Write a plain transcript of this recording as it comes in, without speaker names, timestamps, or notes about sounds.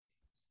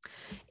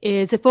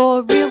Is it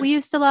for real? We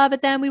used to love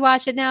it, then we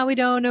watch it, now we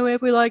don't know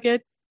if we like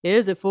it.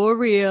 Is it for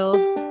real?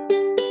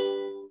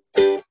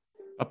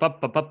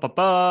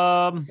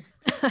 Ba-ba-ba-ba-ba-bum.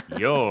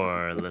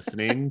 You're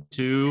listening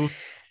to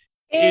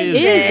Is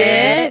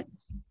it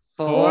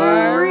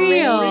for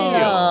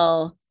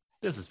real?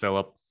 This is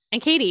Philip.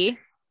 And Katie.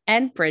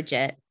 And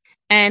Bridget.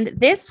 And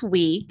this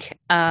week,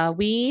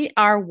 we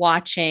are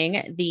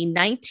watching the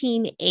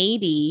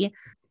 1980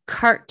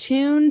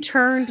 cartoon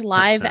turned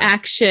live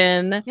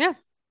action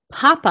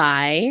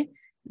Popeye.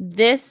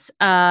 This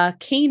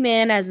came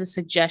in as a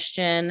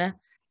suggestion,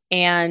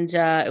 and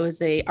it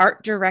was a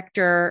art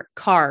director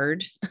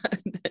card.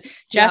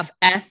 Jeff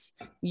S.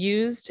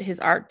 used his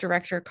art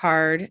director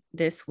card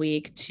this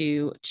week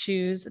to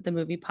choose the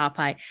movie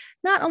Popeye.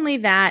 Not only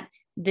that,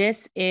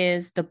 this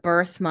is the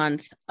birth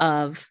month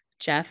of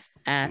Jeff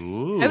S.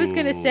 Ooh. I was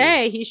going to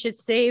say he should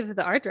save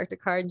the art director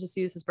card and just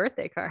use his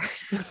birthday card.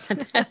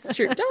 That's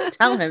true. Don't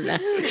tell him that.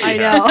 I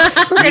know.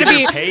 We're going to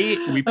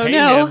be we pay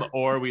him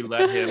or we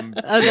let him.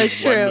 Oh, that's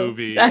true. One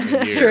movie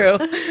that's true.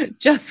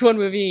 Just one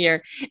movie a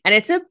year. And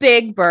it's a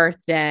big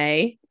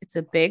birthday. It's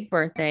a big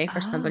birthday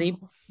for somebody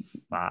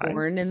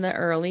born in the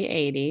early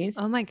 80s.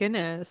 Oh my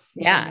goodness.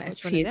 Yeah,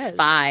 he's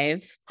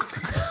 5.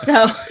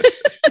 So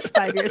he's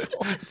 5 years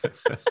old.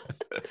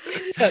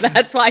 So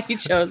that's why he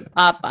chose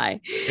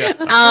Popeye. Yeah.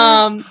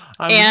 I'm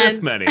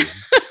and many.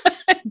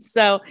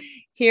 So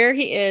here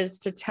he is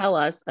to tell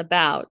us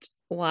about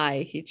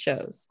why he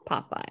chose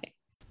Popeye.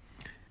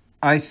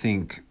 I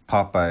think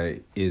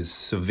Popeye is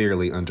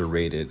severely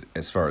underrated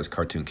as far as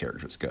cartoon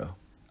characters go.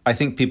 I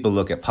think people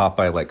look at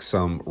Popeye like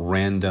some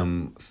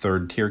random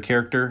third-tier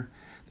character.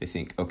 They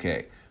think,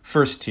 okay,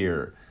 first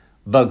tier,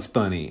 Bugs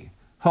Bunny,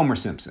 Homer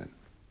Simpson.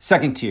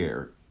 Second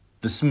tier,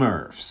 the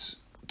Smurfs,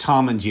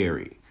 Tom and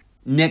Jerry.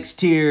 Next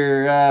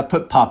tier,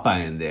 put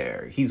Popeye in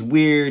there. He's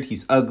weird,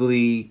 he's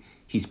ugly,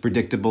 he's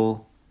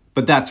predictable.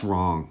 But that's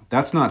wrong.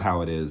 That's not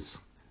how it is.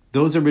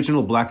 Those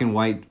original black and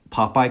white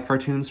Popeye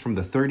cartoons from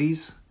the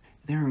 30s,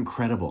 they're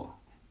incredible.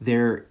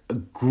 They're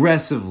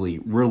aggressively,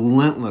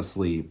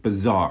 relentlessly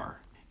bizarre.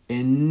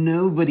 And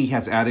nobody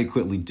has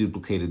adequately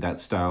duplicated that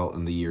style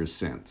in the years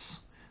since.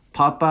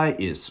 Popeye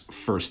is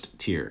first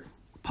tier.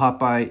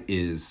 Popeye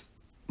is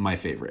my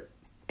favorite.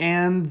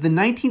 And the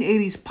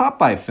 1980s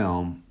Popeye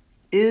film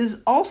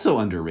is also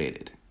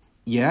underrated.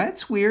 Yeah,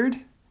 it's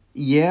weird.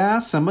 Yeah,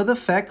 some of the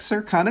effects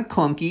are kind of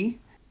clunky.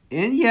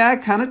 And yeah,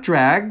 it kind of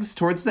drags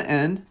towards the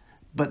end.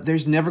 But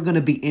there's never going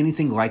to be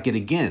anything like it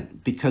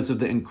again because of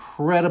the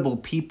incredible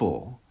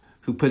people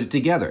who put it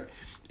together.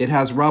 It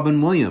has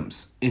Robin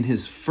Williams in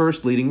his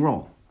first leading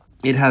role.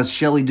 It has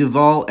Shelley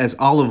Duvall as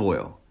Olive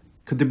Oyl.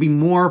 Could there be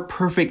more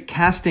perfect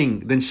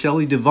casting than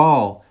Shelley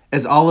Duvall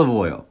as Olive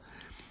Oyl?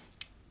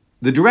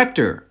 The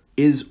director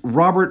is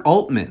Robert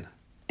Altman.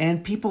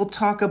 And people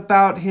talk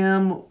about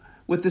him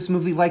with this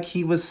movie like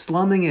he was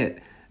slumming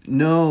it.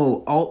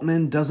 No,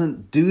 Altman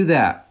doesn't do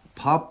that.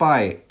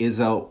 Popeye is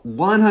a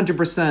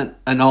 100%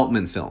 an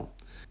Altman film.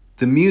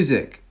 The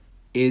music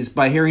is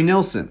by Harry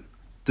Nilsson.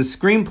 The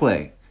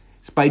screenplay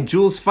is by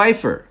Jules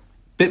Feiffer.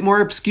 Bit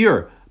more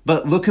obscure,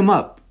 but look him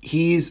up.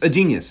 He's a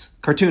genius,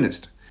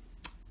 cartoonist.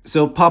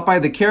 So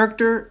Popeye the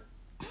character,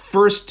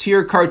 first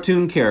tier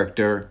cartoon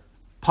character.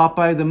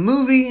 Popeye the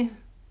movie,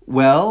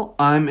 well,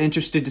 I'm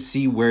interested to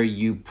see where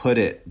you put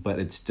it, but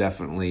it's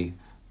definitely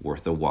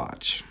worth a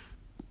watch.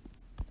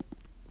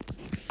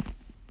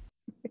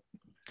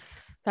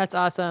 That's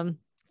awesome.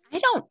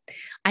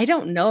 I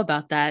don't know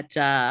about that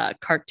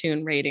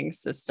cartoon rating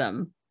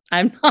system.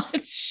 I'm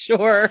not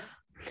sure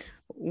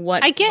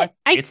what I get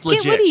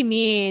what he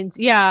means.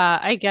 Yeah,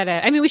 I get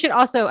it. I mean, we should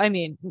also,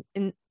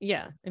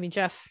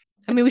 Jeff,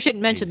 we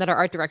shouldn't mention that our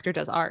art director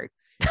does art.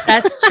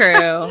 That's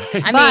true.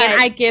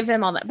 I give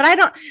him all that, but I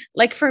don't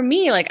like, for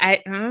me, like,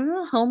 I don't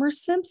know, Homer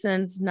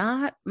Simpson's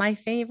not my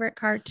favorite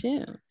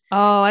cartoon.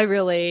 Oh, I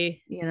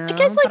really, I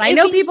guess, like, I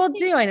know people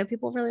do. I know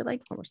people really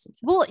like Homer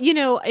Simpson. Well,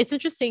 it's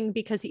interesting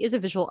because he is a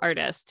visual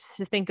artist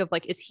to think of,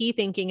 like, is he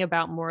thinking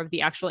about more of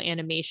the actual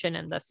animation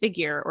and the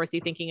figure, or is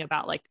he thinking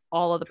about like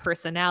all of the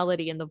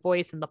personality and the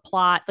voice and the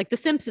plot? Like The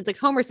Simpsons, like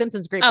Homer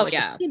Simpson's great. Oh, but, like,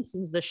 yeah. The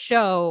Simpsons, the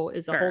show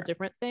is a whole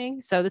different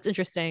thing. So that's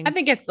interesting. I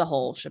think it's the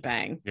whole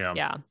shebang.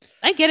 Yeah.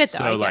 I get it though.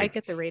 So, I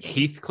get the ratings.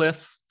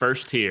 Heathcliff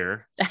first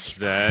tier,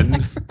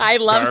 then I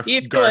love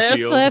Heathcliff.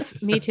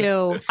 Heathcliff, me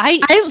too.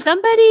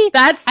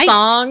 That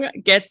song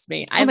gets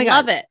me. I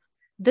love it.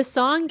 The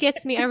song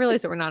gets me. I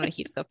realize that we're not on a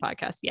Heathcliff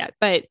podcast yet,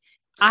 but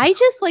I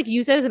just like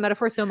use it as a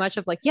metaphor so much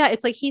of like, yeah,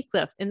 it's like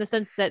Heathcliff in the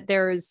sense that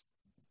there's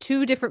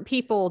two different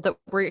people that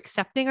we're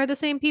accepting are the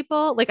same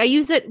people. Like I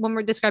use it when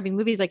we're describing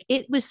movies. Like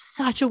it was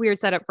such a weird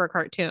setup for a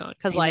cartoon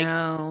because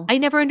I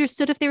never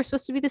understood if they were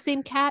supposed to be the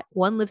same cat.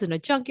 One lives in a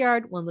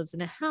junkyard, one lives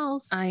in a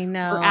house. I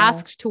know. We're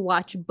asked to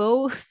watch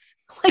both.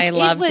 Like, I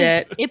loved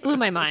it. It blew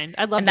my mind.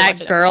 I loved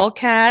that girl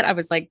cat. I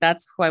was like,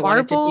 that's who I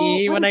wanted to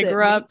be when I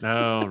grew up.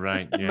 Oh,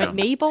 right. Yeah. Like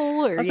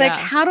Mabel. Or, I was like,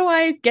 how do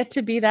I get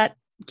to be that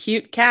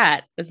cute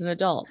cat as an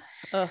adult?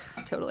 Oh,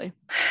 totally.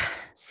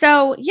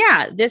 So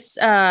yeah, this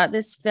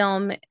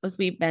film, as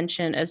we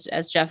mentioned,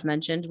 as Jeff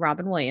mentioned,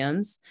 Robin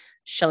Williams,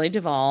 Shelley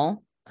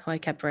Duvall, who I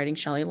kept writing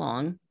Shelley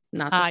Long,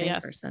 not the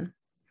same person,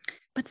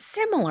 but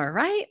similar,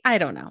 right? I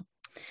don't know.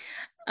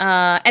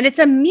 And it's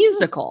a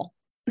musical.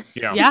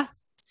 Yeah,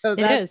 so it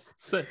is.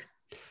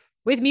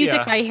 With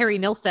music by Harry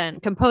Nilsson,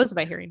 composed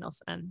by Harry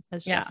Nilsson,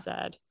 as Jeff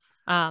said.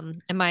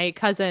 And my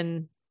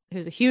cousin,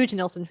 who's a huge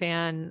Nilsson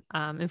fan,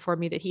 informed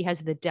me that he has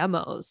the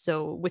demos,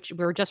 which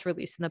were just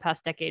released in the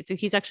past decade. So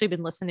he's actually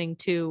been listening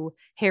to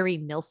Harry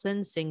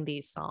Nilsson sing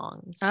these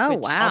songs. Oh,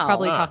 wow. I'll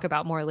probably talk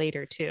about more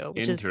later too.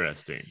 Which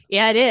interesting.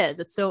 It is.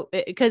 It's so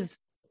because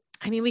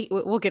I mean,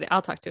 we'll get it.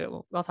 I'll talk to it.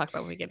 I'll talk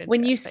about when we get into it.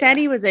 When you said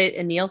he was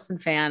a Nilsson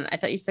fan, I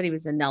thought you said he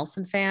was a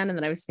Nelson fan. And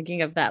then I was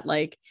thinking of that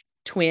like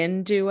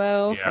twin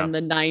duo from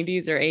the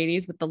 90s or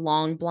 80s with the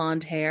long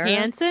blonde hair.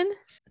 Hanson?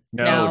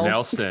 No,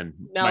 Nelson.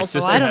 My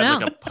sister had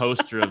like a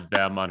poster of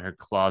them on her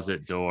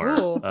closet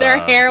door.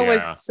 Their hair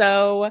was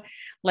so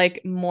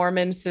like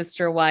Mormon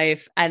sister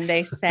wife, and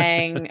they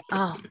sang,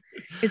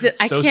 is it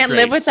I Can't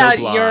Live Without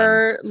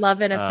Your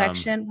Love and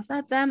Affection? Was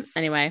that them?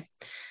 Anyway,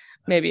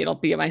 maybe it'll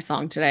be my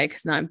song today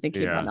because now I'm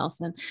thinking about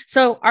Nelson.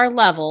 So our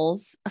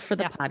levels for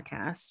the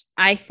podcast,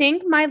 I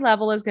think my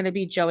level is going to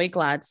be Joey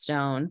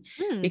Gladstone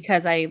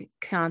because I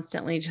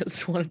constantly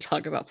just want to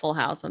talk about Full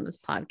House on this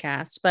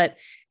podcast. But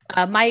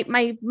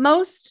my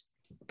most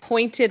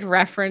pointed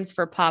reference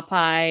for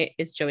Popeye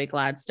is Joey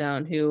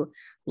Gladstone, who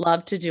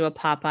loved to do a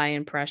Popeye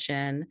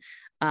impression.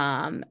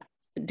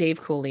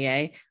 Dave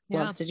Coulier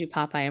loves to do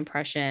Popeye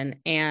impression.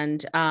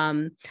 And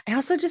I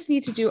also just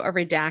need to do a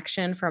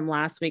redaction from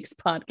last week's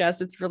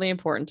podcast. It's really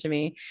important to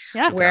me.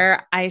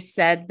 Where I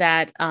said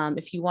that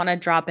if you want to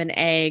drop an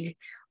egg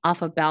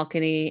off a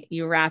balcony,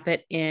 you wrap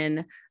it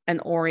in an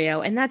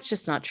Oreo, and that's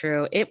just not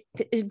true.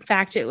 In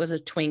fact, it was a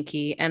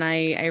Twinkie, and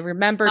I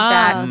remembered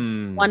that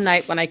one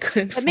night when I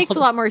couldn't. That makes a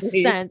lot more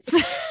sense.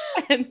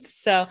 And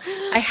so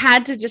I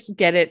had to just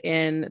get it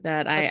in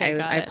that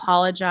I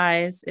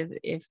apologize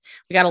if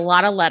we got a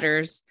lot of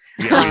letters.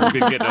 Yeah, we've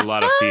been getting a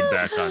lot of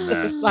feedback on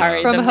that.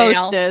 Sorry, from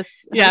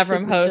Hostess.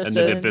 From Hostess. And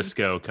the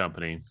Nabisco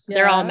company.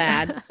 They're all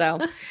mad. So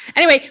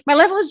anyway, my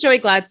level is Joey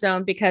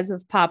Gladstone because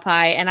of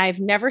Popeye, and I've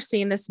never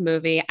seen this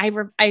movie.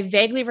 I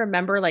vaguely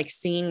remember like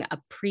seeing a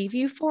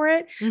preview for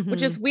it,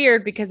 which is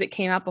weird because it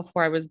came out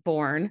before I was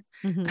born.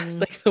 It's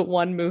like the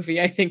one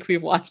movie I think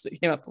we've watched that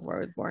came out before I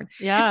was born.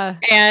 Yeah.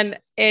 And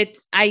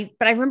I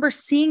remember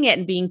seeing it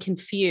and being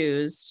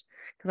confused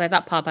because I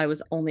thought Popeye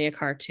was only a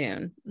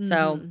cartoon.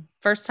 So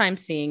first time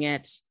seeing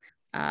it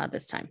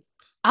this time.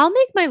 I'll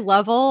make my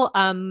level.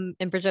 And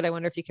Bridget, I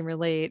wonder if you can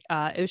relate.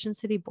 Ocean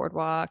City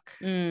Boardwalk,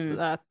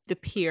 the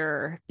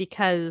pier,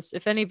 because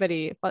if any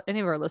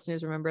of our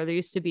listeners remember, there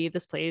used to be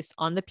this place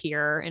on the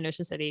pier in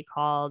Ocean City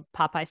called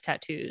Popeye's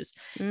Tattoos.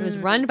 It was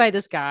run by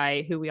this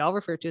guy who we all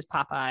refer to as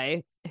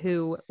Popeye,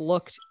 who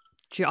looked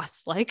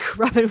just like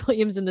Robin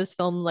Williams in this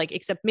film, like,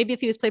 except maybe if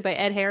he was played by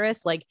Ed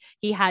Harris, like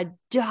he had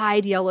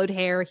dyed yellowed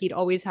hair. He'd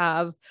always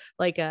have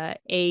like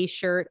a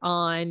shirt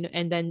on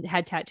and then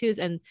had tattoos.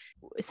 And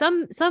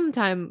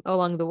sometime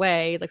along the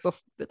way, like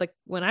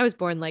when I was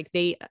born, like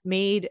they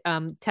made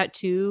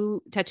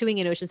tattooing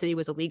in Ocean City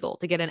was illegal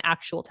to get an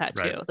actual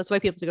tattoo. Right. That's why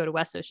people had to go to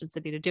West Ocean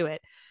City to do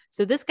it.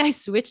 So this guy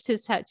switched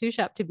his tattoo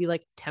shop to be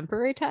like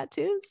temporary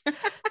tattoos.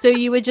 So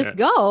you would just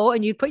go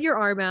and you'd put your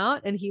arm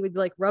out and he would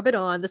like rub it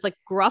on, this like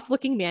gruff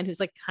looking man who's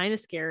like kind of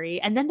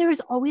scary. And then there was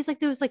always like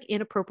those like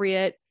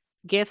inappropriate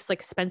gifts,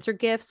 like Spencer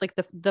gifts, like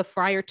the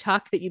Friar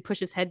Tuck that you'd push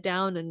his head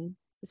down and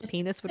his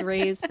penis would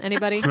raise.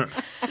 Anybody?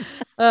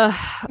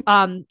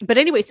 But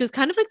anyway, so it's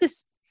kind of like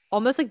this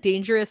almost like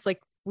dangerous,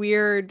 like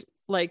weird,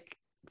 like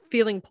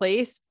feeling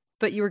place,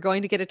 but you were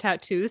going to get a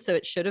tattoo. So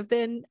it should have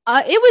been,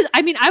 I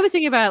was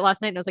thinking about it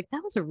last night and I was like,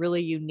 that was a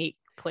really unique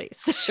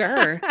place.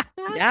 Sure.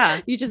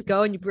 Yeah. You just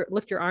go and you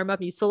lift your arm up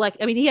and you select.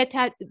 I mean, he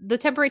had the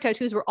temporary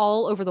tattoos were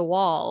all over the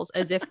walls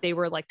as if they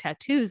were like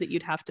tattoos that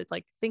you'd have to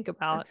like think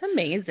about. That's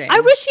amazing. I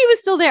wish he was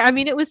still there. I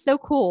mean, it was so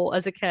cool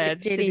as a kid.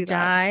 Did he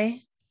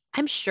die?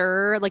 I'm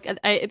sure. Like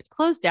it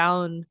closed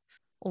down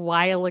a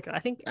while ago. I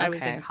think I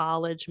was in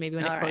college maybe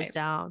when it closed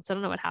down. So I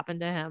don't know what happened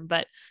to him,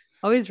 but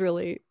always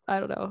really, I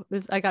don't know.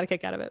 I got a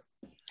kick out of it.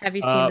 Have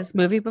you seen this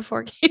movie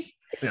before, Kate?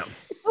 Yeah.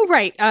 Oh,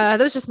 right. That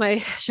was just my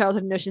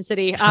childhood in Ocean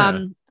City.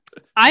 I'm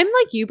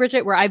like you,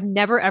 Bridget, where I've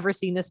never ever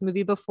seen this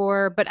movie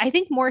before, but I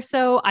think more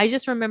so, I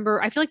just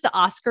remember, I feel like the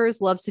Oscars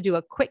loves to do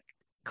a quick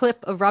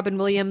clip of Robin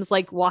Williams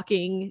like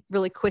walking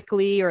really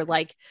quickly or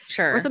like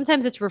or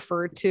sometimes it's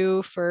referred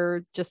to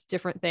for just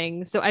different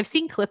things. So I've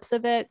seen clips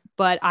of it,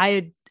 but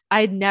I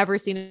had never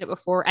seen it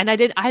before and I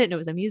didn't know it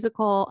was a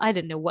musical. I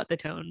didn't know what the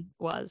tone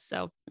was.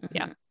 So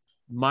yeah.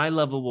 My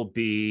level will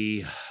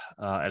be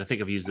and I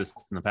think I've used this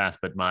in the past,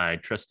 but my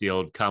trusty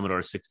old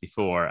Commodore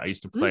 64, I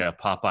used to play a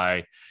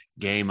Popeye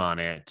game on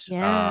it.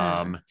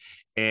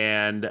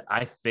 And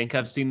I think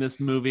I've seen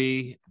this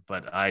movie,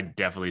 but I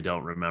definitely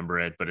don't remember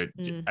it, but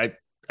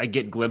I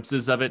get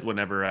glimpses of it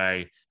whenever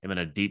I am in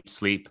a deep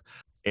sleep.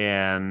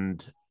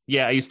 And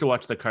yeah, I used to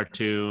watch the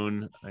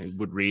cartoon. I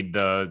would read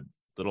the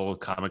little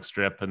comic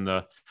strip in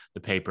the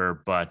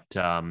paper, but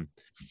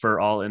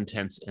for all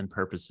intents and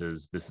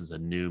purposes, this is a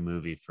new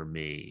movie for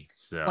me.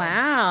 So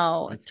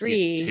wow, let's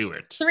three get to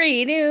it.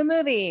 3 new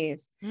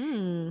movies.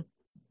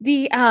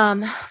 The I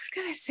was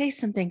gonna say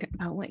something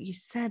about what you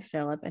said,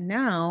 Philip, and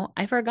now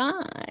I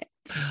forgot.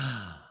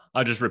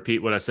 I'll just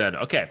repeat what I said.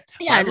 Okay.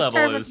 Yeah, My just level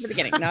start is from the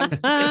beginning. No, I'm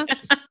just kidding.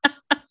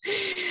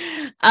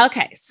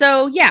 Okay,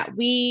 so yeah,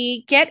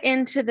 we get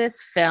into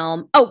this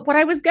film. Oh, what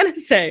I was gonna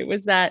say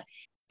was that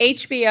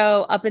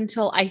HBO, up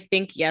until I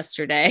think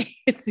yesterday,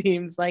 it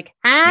seems like,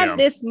 had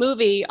this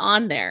movie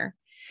on there.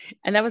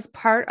 And that was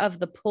part of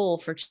the pull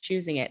for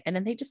choosing it. And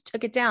then they just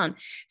took it down.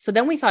 So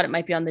then we thought it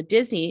might be on the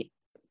Disney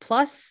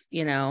Plus,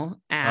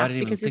 app,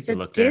 because it's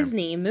a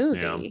Disney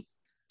movie,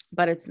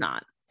 but it's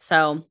not.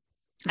 So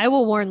I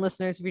will warn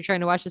listeners, if you're trying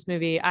to watch this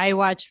movie, I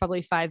watched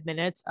probably 5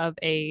 minutes of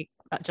a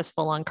just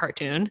full on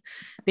cartoon,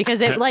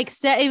 because it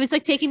it was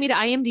like taking me to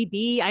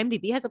IMDb.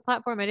 IMDb has a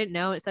platform I didn't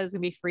know. It said it was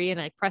gonna be free,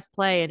 and I pressed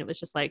play, and it was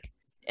just like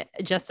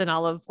just an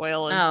olive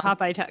oil and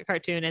Popeye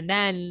cartoon. And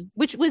then,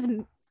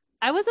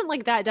 I wasn't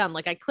like that dumb.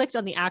 Like I clicked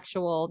on the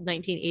actual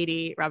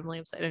 1980 Robin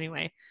Williams site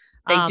anyway.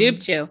 They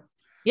duped you.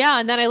 Yeah.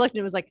 And then I looked and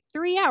it was like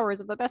 3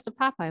 hours of the best of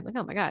Popeye. I'm like,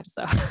 oh my God.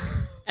 So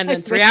and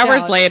then 3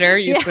 hours later,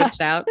 you switched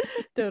out.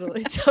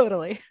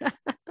 Totally.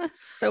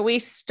 So we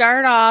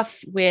start off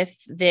with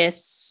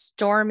this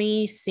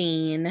stormy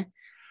scene,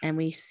 and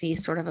we see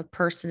sort of a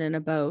person in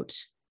a boat,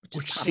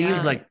 which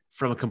seems like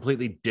from a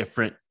completely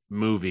different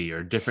movie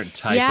or different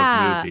type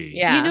of movie.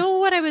 Yeah. You know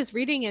what I was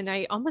reading, and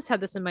I almost had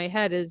this in my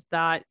head, is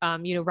that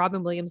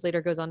Robin Williams later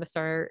goes on to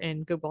star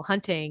in Good Will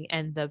Hunting,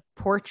 and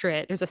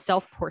there's a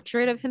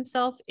self-portrait of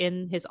himself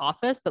in his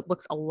office that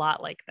looks a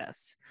lot like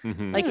this.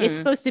 Mm-hmm. Like it's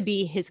supposed to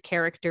be his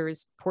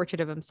character's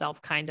portrait of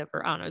himself, kind of,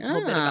 or I don't know, just a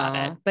little bit about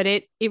it. But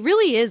it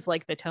really is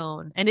like the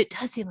tone, and it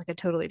does seem like a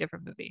totally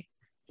different movie.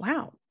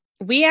 Wow.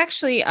 We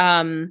actually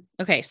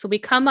okay, so we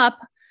come up,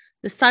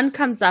 the sun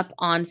comes up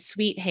on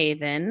Sweet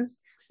Haven,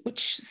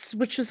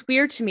 which was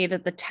weird to me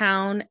that the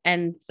town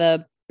and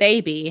the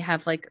baby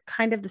have like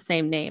kind of the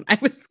same name. I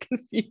was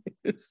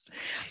confused.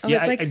 I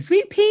was like,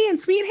 Sweet Pea and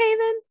Sweet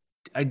Haven?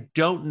 I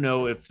don't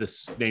know if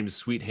the name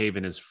Sweet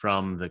Haven is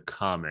from the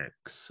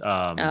comics.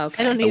 Okay.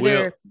 I don't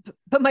either.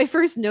 But my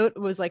first note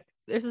was like,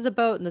 this is a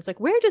boat, and it's like,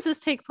 where does this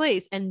take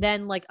place? And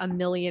then like a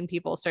million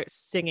people start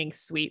singing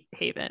Sweet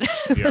Haven.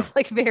 It was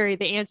like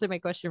they answered my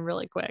question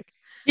really quick.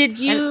 Did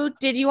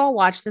you all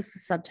watch this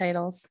with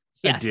subtitles?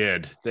 Yes. I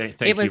did. Thank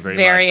it was you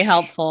very much.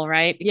 Helpful,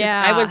 right?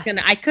 Because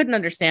I couldn't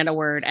understand a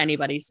word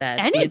anybody said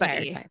the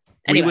entire time.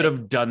 We would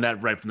have done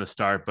that right from the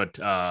start, but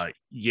that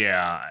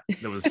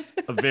was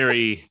a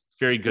very,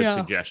 very good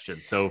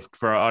suggestion. So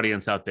for our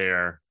audience out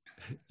there,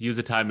 use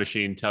a time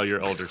machine, tell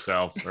your older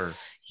self, or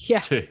to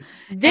watch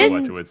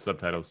it with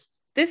subtitles.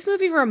 This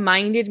movie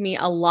reminded me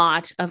a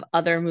lot of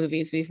other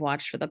movies we've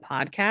watched for the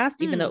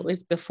podcast, even though it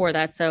was before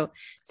that. So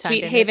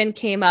Sweet Haven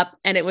came up,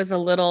 and it was a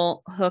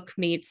little Hook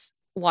meets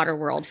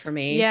Waterworld for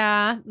me.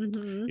 Yeah.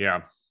 Mm-hmm.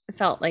 Yeah. It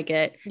felt like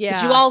it.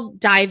 Yeah. Did you all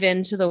dive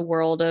into the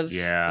world of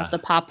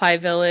the Popeye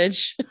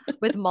Village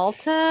with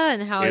Malta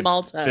and how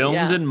Malta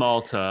filmed in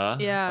Malta?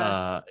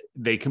 Yeah.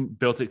 They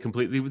built it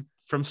completely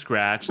from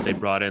scratch. They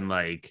brought in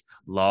like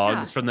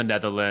logs from the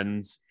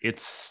Netherlands.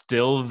 It's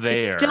still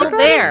there. It's still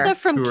there. Stuff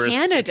from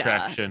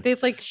Canada.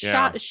 They've like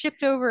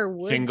shipped over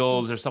wood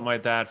shingles or something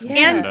like that.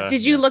 And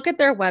did you look at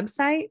their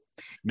website?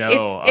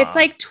 No, it's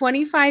like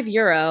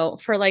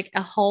 €25 for like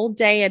a whole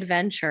day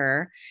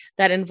adventure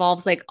that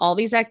involves like all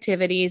these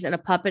activities and a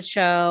puppet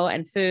show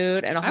and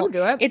food and a whole.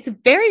 Do it. It's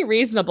very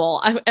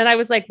reasonable. And I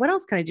was like, what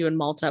else can I do in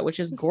Malta, which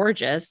is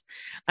gorgeous?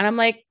 And I'm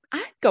like,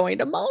 I'm going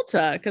to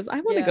Malta because I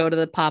want to go to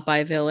the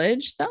Popeye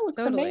Village. That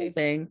looks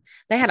amazing.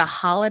 They had a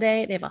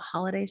holiday. They have a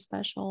holiday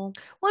special.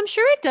 Well, I'm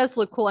sure it does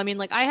look cool. I mean,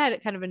 like I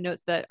had kind of a note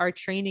that our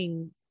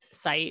training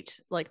site,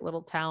 like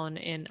little town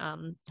in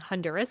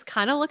Honduras,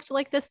 kind of looked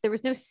like this. There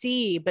was no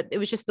sea, but it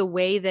was just the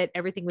way that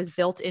everything was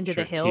built into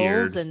the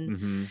hills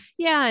and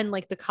and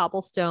like the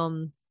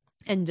cobblestone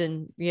and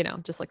then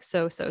just like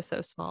so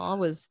small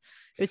was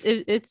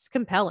it's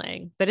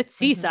compelling, but it's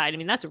seaside. I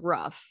mean, that's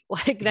rough.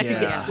 Like that could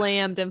get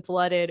slammed and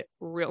flooded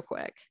real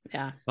quick.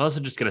 Yeah. I'm also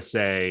just gonna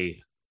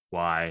say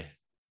why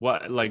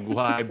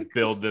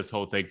build this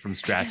whole thing from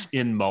scratch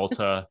in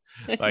Malta?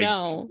 Like,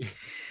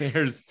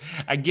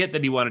 I get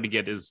that he wanted to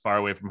get as far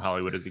away from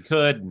Hollywood as he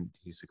could, and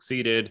he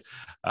succeeded.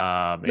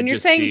 When you're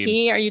saying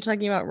he, are you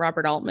talking about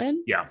Robert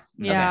Altman? Yeah.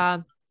 Yeah.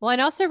 Okay. Well,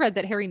 I also read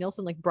that Harry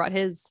Nilsson like brought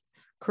his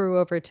crew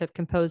over to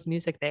compose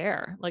music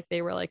there. Like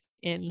they were like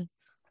in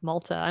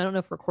Malta. I don't know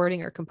if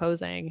recording or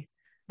composing.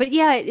 But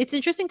yeah, it's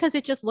interesting because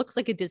it just looks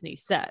like a Disney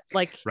set.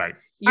 Like, right.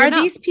 Are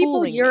these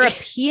people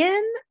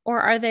European or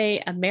are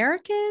they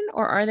American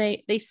or are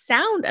they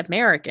sound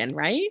American,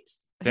 right?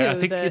 Yeah, I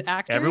think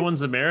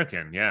everyone's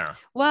American. Yeah.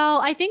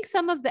 Well, I think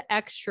some of the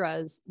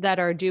extras that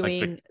are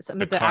doing some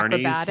of the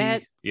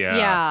acrobatics.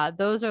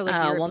 Those are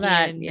like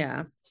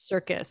European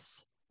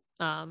circus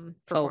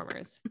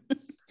performers.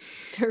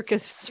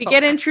 Circus.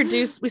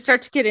 We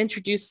start to get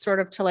introduced sort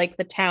of to like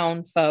the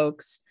town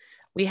folks.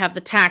 We have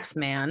the tax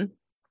man,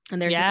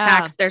 and there's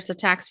a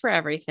tax for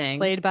everything.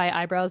 Played by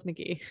Eyebrows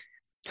McGee.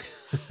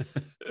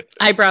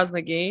 Eyebrows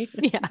McGee.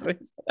 Yeah.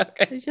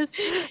 Okay. It's just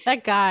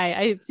that guy.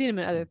 I've seen him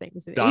in other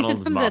things.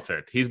 Donald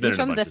Moffat. He's been in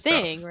from a bunch The of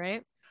Thing, stuff.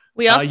 right?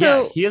 We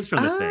also he is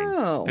from The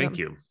Thing. Thank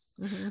you.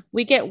 Mm-hmm.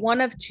 We get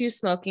one of two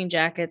smoking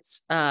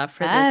jackets for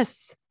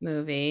this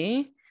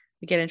movie.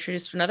 We get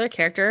introduced to another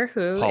character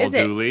who Paul is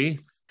it? Dooley.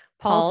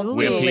 Paul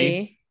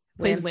Dooley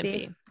plays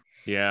Wimpy.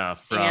 Yeah,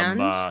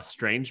 from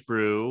Strange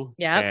Brew.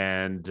 Yep.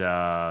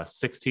 And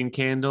 16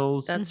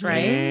 Candles. That's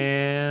right.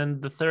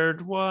 And the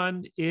third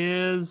one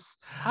is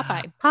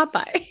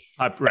Popeye.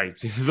 Right.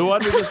 The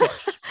one we just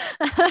watched.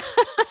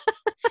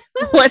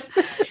 What?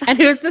 And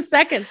who's the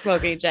second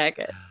smoking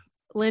jacket?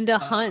 Linda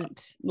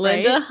Hunt.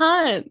 Linda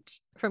Hunt.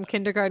 From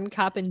Kindergarten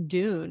Cop and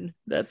Dune.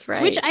 That's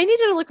right. Which I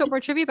needed to look up more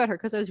trivia about her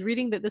because I was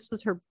reading that this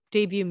was her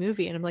debut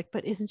movie. And I'm like,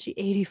 but isn't she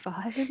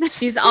 85 in this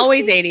She's movie?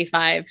 always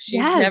 85. She's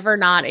never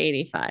not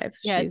 85.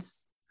 Yeah,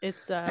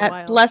 it's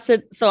wild. Blessed.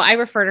 So I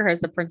refer to her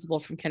as the principal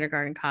from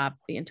Kindergarten Cop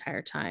the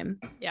entire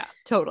time. Yeah,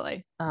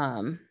 totally.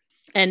 And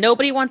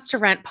nobody wants to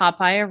rent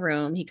Popeye a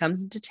room. He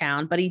comes into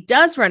town, but he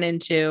does run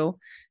into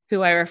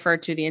who I refer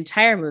to the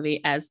entire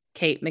movie as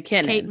Kate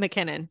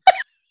McKinnon.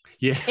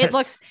 Yes,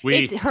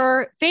 it's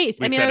her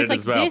face. I mean, I was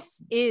like,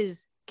 this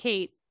is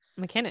Kate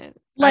McKinnon.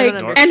 Like,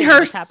 and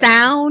her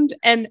sound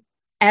and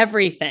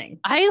everything.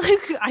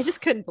 I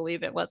just couldn't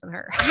believe it wasn't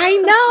her. I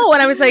know.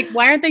 And I was like,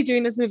 why aren't they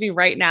doing this movie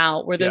right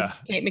now where this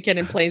Kate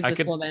McKinnon plays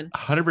this woman?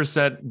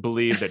 100%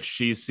 believe that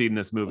she's seen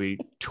this movie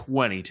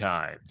 20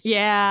 times.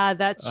 Yeah,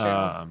 that's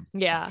true.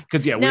 Yeah.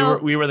 Because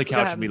we were the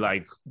couch and be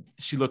like,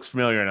 she looks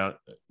familiar. And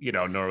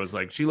Nora was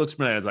like, she looks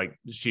familiar. I was like,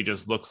 she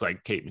just looks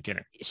like Kate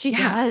McKinnon. She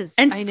does.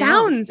 And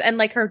sounds and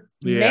like her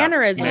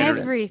mannerisms.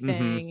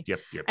 Everything. Mm-hmm.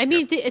 Yep. I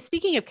mean,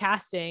 speaking of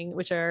casting,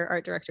 which our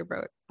art director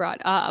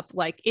brought up,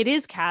 like it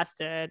is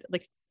casted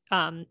like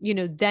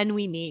then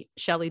we meet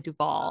Shelley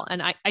Duvall,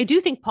 and I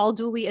do think Paul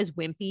Dooley as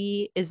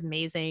Wimpy is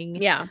amazing.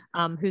 Yeah.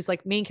 Who's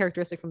like main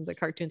characteristic from the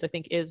cartoons I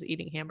think is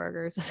eating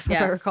hamburgers, as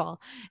I recall.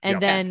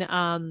 And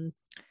then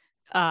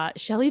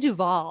Shelley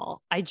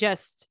Duvall,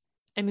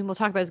 I mean we'll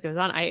talk about as it goes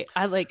on.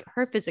 I like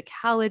her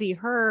physicality,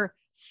 her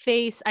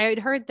face. I had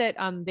heard that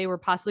they were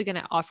possibly going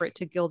to offer it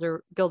to Gilda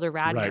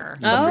Radner.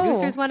 Right. The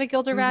producers wanted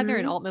Gilda Radner,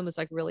 and Altman was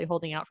like really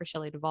holding out for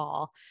Shelley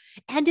Duvall.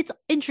 And it's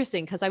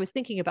interesting because I was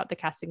thinking about the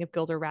casting of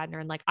Gilda Radner,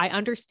 and like I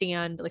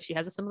understand like she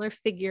has a similar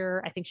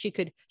figure. I think she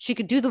could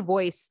do the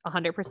voice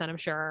 100%, I'm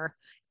sure.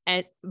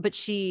 But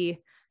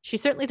she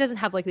certainly doesn't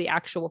have like the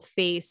actual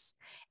face.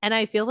 And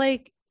I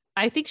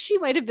think she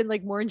might have been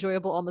like more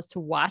enjoyable almost to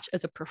watch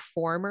as a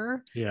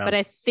performer, but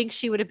I think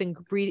she would have been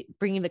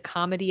bringing the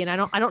comedy, and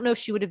I don't know if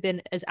she would have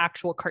been as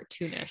actual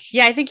cartoonish.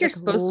 Yeah, I think you're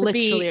supposed to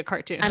be literally a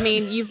cartoon. I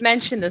mean, you've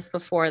mentioned this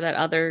before that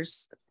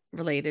others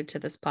related to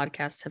this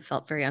podcast have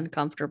felt very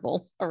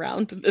uncomfortable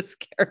around this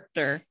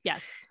character.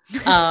 Yes.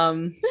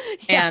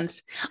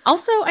 And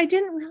also I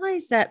didn't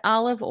realize that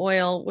olive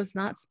oil was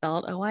not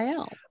spelled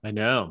OIL. I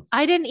know.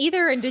 I didn't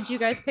either. And did you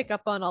guys pick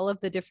up on all of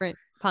the different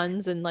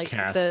puns and like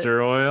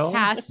castor oil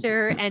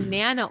and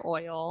nana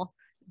oil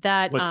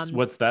that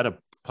what's that a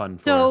pun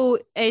for? So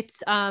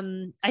it's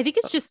I think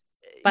it's just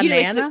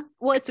banana.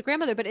 It's a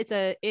grandmother, but it's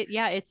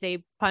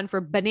a pun for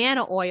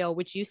banana oil,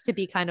 which used to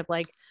be kind of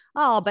like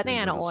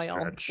banana oil,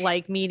 stretch.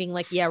 Like meaning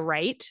like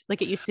right,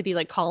 like it used to be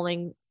like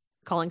calling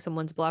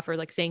someone's bluff or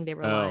like saying they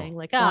were lying.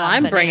 Like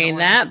I'm bringing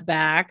that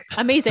back.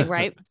 Amazing,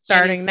 right?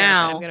 Starting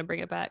now, I'm gonna bring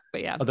it back.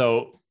 But yeah.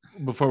 Although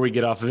before we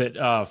get off of it,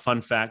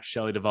 fun fact: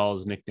 Shelley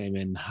Duvall's nickname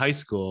in high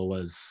school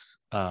was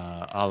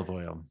olive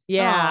oil.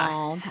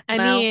 Yeah, I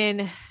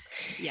mean.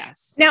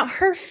 Yes. Now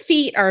her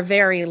feet are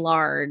very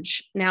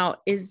large. Now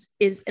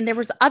and there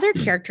was other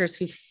characters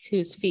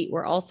whose feet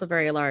were also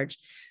very large.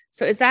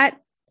 So is that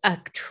a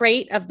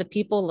trait of the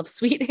people of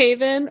Sweet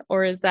Haven,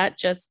 or is that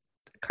just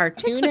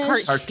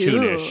cartoonish?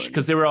 Cartoonish,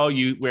 because they were all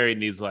wearing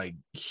these like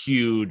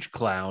huge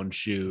clown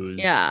shoes.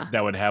 Yeah,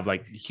 that would have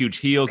like huge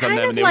heels on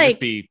them, and they would just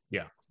be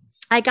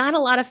I got a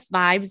lot of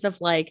vibes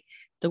of like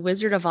the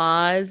Wizard of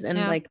Oz and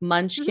like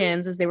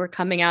Munchkins as they were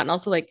coming out, and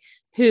also like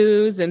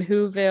Who's and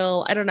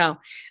Whoville. I don't know.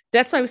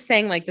 That's why I was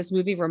saying like this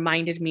movie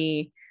reminded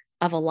me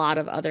of a lot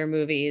of other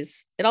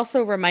movies. It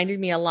also reminded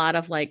me a lot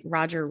of like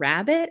Roger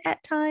Rabbit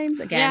at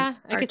times. Again, yeah,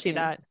 I could see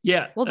that.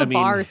 Yeah. Well,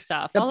 bar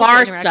stuff. The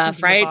bar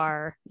stuff,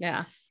 right?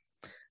 Yeah.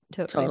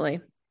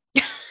 Totally.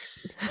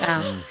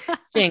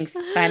 Jinx,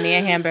 buy me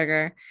a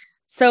hamburger.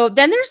 So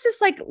then there's this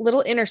like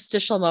little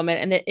interstitial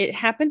moment, and it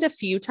happened a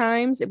few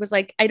times. It was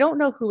like, I don't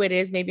know who it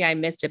is. Maybe I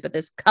missed it, but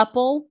this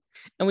couple,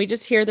 and we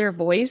just hear their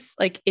voice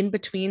like in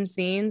between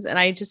scenes. And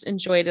I just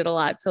enjoyed it a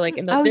lot. So like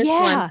in this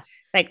one, it's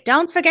like,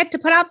 don't forget to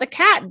put out the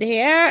cat,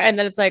 dear. And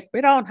then it's like,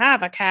 we don't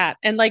have a cat.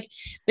 And like,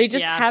 they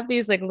just have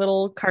these like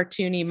little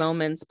cartoony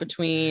moments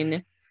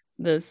between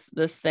this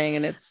thing.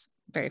 And it's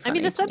very funny. I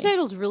mean, the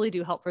subtitles really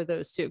do help for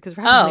those too, because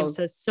Robin Williams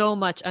says so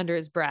much under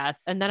his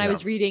breath. And then I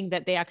was reading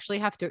that they actually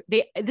have to,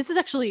 this is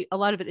actually, a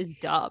lot of it is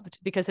dubbed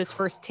because his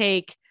first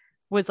take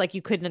was like,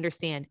 you couldn't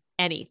understand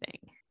anything.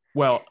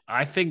 Well,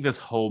 I think this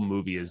whole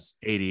movie is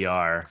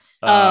ADR.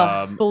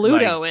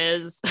 Bluto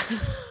is.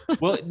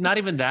 Well, not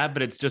even that,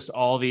 but it's just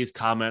all these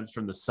comments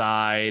from the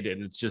side,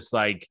 and it's just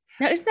like.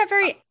 Now, isn't that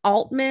very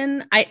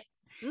Altman?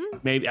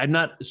 Maybe I'm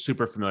not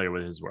super familiar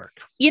with his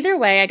work. Either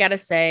way, I gotta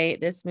say,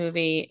 this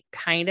movie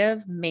kind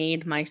of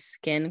made my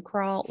skin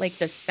crawl. Like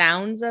the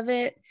sounds of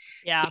it,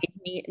 gave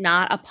me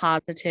not a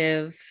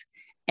positive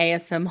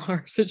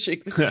ASMR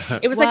situation.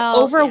 It was like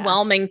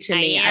overwhelming to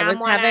me. I was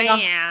having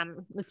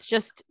It's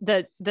just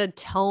the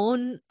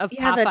tone of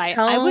Popeye.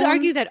 I would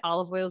argue that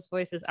Olive Oil's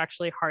voice is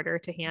actually harder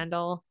to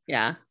handle.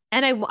 Yeah.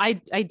 And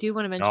I do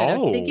want to mention, I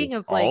was thinking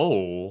of like,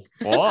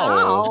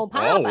 Popeye,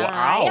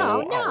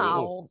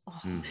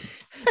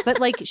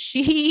 but like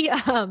she,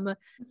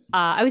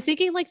 I was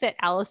thinking like that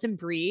Alison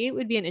Brie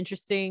would be an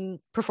interesting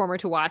performer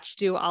to watch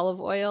do Olive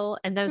Oil,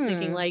 and then I was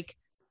thinking like,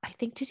 I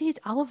think today's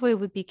Olive Oil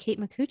would be Kate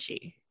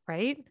Micucci,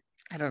 right?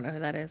 I don't know who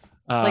that is.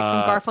 Like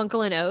from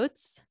Garfunkel and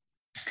Oates,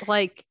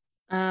 like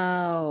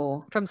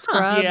from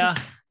Scrubs. Yeah,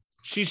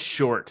 she's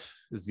short.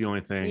 Is the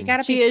only thing. You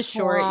gotta she be is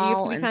short. You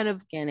have to be kind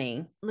of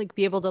skinny, like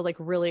be able to like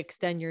really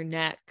extend your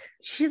neck.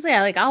 She's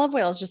like Olive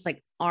Oil is just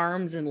like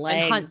arms and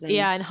legs.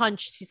 And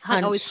hunched. She's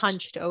always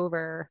hunched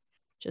over,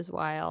 which is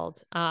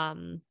wild.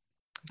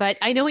 But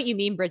I know what you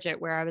mean,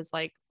 Bridget. Where I was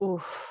like,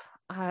 ooh,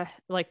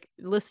 like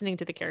listening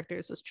to the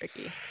characters was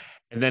tricky.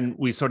 And then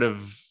we sort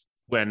of,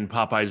 when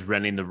Popeye's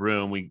renting the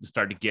room, we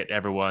start to get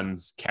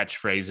everyone's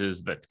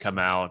catchphrases that come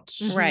out,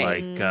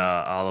 right? Like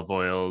Olive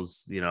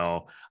Oil's,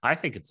 I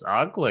think it's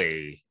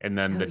ugly, and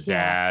then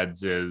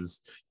dad's is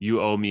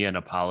 "You owe me an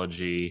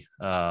apology."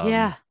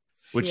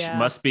 Which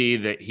must be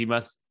that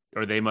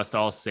they must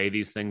all say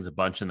these things a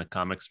bunch in the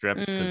comic strip,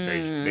 because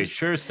they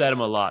sure said them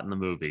a lot in the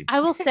movie. I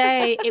will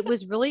say it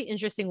was really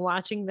interesting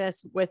watching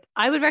this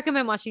I would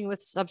recommend watching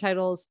with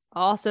subtitles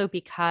also,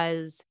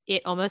 because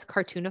it almost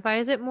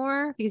cartoonifies it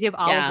more, because you have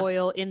Olive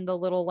Oil in the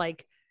little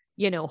like,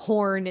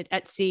 horn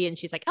at sea, and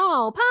she's like,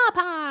 "Oh,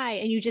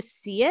 Popeye," and you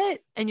just see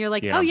it and you're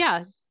like, "Oh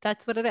yeah,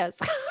 that's what it is."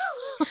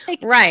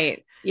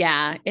 Right.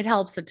 Yeah, it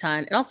helps a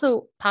ton. And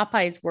also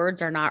Popeye's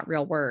words are not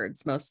real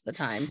words most of the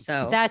time.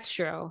 So that's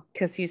true.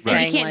 Because he's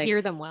saying you can't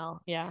hear them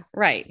well. Yeah.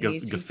 Right. He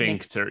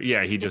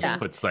just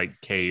puts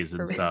like K's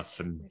and stuff.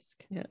 And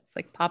it's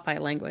like Popeye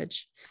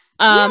language.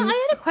 I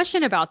had a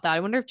question about that. I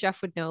wonder if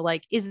Jeff would know,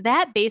 like, is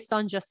that based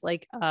on just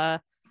like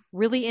a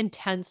really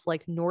intense,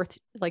 like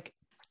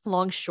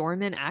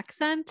longshoreman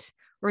accent?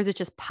 Or is it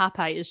just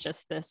Popeye is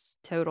just this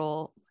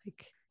total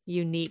like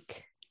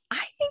unique?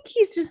 I think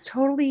he's just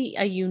totally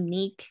a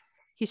unique.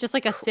 He's just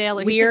like a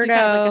sailor. Weirdo. He's kind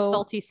of like a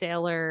salty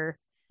sailor.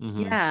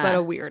 Mm-hmm. Yeah. But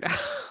a weirdo.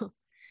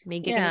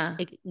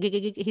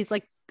 He's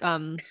like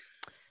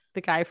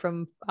the guy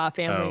from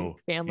Family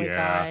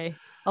Guy.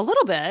 A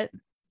little bit.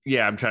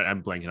 Yeah, I'm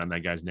blanking on that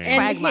guy's name.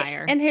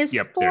 Quagmire. And his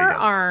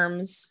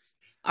forearms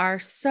are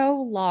so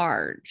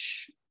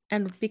large.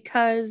 And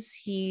because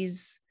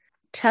he's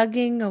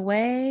tugging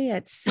away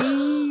at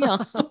sea.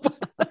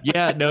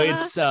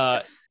 It's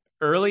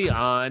early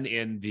on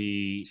in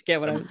the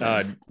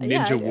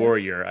Ninja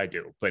Warrior, I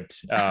do, but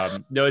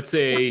no, it's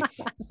a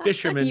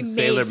fisherman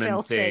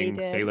sailorman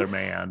thing, Sailor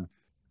Man.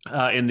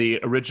 In the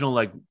original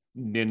like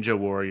Ninja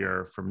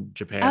Warrior from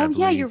Japan. Oh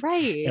yeah, you're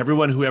right.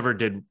 Everyone who ever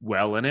did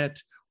well in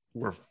it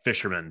were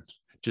fishermen,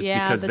 just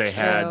because they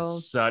had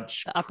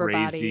such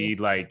crazy,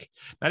 like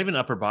not even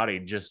upper body,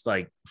 just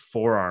like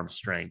forearm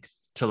strength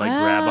to like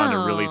grab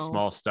onto really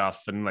small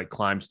stuff and like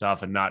climb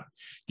stuff and not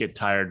get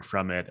tired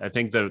from it. I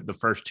think the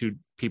first two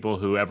people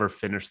who ever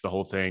finished the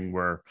whole thing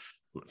were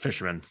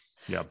fishermen.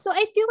 Yeah. So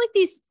I feel like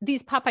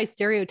these Popeye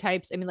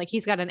stereotypes, I mean, like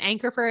he's got an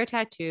anchor for a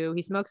tattoo.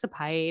 He smokes a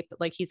pipe.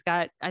 Like he's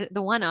got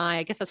the one eye.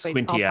 I guess that's why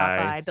he's called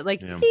Popeye. But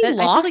like he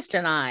lost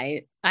an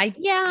eye.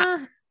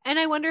 And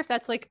I wonder if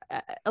that's like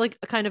a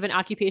kind of an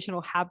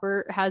occupational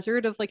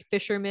hazard of like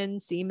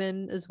fishermen,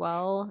 seamen as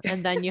well.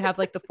 And then you have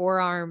like the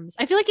forearms.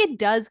 I feel like it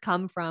does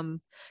come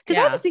from,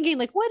 because I was thinking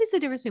like, what is the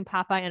difference between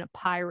Popeye and a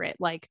pirate?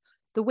 Like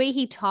the way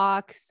he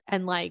talks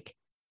and like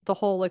the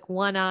whole like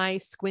one eye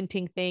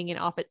squinting thing and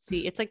off at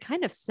sea. It's like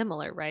kind of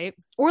similar, right?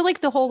 Or like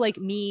the whole like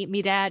me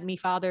dad, me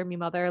father, me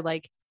mother,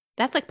 like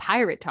that's like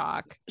pirate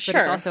talk. But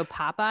it's also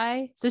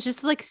Popeye. So it's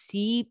just like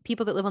sea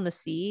people that live on the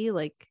sea,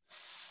 like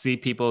sea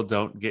people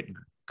don't get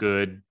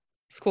good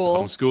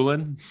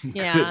homeschooling.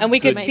 Yeah. And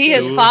we could see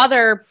his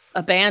father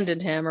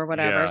abandoned him or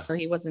whatever. So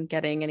he wasn't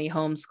getting any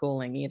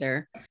homeschooling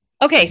either.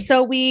 Okay.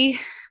 So we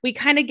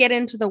kind of get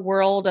into the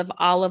world of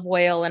Olive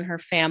Oil and her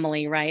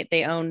family, right?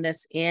 They own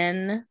this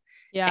inn.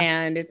 Yeah.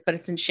 And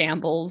it's in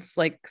shambles,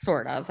 like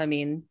sort of. I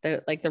mean,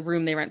 the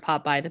room they rent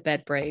Popeye, the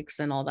bed breaks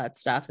and all that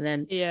stuff. And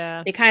then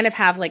they kind of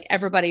have like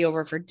everybody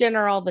over for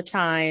dinner all the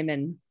time.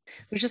 And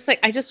it was just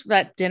like,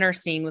 that dinner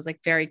scene was like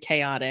very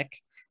chaotic.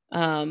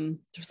 There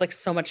was like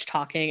so much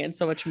talking and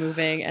so much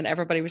moving, and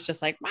everybody was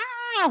just like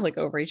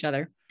over each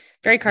other.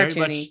 Very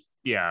cartoony.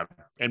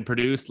 And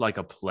produced like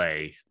a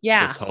play.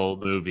 This whole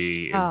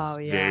movie is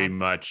very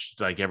much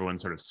like everyone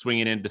sort of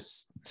swinging into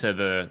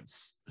the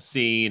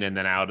scene and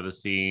then out of the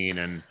scene.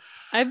 And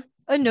I've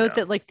a note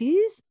that like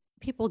these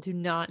people do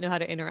not know how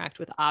to interact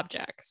with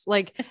objects.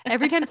 Like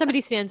every time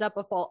somebody stands up,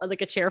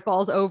 like a chair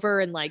falls over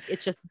and like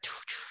it's just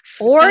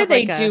or kind of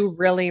they do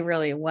really,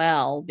 really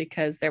well,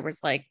 because there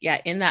was like,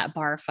 in that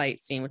bar fight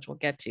scene, which we'll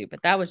get to,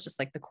 but that was just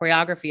like the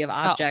choreography of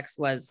objects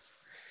was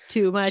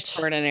too much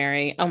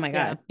extraordinary. Oh my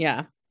God.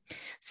 Yeah.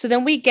 So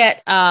then we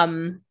get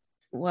the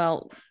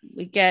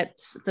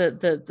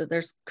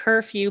there's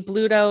curfew.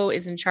 Bluto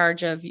is in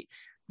charge of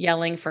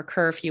yelling for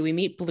curfew. We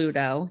meet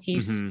Bluto. He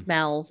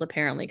smells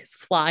apparently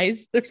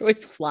because there's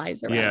always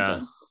flies around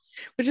him,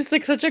 which is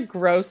like such a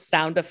gross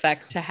sound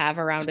effect to have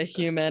around a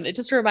human. It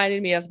just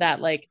reminded me of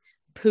that like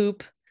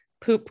poop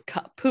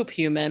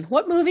human.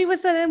 What movie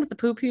was that in with the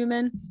poop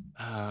human?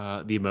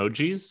 The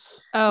Emojis.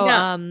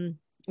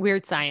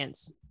 Weird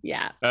Science.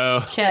 Yeah.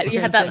 Oh, you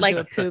had that like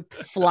a poop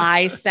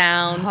fly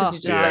sound because you're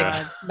just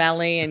like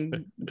smelly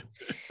and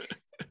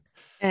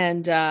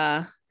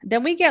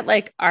then we get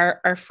like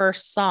our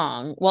first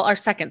song. Well, our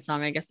second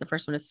song, I guess the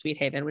first one is Sweet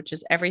Haven, which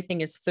is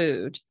Everything is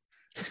Food.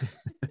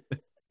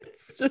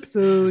 It's just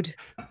food.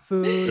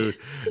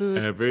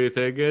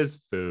 Everything is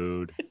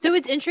food. So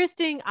it's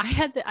interesting.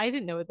 I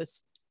didn't know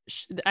this.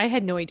 I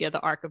had no idea the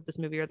arc of this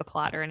movie or the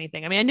plot or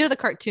anything. I mean, I know the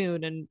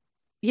cartoon and,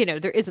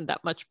 there isn't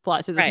that much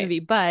plot to this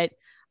movie, but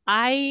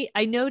I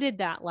noted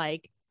that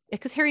like,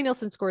 because Harry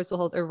Nilsson composed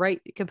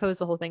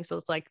the whole thing. So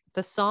it's like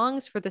the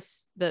songs for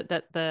this,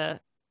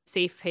 the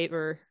Safe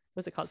Haven,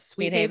 what's it called?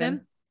 Sweet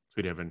Haven.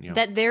 Sweet Haven, yeah.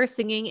 That they're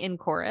singing in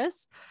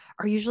chorus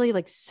are usually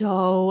like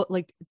so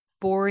like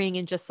boring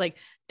and just like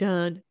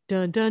dun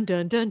dun dun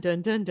dun dun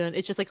dun dun dun.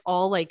 It's just like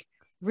all like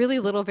really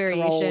little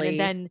variation.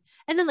 Drolly.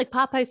 And then like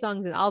Popeye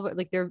songs and Albert,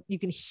 like you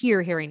can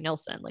hear Harry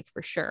Nilsson like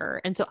for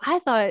sure. And so I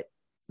thought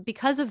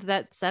because of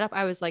that setup,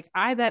 I was like,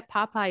 I bet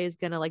Popeye is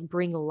gonna like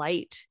bring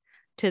light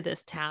to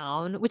this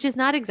town, which is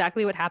not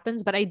exactly what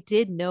happens. But I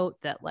did note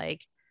that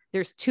like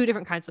there's two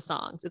different kinds of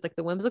songs. It's like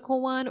the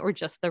whimsical one or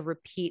just the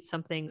repeat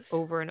something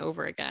over and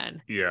over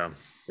again. Yeah.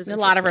 A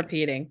lot of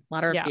repeating. A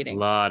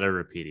lot of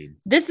repeating.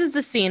 This is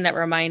the scene that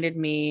reminded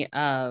me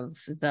of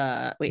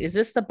is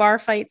this the bar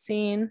fight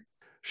scene?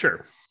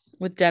 Sure.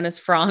 With Dennis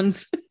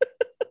Franz.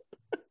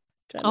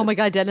 Oh my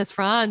God, Dennis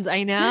Franz.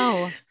 I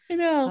know.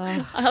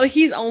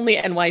 He's only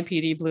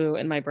NYPD Blue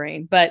in my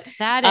brain, but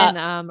that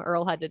and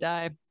Earl Had to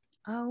Die.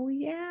 Oh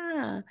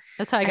yeah.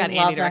 That's how I got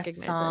Andy to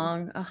recognize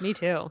song. It. Me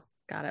too.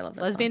 God, I love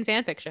that lesbian song.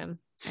 fan fiction.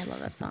 I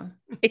love that song.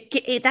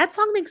 That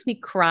song makes me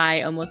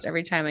cry almost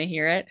every time I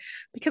hear it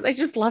because I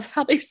just love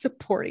how they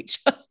support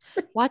each other.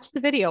 Watch the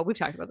video. We've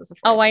talked about this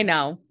before. Oh, I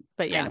know.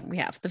 But yeah, we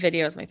have. The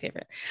video is my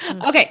favorite.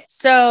 Mm-hmm. Okay,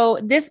 so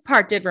this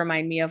part did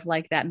remind me of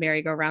like that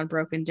merry-go-round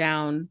broken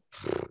down.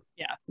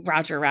 Yeah,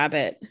 Roger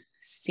Rabbit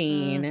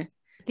scene.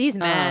 These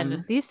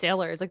men, these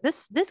sailors, like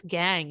this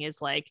gang is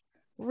like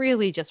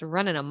really just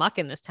running amok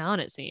in this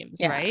town. It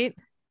seems right.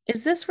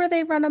 Is this where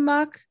they run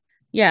amok?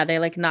 Yeah, they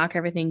like knock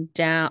everything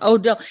down. Oh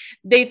no,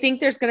 they think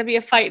there's gonna be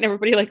a fight and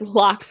everybody like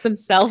locks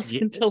themselves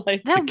into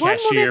like the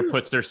cashier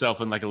puts herself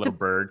in like a little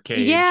bird cage.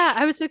 Yeah,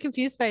 I was so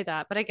confused by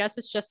that, but I guess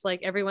it's just like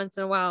every once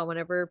in a while,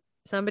 whenever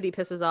somebody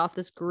pisses off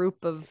this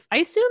group of, I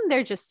assume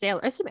they're just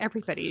sailors. I assume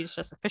everybody is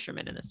just a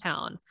fisherman in this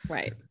town,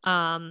 right?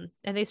 And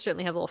they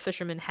certainly have little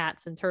fisherman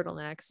hats and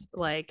turtlenecks.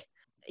 Like,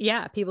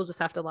 yeah, people just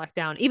have to lock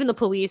down. Even the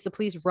police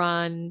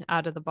run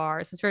out of the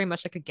bars. It's very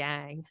much like a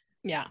gang.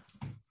 Yeah.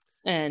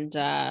 And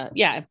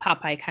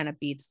Popeye kind of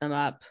beats them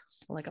up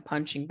like a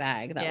punching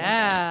bag.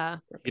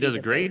 He does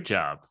a great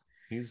job.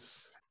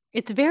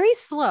 It's very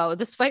slow.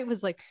 This fight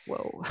was like,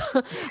 whoa.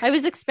 I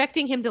was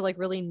expecting him to like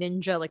really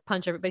ninja, like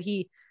punch everybody, but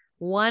he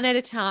one at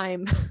a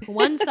time,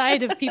 one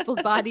side of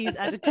people's bodies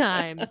at a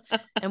time.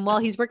 And while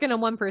he's working on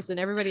one person,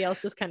 everybody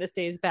else just kind of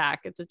stays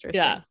back. It's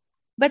interesting. Yeah.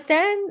 But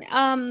then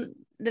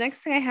the next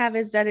thing I have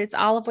is that it's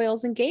Olive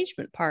Oil's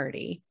engagement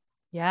party.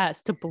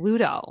 Yes, to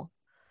Bluto.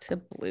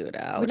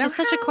 Which is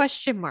such a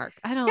question mark.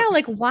 I don't. Yeah,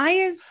 like why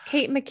is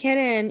Kate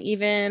McKinnon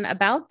even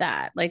about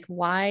that? Like,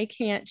 why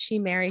can't she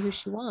marry who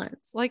she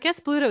wants? Well, I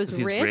guess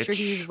Bluto's rich, or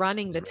he's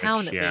running the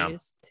town at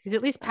least. He's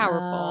at least powerful.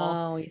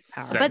 Oh, he's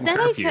powerful. But then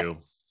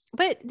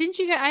but didn't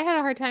you? I had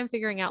a hard time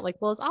figuring out. Like,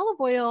 well, is Olive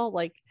Oil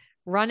like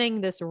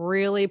running this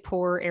really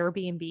poor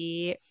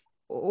Airbnb,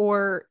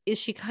 or is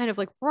she kind of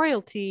like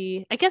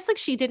royalty? I guess like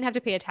she didn't have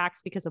to pay a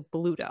tax because of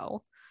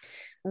Bluto.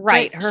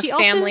 Right. Her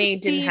family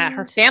didn't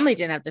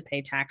have to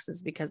pay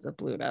taxes because of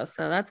Bluto.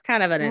 So that's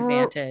kind of an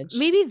advantage.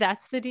 Maybe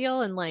that's the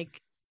deal. And like,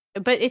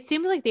 but it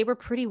seemed like they were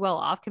pretty well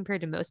off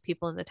compared to most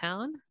people in the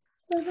town.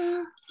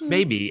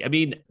 Maybe. I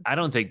mean, I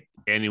don't think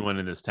anyone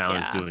in this town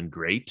is doing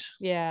great.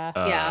 Yeah.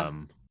 I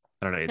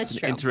don't know. It's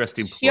an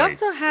interesting place. She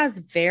also has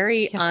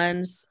very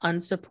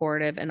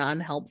unsupportive and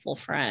unhelpful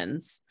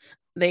friends.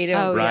 They don't.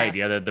 Oh, right. Yes.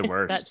 Yeah. They're the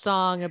worst. That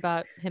song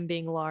about him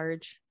being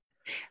large.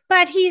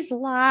 But he's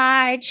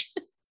large.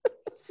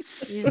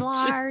 He's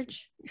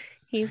large.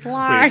 He's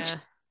large.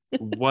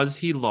 Was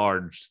he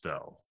large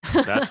though?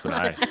 That's what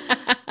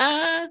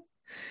I.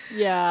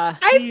 Yeah.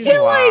 I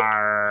feel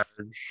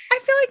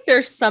like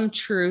there's some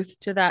truth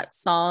to that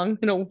song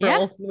in a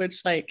world in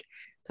which like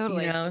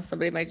Totally. You know,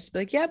 somebody might just be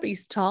like, yeah, but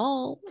he's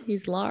tall,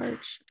 he's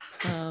large.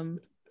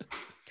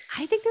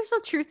 I think there's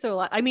a truth to a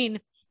lot. I mean,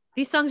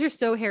 these songs are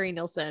so Harry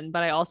Nilsson,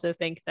 but I also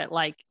think that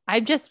like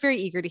I'm just very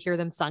eager to hear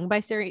them sung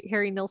by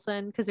Harry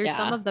Nilsson, because there's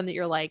some of them that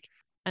you're like,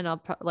 and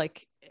I'll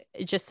like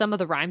just some of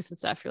the rhymes and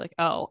stuff. You're like,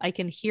 oh, I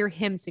can hear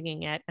him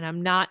singing it, and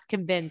I'm not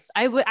convinced.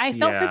 I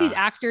felt for these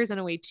actors in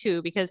a way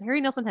too, because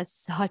Harry Nilsson has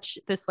such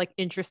this like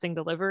interesting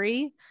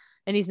delivery,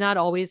 and he's not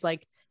always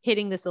like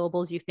hitting the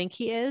syllables you think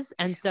he is,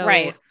 and so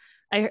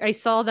I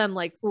saw them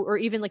like, or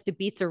even like the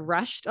beats are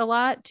rushed a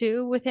lot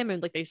too with him,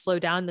 and like they slow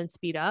down then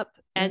speed up.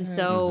 And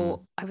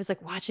so I was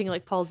like watching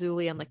like Paul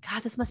Dooley. I'm like,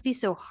 God, this must be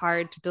so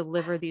hard to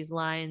deliver these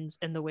lines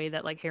in the way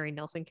that like Harry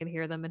Nilsson can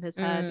hear them in his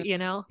head, you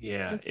know?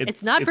 Yeah.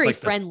 It's not very like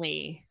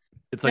friendly.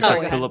 It's like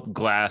the Philip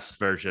Glass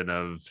version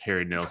of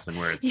Harry Nilsson,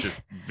 where it's just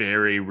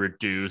very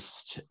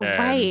reduced.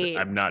 And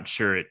I'm not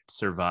sure it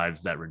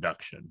survives that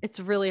reduction. It's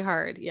really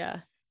hard.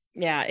 Yeah.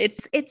 Yeah.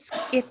 It's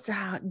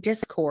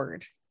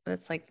discord.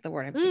 That's like the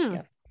word I'm thinking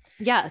of.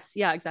 Yes.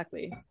 Yeah,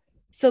 exactly.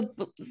 So,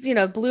 you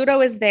know,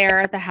 Bluto is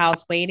there at the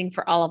house waiting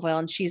for Olive Oyl,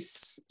 and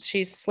she's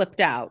slipped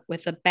out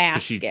with a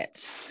basket.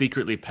 She's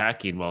secretly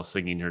packing while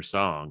singing her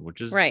song,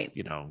 which is,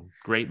 you know,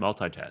 great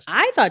multitasking.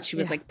 I thought she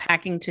was like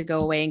packing to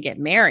go away and get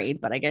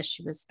married, but I guess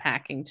she was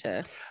packing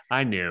to.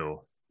 I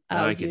knew.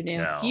 Oh, you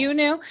knew. You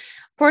knew.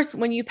 Of course,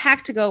 when you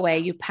pack to go away,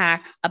 you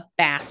pack a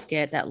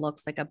basket that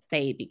looks like a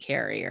baby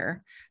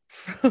carrier.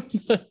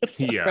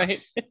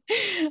 Right.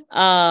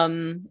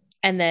 And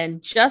then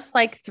just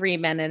like Three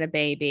Men and a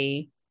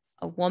Baby,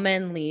 a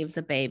woman leaves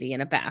a baby in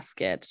a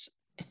basket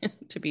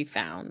to be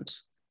found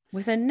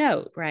with a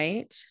note,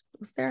 right?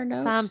 Was there a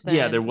note? Something.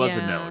 Yeah, there was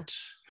a note.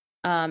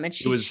 And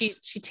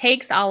she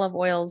takes Olive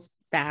Oyl's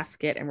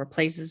basket and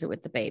replaces it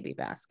with the baby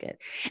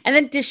basket. And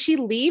then does she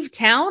leave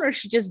town, or is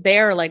she just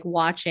there like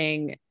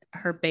watching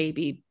her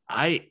baby?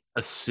 I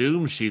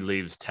assume she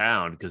leaves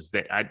town because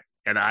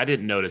I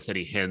didn't notice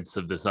any hints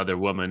of this other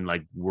woman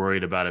like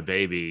worried about a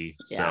baby.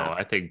 Yeah. So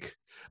I think,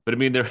 but I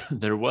mean,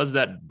 there was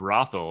that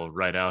brothel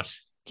right out.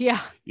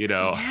 Yeah. You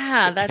know,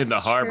 that's in the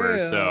harbor.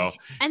 True. So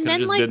and then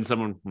just like been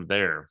someone from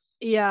there.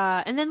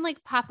 Yeah. And then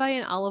like Popeye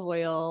and Olive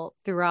Oyl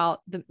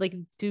throughout the like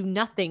do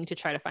nothing to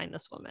try to find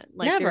this woman.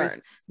 Like Never.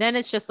 Then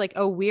it's just like,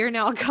 oh, we're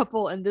now a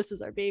couple and this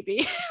is our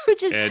baby,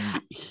 which is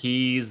and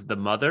he's the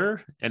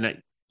mother.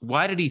 And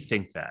why did he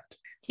think that?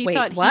 He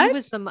thought he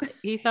was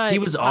he thought he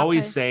was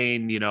always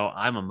saying, you know,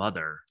 I'm a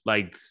mother.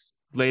 Like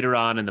later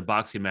on in the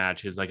boxing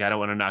match, he's like, I don't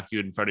want to knock you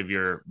in front of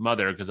your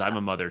mother because I'm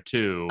a mother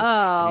too.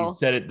 Oh, and he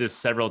said it this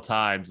several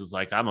times. It's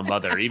like, I'm a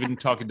mother. Even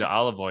talking to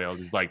Olive Oyl,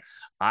 he's like,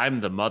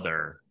 I'm the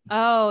mother.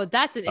 Oh,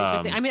 that's an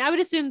interesting. I mean, I would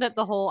assume that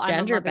the whole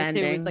gender I'm a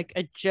mother too was like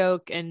a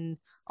joke, and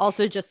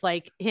also just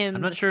like him.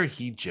 I'm not sure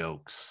he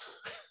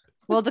jokes.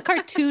 Well, the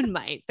cartoon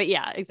might, but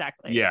yeah,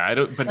 exactly. Yeah, I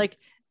don't. But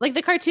like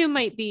the cartoon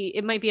might be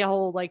a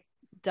whole like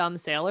dumb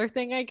sailor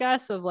thing, I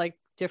guess, of like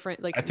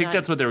different like. I think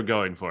that's what they were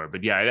going for,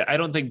 but yeah, I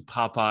don't think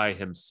Popeye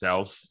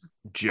himself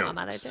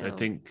jokes. I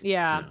think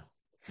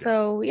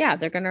So yeah,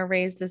 they're gonna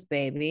raise this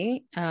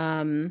baby.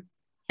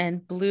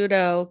 And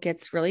Bluto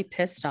gets really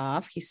pissed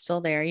off. He's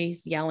still there.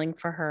 He's yelling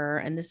for her,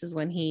 and this is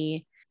when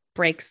he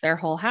breaks their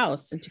whole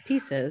house into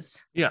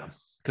pieces. Yeah,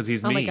 because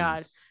he's mean. Oh my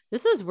God.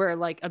 This is where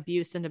like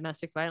abuse and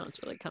domestic violence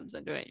really comes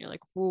into it. And you're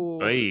like, ooh,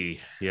 hey,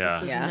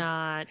 this is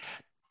not.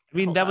 I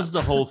mean, that was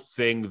the whole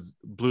thing,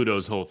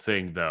 Bluto's whole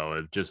thing, though,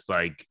 of just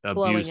like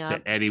abuse to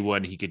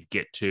anyone he could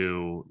get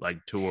to,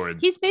 like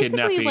towards he's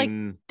basically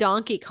kidnapping. Like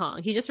Donkey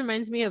Kong. He just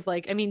reminds me of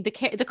like, I mean,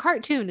 the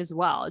cartoon as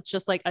well. It's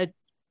just like a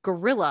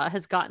gorilla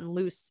has gotten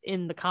loose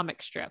in the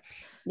comic strip.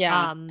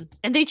 Yeah.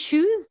 And they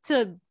choose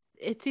to,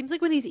 it seems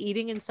like when he's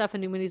eating and stuff,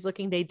 and when he's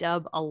looking, they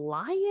dub a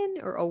lion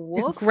or a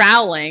wolf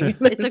growling.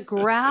 It's a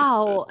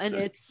growl, and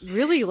it's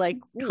really like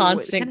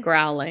constant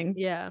growling.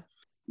 Yeah.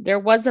 There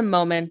was a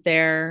moment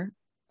there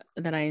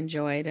that I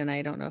enjoyed, and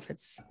I don't know if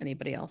it's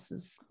anybody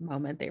else's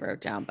moment they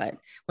wrote down, but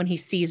when he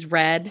sees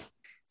red,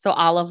 so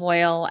Olive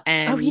Oyl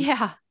and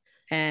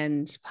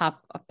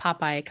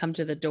Popeye come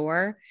to the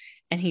door,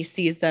 and he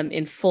sees them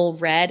in full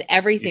red.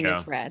 Everything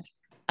is red.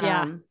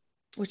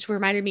 Which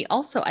reminded me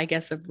also, I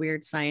guess, of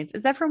Weird Science.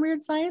 Is that from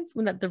Weird Science?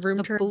 When the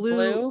room turns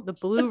blue? The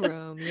blue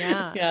room.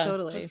 Yeah,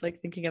 totally. I was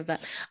like thinking of that.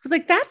 I was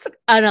like, that's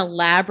an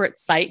elaborate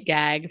sight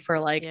gag for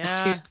like a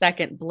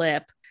 2-second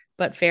blip,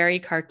 but very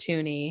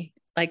cartoony.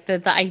 Like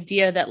the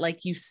idea that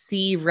like you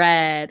see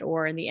red,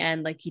 or in the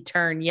end, like you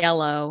turn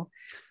yellow,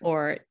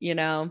 or, you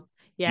know.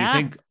 Yeah. Do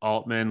you think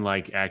Altman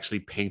like actually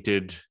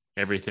painted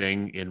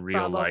everything in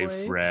real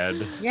life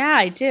red? Yeah,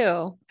 I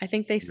do. I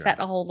think they set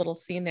a whole little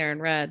scene there in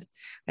red.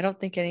 I don't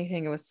think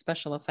anything was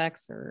special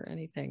effects or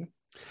anything.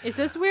 Is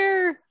this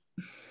where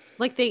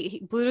like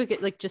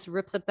Bluto like just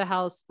rips up the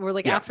house, or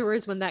like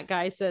afterwards when that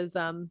guy says,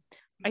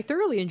 I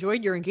thoroughly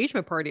enjoyed your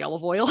engagement party,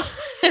 Olive Oyl.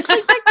 Like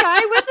that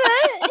guy with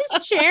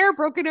his chair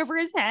broken over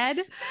his head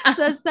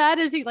says that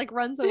as he like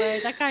runs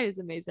away. That guy is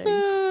amazing.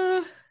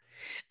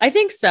 I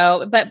think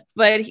so, but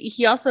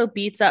he also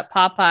beats up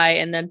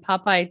Popeye, and then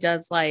Popeye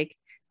does like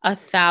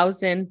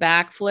 1,000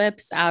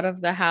 backflips out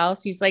of the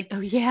house. He's like, oh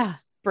yeah,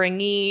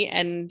 springy,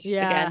 and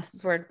again, this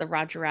is where the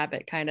Roger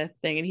Rabbit kind of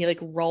thing, and he like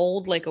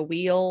rolled like a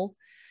wheel.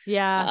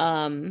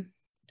 Yeah.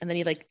 And then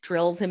he like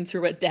drills him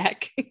through a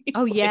deck.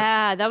 Oh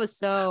yeah, that was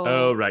so.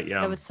 Oh right,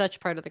 yeah. That was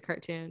such part of the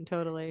cartoon.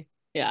 Totally.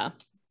 Yeah.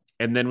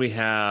 And then we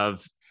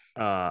have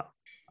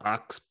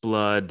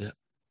Oxblood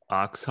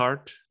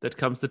Oxheart that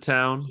comes to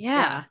town.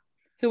 Yeah.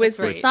 Who is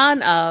the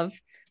son of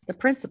the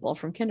principal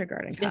from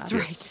Kindergarten Cop. That's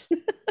right.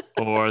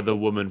 Or the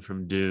woman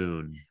from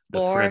Dune.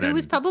 Or who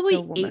was probably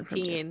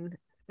 18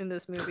 in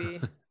this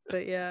movie.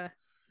 But yeah.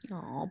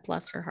 Oh,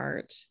 bless her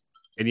heart.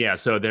 And yeah,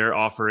 so they're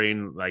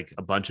offering like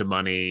a bunch of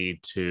money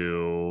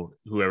to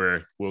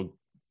whoever will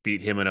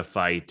beat him in a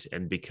fight.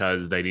 And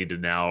because they need to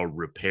now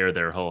repair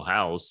their whole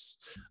house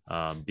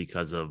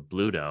because of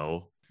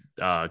Bluto,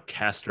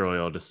 Castor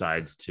Oil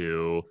decides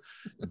to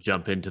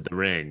jump into the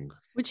ring.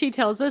 Which he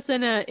tells us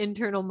in an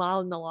internal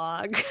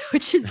monologue,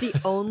 which is the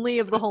only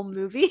of the whole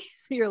movie.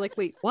 So you're like,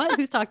 wait, what?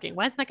 Who's talking?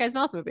 Why is that guy's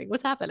mouth moving?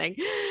 What's happening?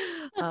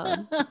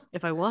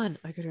 If I won,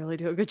 I could really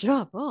do a good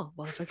job. Oh,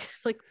 well,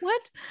 it's like,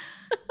 what?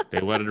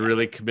 They wanted to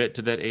really commit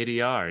to that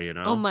ADR, you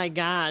know? Oh my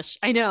gosh.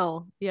 I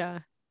know.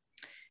 Yeah.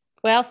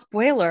 Well,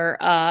 spoiler,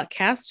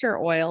 Castor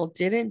Oil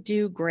didn't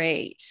do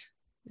great.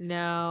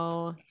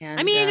 No. And,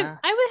 I mean,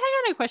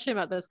 I had a question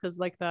about this because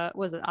like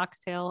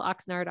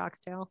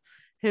Oxnard,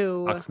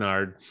 who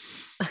Oxnard.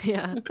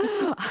 Yeah.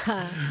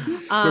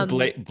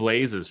 Where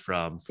Blaze is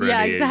from for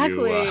any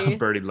of you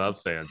Birdie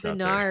Love fans out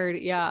Nard,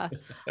 there. Yeah.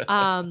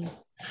 I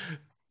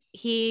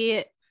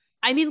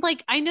mean,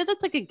 like, I know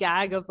that's like a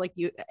gag of like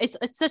it's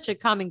such a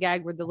common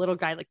gag where the little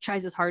guy like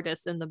tries his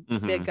hardest and the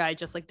big guy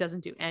just like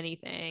doesn't do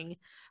anything.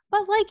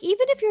 But like,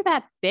 even if you're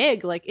that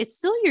big, like it's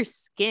still your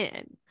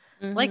skin.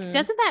 Like,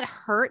 doesn't that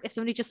hurt if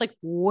somebody just like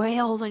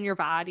wails on your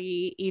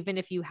body, even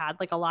if you had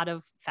like a lot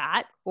of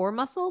fat or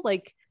muscle?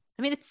 Like,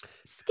 I mean, it's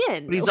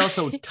skin. But he's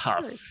also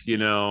tough, you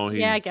know?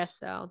 Yeah, I guess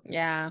so.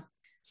 Yeah.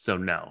 So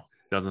no,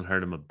 doesn't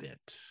hurt him a bit.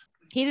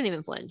 He didn't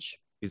even flinch.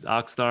 He's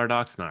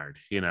Oxnard,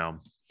 you know?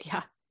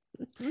 Yeah.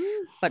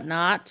 But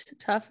not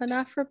tough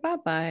enough for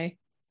Popeye.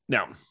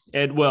 No.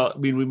 And well, I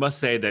mean, we must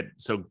say that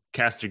so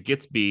Castor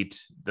gets beat,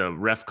 the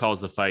ref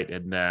calls the fight,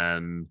 and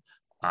then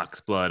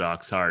Oxblood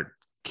Oxheart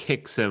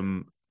kicks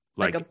him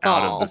like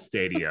out of the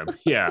stadium.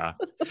 Yeah.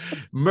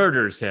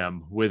 Murders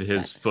him with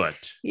his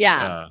foot.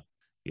 Yeah.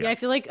 Yeah, I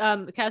feel like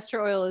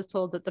Castor Oil is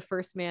told that the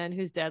first man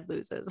who's dead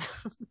loses.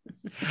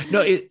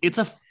 No, it's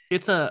a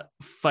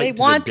fight. They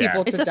want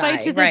people to die. It's a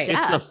fight to the death.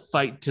 It's a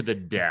fight to the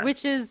death,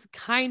 which is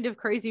kind of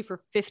crazy for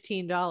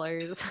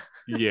 $15.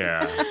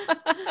 Yeah.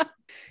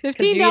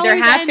 $15. You either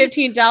have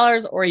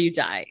 $15 or you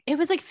die. It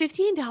was like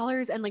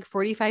 $15 and like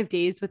 45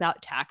 days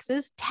without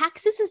taxes.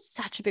 Taxes is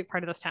such a big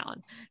part of this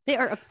town. They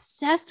are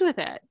obsessed with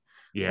it.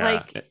 Yeah,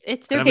 like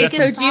it's their biggest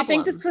So do problem. you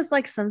think this was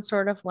like some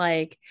sort of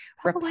like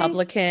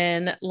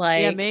Republican,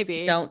 like, yeah,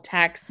 maybe don't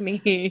tax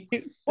me?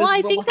 Well,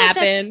 I think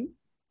happen.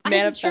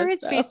 I'm sure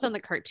it's based on the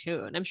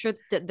cartoon. I'm sure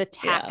the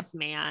tax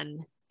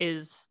man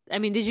is. I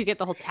mean, did you get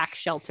the whole tax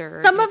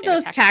shelter? Some of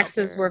those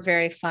taxes were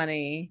very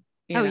funny.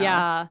 Oh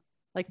yeah,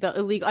 like the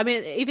illegal. I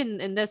mean,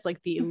 even in this,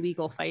 like the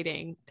illegal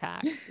fighting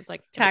tax. It's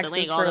like taxes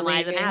illegal, for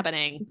why is it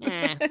happening?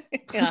 Yeah.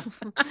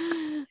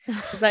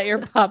 Is that your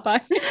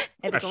Popeye?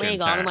 It's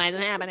illegal, why is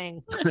it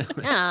happening?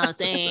 Oh,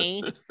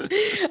 see.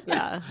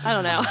 Yeah, I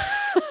don't know.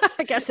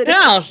 I guess it is.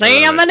 No,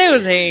 see, I'm a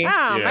newsie.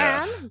 Oh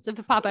man, it's if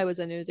Popeye was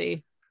a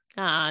newsie.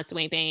 Ah,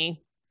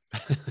 sweepy. I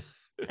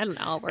don't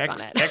know. I'll work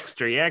on it.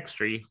 Extra.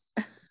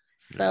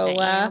 So,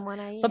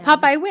 but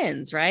Popeye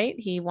wins, right?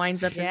 He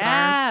winds up his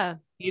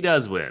arm. He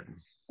does win.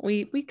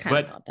 We kind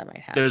of thought that might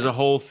happen. There's a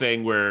whole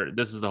thing where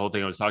this is the whole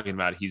thing I was talking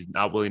about. He's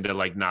not willing to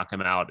like knock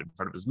him out in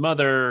front of his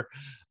mother,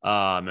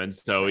 and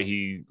so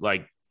he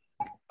like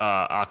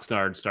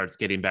Oxnard starts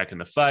getting back in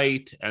the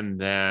fight, and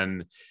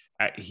then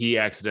he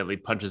accidentally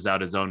punches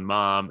out his own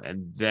mom,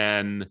 and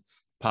then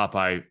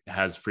Popeye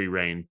has free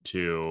reign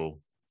to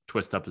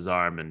twist up his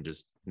arm and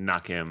just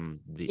knock him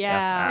the F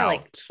out.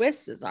 Like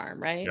twist his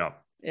arm, right?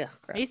 Yeah.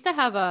 I used to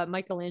have a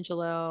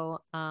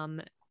Michelangelo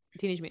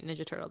Teenage Mutant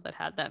Ninja Turtle that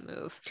had that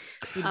move.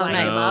 He'd wind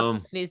him up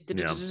and he's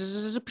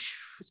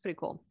it's pretty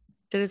cool.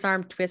 Did his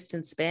arm twist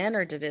and spin,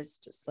 or did it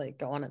just like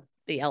go on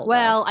the elbow?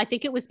 Well, I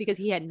think it was because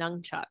he had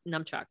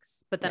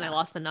nunchucks, but then I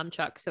lost the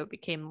nunchuck, so it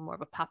became more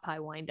of a Popeye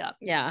wind up.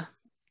 Yeah.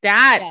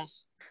 That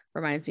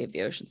reminds me of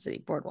the Ocean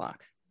City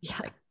Boardwalk. It's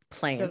like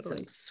playing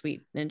some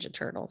sweet Ninja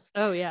Turtles.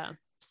 Oh yeah.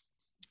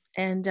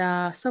 And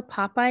so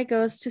Popeye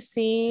goes to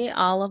see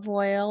Olive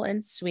Oil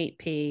and Sweet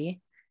Pea.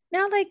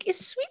 Now, like,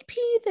 is Sweet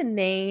Pea the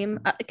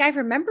name? Like, I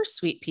remember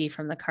Sweet Pea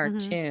from the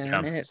cartoon,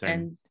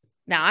 and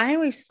now I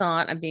always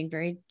thought, I'm being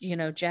very,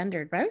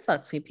 gendered, but I always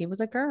thought Sweet Pea was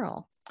a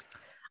girl.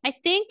 I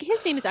think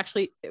his name is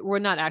actually,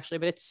 well, not actually,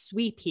 but it's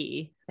Sweet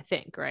Pea. I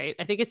think, right?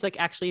 I think it's like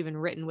actually even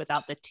written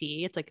without the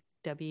T. It's like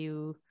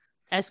SWEE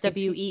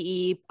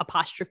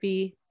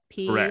apostrophe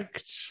P.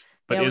 Correct.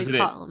 But isn't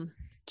it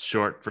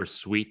short for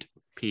Sweet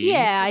Pea?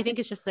 Yeah, I think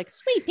it's just like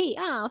Sweet Pea.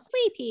 Oh,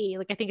 Sweet Pea.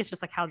 Like, I think it's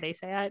just like how they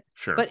say it.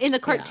 Sure. But in the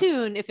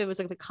cartoon, if it was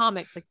like the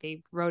comics, like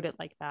they wrote it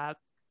like that.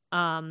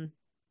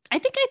 I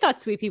think I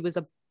thought Sweepy was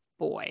a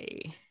boy.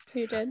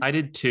 You did? I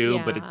did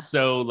too, but it's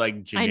so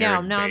like generic. I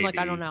know. Now baby, I'm like,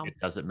 I don't know. It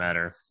doesn't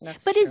matter.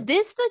 But is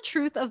this the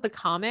truth of the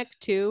comic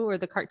too, or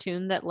the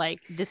cartoon, that like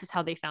this is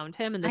how they found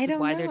him and this is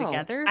why they're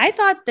together? I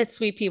thought that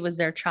Sweepy was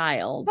their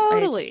child.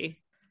 Totally.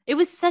 It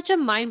was such a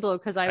mind blow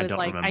because I was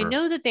like, remember. I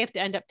know that they have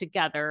to end up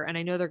together, and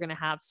I know they're going to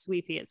have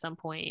Sweepy at some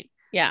point.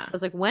 Yeah. So I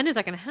was like, when is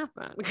that going to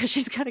happen? Because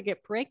she's got to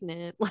get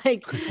pregnant.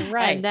 Like,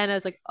 right. And then I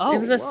was like, oh, it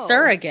was a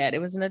surrogate. It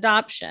was an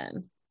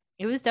adoption.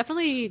 It was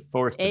definitely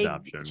forced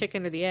adoption.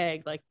 Chicken or the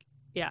egg. Like,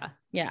 yeah.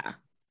 Yeah,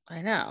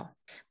 I know.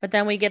 But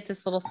then we get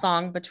this little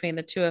song between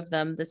the two of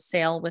them, the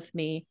sail with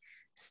me,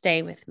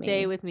 stay with me.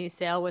 Stay with me,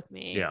 sail with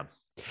me. Yeah.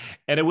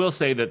 And I will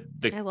say that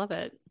I love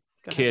it.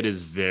 Kid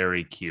is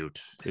very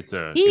cute. It's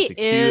a cute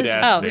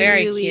ass baby.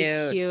 Very really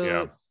cute.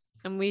 Yeah.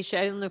 And I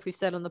don't know if we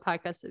said on the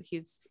podcast that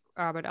he's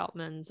Robert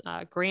Altman's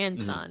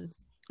grandson,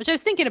 which I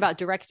was thinking about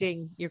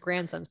directing your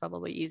grandson's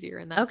probably easier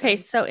in that. Okay,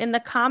 sense. so in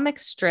the comic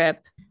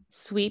strip,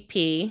 Sweet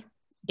Pea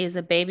is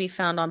a baby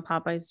found on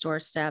Popeye's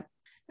doorstep,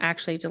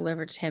 actually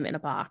delivered to him in a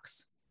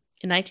box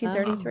in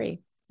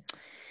 1933.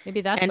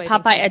 Maybe that's and why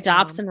Popeye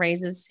adopts and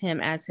raises him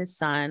as his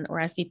son, or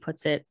as he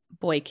puts it,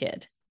 boy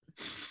kid.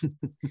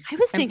 I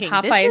was thinking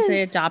Popeye is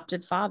the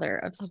adopted father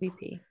of Sweet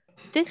Pea.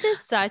 This is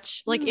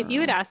such like if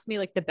you had asked me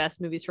like the best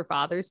movies for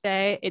Father's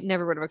Day, it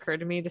never would have occurred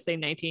to me to say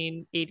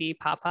 1980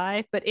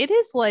 Popeye, but it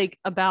is like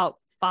about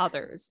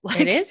fathers.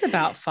 Like, it is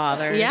about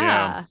fathers.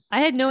 Yeah.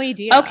 I had no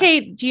idea. Okay,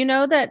 do you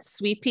know that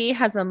Sweet Pea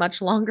has a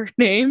much longer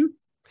name?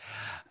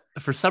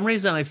 For some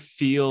reason, I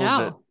feel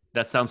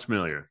that sounds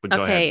familiar. But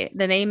go ahead.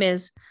 The name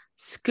is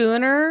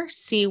Schooner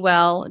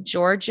Sewell,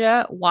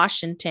 Georgia,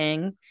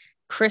 Washington,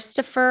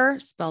 Christopher,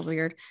 spelled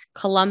weird,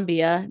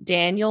 Columbia,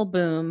 Daniel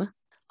Boom,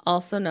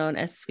 also known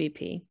as Sweet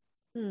Pea.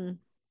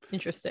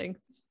 Interesting.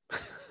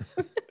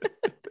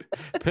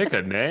 Pick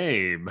a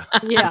name.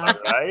 Yeah.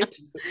 Right?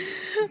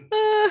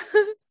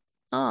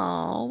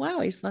 Oh, wow.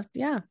 He's left.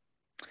 Yeah.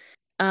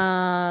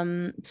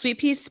 Sweet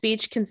Pea's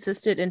speech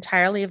consisted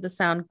entirely of the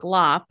sound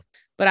glop,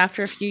 but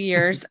after a few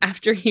years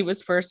after he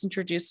was first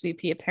introduced, Sweet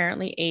Pea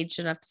apparently aged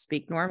enough to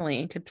speak normally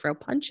and could throw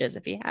punches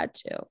if he had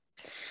to.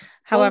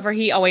 However,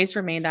 he always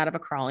remained out of a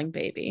crawling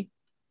baby.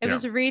 I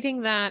was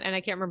reading that, and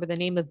I can't remember the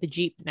name of the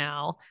Jeep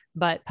now,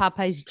 but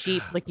Popeye's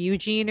Jeep, like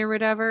Eugene or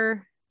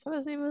whatever, is that what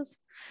his name was?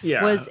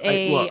 Yeah. Was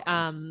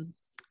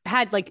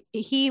had like,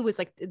 he was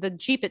like, the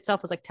Jeep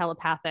itself was like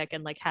telepathic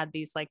and like had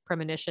these like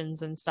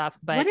premonitions and stuff.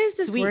 But what is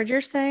this word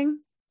you're saying?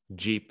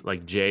 Jeep,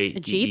 like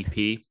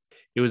Jeep.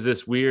 It was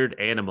this weird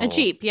animal. A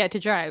Jeep, yeah, to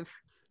drive.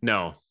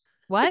 No.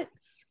 What?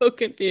 So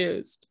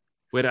confused.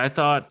 Wait, I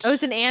thought. Oh,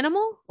 it's an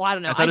animal? Well, I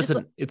don't know. I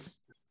thought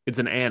it's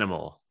an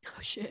animal.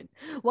 Oh shit.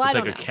 Well, it's I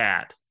like don't know. A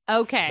cat.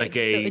 Okay. It's like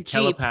a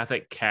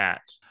telepathic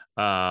cat.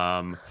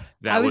 I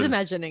was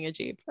imagining a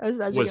Jeep. I was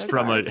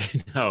imagining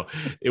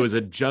it was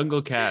a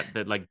jungle cat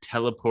that like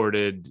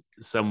teleported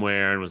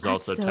somewhere and was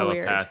also so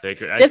telepathic.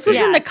 This was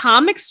in the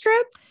comic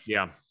strip?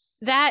 Yeah.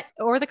 That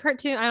or the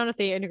cartoon. I don't know if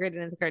they integrated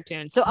it into the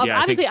cartoon. So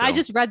obviously I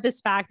just read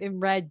this fact and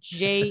read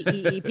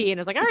JEEP and I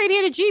was like, all right, he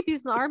had a Jeep. He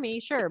was in the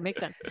army. Sure. Makes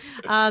sense.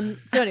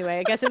 So anyway,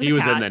 I guess it was he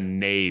was in the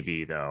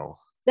Navy though.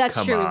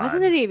 That's true. He was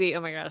in the Navy.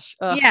 Oh my gosh.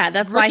 Ugh. Yeah,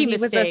 that's why he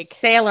was a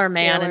sailor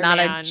man and not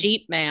a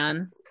Jeep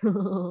man.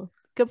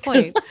 Good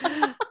point.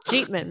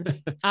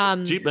 Jeepman.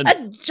 Jeepman.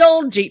 A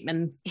Joel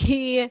Jeepman.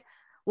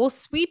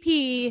 Sweet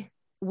Pea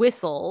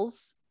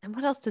whistles. And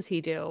what else does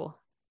he do?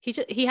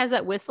 He has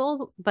that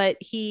whistle, but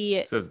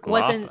he says glop,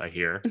 wasn't. I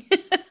hear.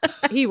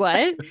 He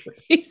what?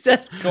 He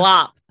says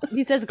glop.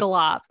 He says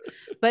glop,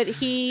 but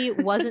he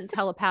wasn't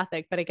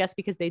telepathic. But I guess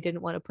because they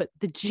didn't want to put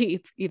the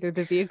Jeep, either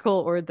the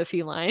vehicle or the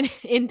feline,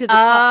 into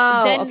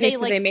the. Then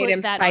they made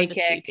him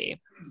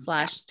psychic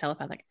 /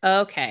 telepathic.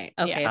 Okay.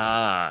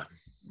 Yeah.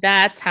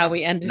 That's how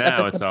we ended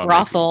up at the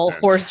brothel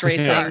horse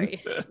racing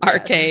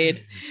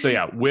arcade. So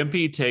yeah,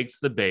 Wimpy takes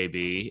the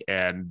baby,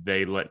 and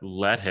they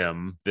let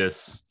him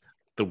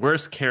the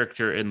worst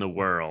character in the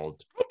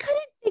world. I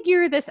couldn't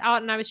figure this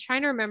out, and I was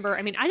trying to remember.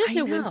 I mean, I just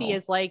know Wimpy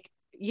is like,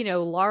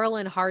 Laurel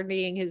and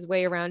Hardying his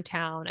way around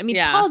town. I mean,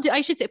 Paul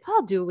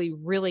Dooley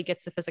really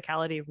gets the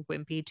physicality of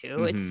Wimpy too.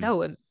 Mm-hmm. It's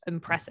so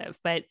impressive.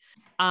 But,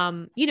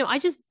 I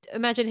just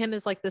imagine him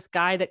as like this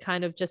guy that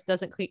kind of just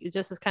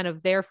just is kind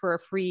of there for a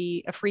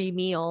free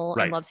meal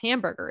and loves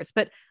hamburgers.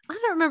 But I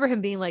don't remember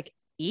him being like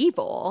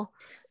evil.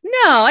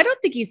 No, I don't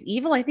think he's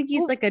evil. I think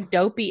he's like a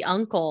dopey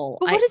uncle.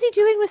 But what is he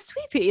doing with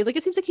Sweet Pea? Like,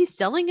 it seems like he's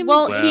selling him.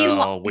 When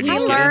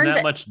you get in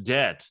that much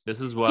debt, this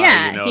is why.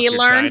 Yeah, he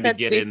learned that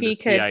Sweet Pea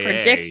could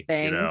predict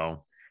things,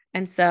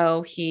 and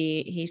so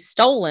he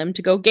stole him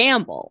to go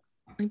gamble.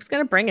 He was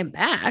going to bring him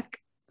back.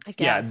 I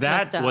guess.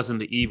 Yeah, that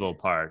wasn't the evil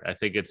part. I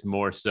think it's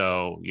more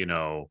so,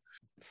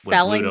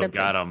 selling Bluto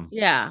got him.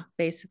 Yeah,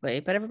 basically.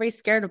 But everybody's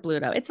scared of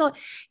Bluto.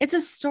 It's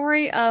a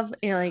story of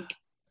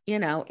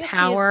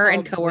power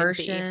and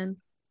coercion. Wimpy.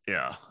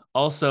 Yeah.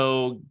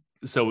 Also,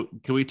 so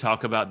can we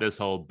talk about this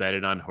whole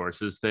betting on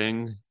horses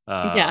thing?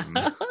 Yeah,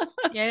 I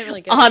didn't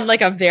really get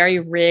like a very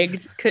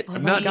rigged.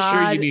 I'm not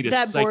sure you need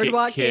a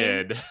psychic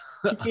kid.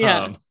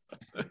 Yeah.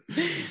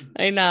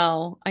 I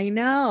know.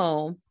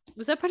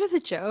 Was that part of the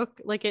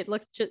joke? Like it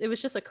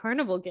was just a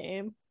carnival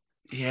game.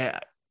 Yeah,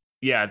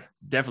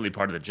 definitely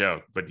part of the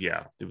joke. But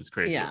yeah, it was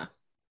crazy. Yeah,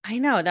 I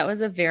know. That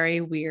was a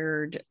very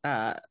weird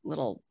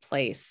little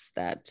place,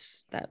 that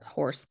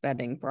horse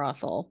bedding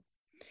brothel.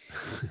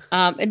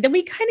 And then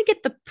we kind of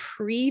get the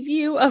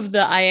preview of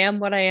the "I Am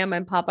What I Am"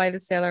 and Popeye the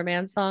Sailor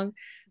Man song.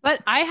 But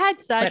I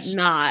had such, but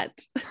not,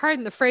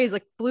 pardon the phrase,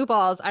 like blue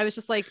balls. I was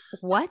just like,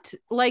 what?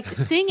 Like,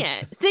 sing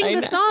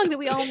the song that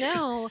we all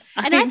know.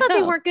 And I thought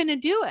they weren't going to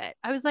do it.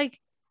 I was like,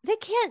 they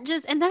can't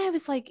just. And then I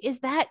was like, is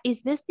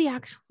this the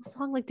actual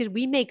song? Like, did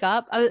we make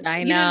up? I know.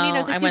 You know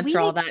what I mean? I went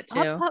through all that too.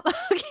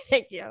 Okay,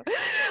 thank you.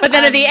 But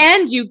then at the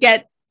end, you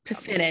get to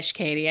finish,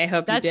 Katie. I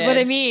hope that's what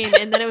I mean.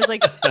 And then it was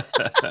like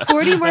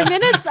 40 more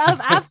minutes of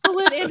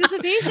absolute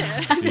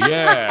anticipation.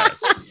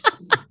 Yes.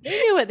 They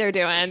knew what they're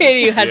doing.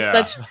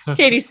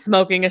 Katie's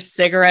smoking a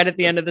cigarette at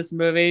the end of this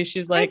movie.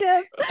 She's like,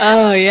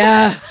 oh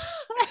yeah.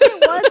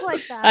 It was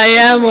like that. I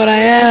am what I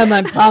am.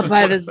 I'm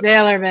Popeye the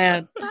Sailor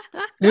Man.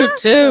 Toot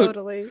toot.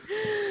 Totally.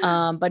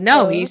 But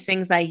no, he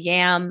sings I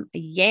am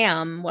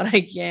what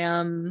I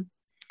am.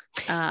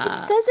 It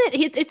says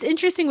it's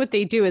interesting what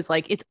they do is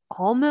like it's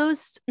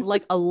almost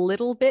like a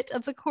little bit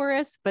of the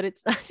chorus, but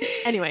it's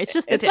anyway, it's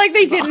just it's like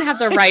they didn't have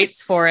the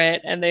rights for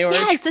it and they were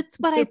that's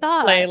what I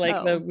thought. Play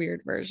the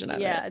weird version of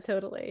it. Yeah,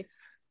 totally.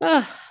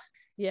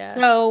 Yeah.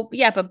 So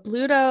but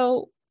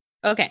Bluto.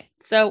 Okay,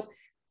 so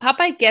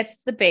Popeye gets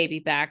the baby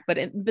back, but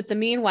the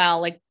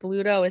meanwhile, like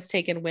Bluto is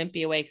taking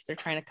Wimpy away because they're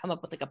trying to come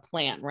up with like a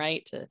plan,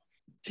 right, to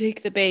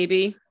take the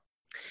baby.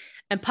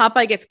 And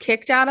Popeye gets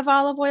kicked out of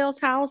Olive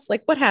Oil's house.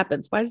 Like, what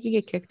happens? Why does he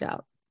get kicked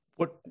out?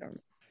 What?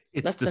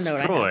 It's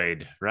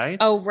destroyed, right?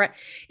 Oh, right.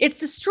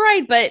 It's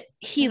destroyed, but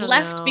he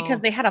left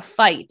because they had a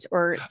fight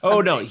or something.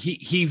 Oh no,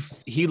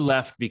 he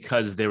left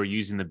because they were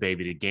using the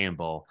baby to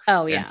gamble.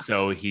 Oh yeah. And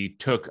so he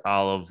took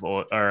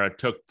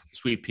took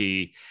Sweet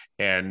Pea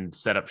and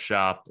set up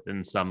shop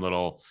in some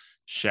little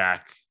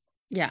shack.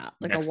 Yeah,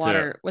 like a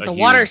water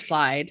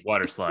slide.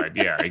 Water slide.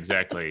 Yeah,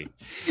 exactly.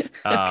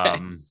 Okay.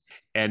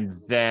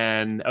 And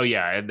then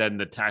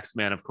the tax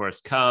man, of course,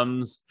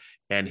 comes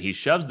and he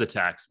shoves the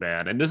tax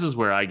man. And this is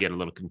where I get a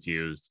little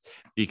confused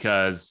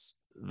because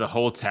the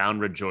whole town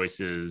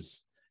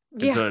rejoices.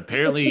 And so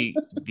apparently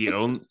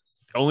the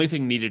only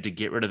thing needed to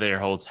get rid of their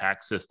whole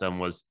tax system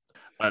was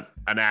an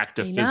act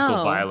of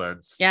physical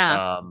violence.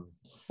 Yeah.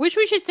 Which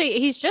we should say,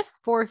 he's just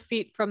 4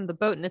 feet from the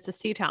boat and it's a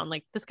sea town.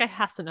 Like this guy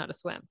has to know how to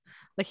swim.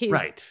 Like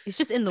he's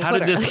just in the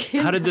water.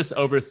 How did this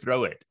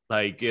overthrow it?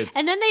 Like it's.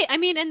 And then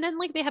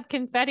they have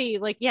confetti.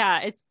 Like,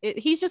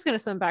 he's just going to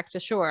swim back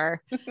to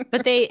shore,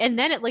 but and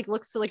then it like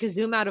looks to like a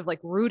zoom out of like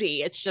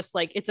Rudy. It's just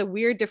like, it's a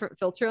weird different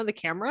filter on the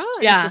camera.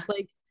 Yeah. It's just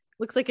like,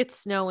 looks like it's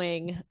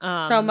snowing.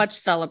 So much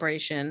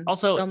celebration.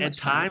 Also, at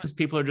times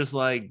people are just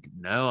like,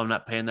 no, I'm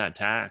not paying that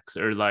tax.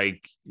 Or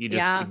like, you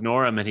just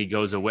ignore him and he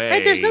goes away.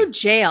 Right, there's no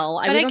jail.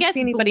 I don't see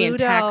anybody in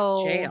tax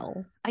Bluto,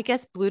 jail. I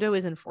guess Bluto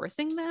is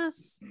enforcing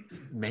this.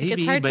 Maybe.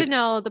 It's hard to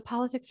know. The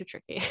politics are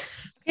tricky.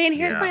 Okay, and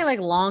here's my like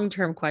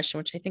long-term question,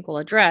 which I think we'll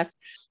address.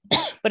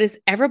 But is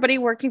everybody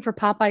working for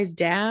Popeye's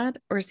dad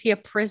or is he a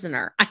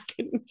prisoner? I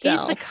couldn't tell.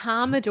 He's the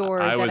Commodore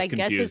that I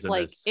guess is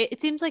like,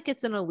 it seems like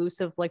it's an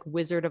elusive like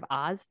Wizard of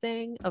Oz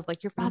thing of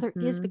like your father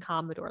is the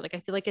Commodore. Like I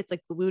feel like it's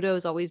like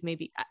Bluto's always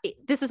maybe,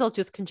 this is all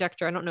just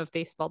conjecture. I don't know if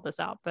they spelled this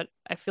out, but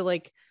I feel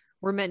like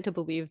we're meant to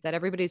believe that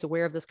everybody's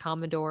aware of this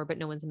Commodore, but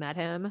no one's met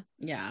him.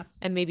 Yeah.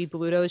 And maybe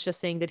Bluto is just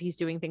saying that he's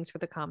doing things for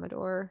the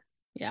Commodore.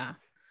 Yeah.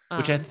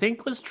 Which I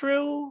think was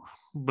true,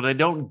 but I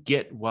don't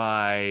get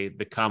why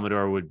the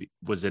Commodore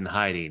was in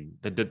hiding.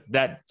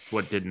 That's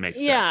what didn't make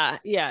sense.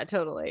 Yeah,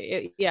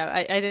 totally.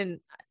 I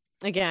didn't.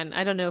 Again,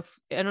 I don't know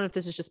if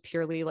this is just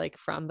purely like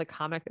from the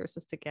comic they're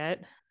supposed to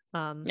get.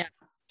 I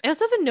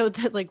also have a note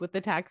that like with the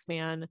tax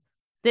man,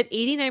 that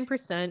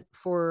 89%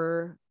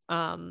 for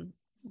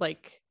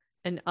like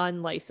an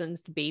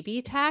unlicensed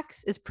baby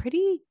tax is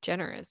pretty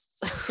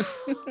generous.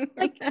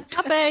 Like,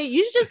 Popeye,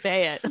 you should just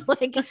pay it.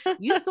 Like,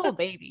 you stole a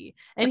baby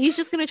and he's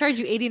just going to charge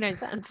you 89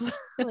 cents.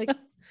 Like,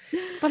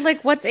 but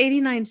like, what's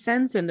 89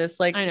 cents in this?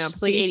 Like, I know,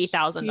 it's like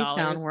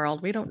 $80,000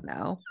 world. We don't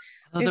know.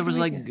 Oh, there was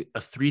like a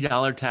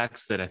 $3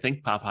 tax that I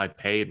think Popeye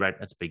paid right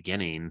at the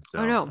beginning. So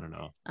I don't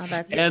know. Oh,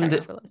 that's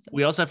and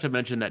we also have to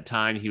mention that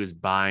time he was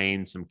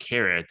buying some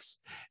carrots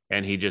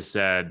and he just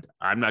said,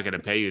 I'm not going to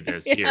pay you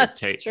this. Here,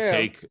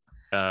 take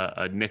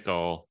a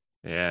nickel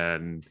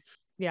and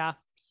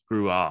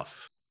screw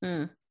off.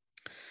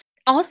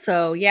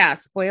 Also,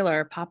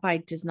 spoiler,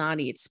 Popeye does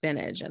not eat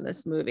spinach in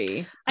this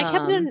movie. I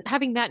kept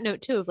having that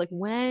note too of like,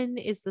 when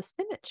is the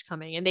spinach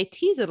coming? And they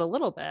tease it a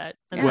little bit.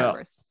 And of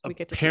course we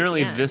get to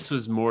apparently this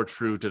was more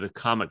true to the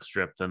comic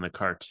strip than the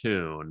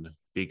cartoon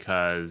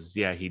because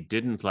he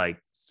didn't like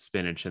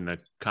spinach in the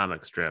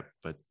comic strip,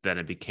 but then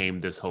it became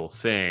this whole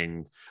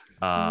thing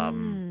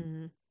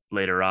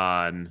later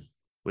on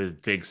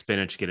with Big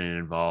Spinach getting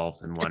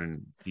involved and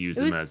wanting to use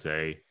him as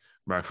a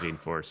marketing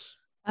force.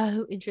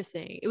 Oh,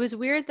 interesting. It was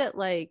weird that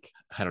like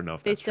I don't know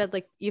if they said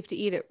like you have to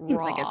eat it raw.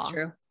 Seems like it's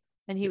true.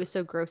 And he was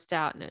so grossed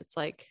out, and it's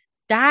like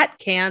that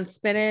canned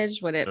spinach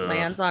when it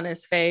lands on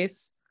his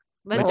face.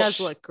 That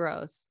does look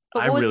gross.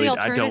 But what was the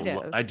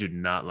alternative? I do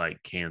not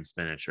like canned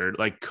spinach or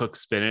like cooked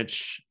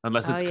spinach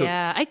unless it's cooked.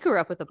 Yeah, I grew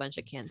up with a bunch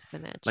of canned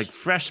spinach. Like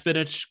fresh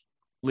spinach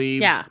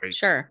leaves. Yeah, great.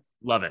 Sure.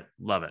 Love it.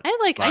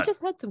 I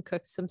just had some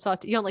cooked, some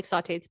sauteed. You don't like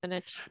sauteed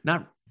spinach?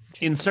 Not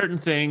in certain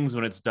things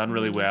when it's done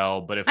really well,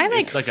 but if I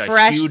it's like a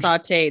fresh huge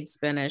sauteed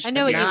spinach, I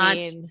know what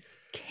you mean.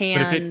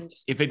 Canned. But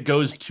if it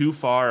goes too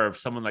far, or if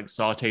someone like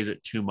sautés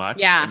it too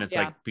much, and it's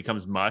like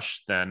becomes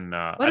mush, then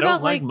I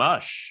don't like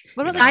mush.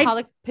 What about like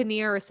palak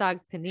paneer or sag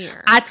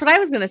paneer? That's what I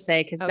was gonna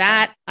say because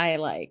that I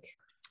like.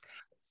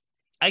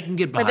 I can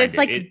get behind but it's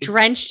like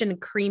drenched in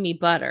creamy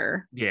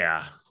butter.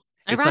 Yeah.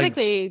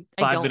 Ironically,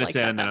 like I don't 5 minutes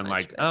like in, and then I'm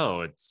like,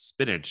 oh, it's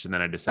spinach, and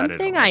then I decided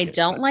something I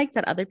don't like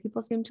that other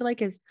people seem to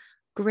like is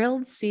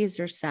grilled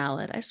Caesar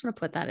salad. I just want to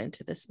put that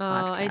into this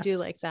podcast. I do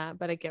like that,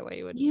 but I get what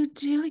you would. You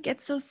do. It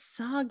gets so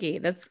soggy.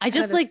 I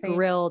just like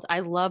grilled. I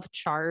love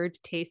charred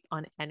taste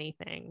on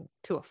anything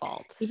to a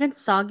fault. Even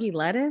soggy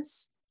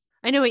lettuce.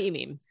 I know what you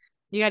mean.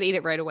 You got to eat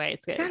it right away.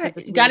 It's good.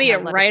 You got to eat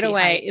it right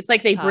away. It's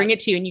like they bring it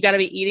to you, and you got to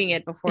be eating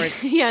it before.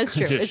 Yeah, it's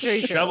true. It's very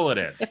true. Shovel it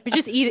in. But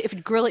just eat it. If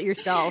you grill it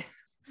yourself.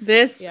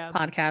 This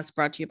podcast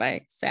brought to you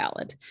by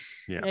salad.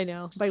 Yeah, I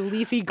know, by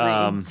leafy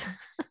greens.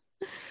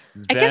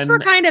 I guess we're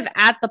kind of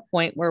at the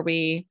point where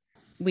we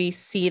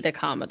see the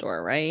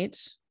Commodore, right?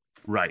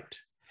 Right.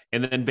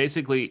 And then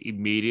basically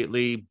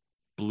immediately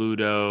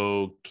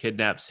Bluto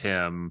kidnaps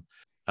him,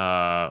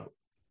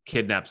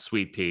 kidnaps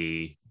Sweet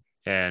Pea,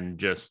 and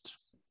just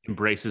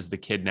embraces the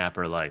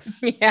kidnapper life.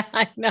 Yeah,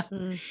 I know.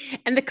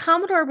 And the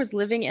Commodore was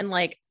living in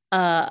like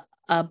a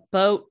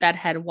boat that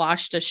had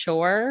washed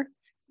ashore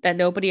that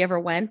nobody ever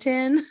went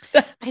in.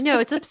 I know,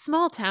 it's a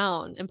small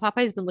town, and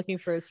Popeye's been looking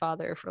for his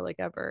father for like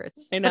ever.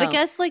 But I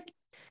guess like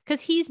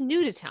because he's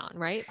new to town,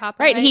 right? Popeye,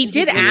 right? He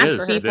did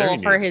ask people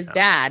for his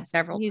dad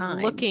several times.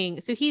 He's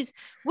looking. So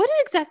what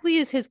exactly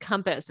is his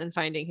compass in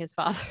finding his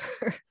father?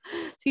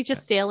 Is he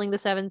just sailing the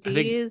seven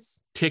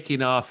seas?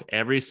 Ticking off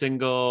every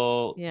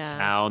single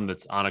town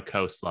that's on a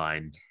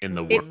coastline in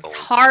the world. It's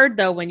hard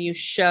though when you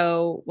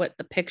show what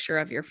the picture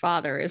of your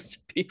father is to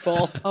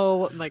people.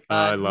 Oh my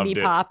god, me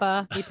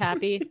papa, me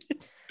pappy.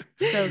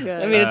 So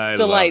good. I mean, it's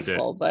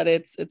delightful, but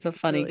it's a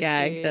funny really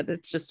gag sweet. That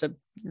it's just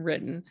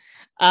written.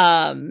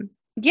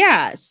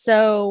 Yeah,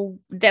 so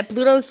that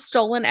Bluto's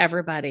stolen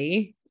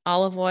everybody.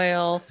 Olive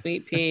oil,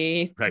 Sweet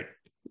Pea, right,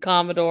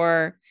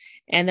 Commodore,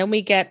 and then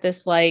we get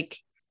this like.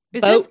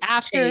 Is this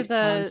after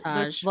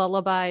this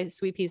lullaby,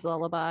 Sweet Pea's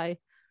lullaby?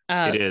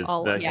 It is.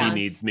 He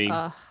needs me.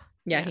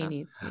 He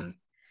needs me.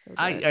 So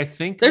I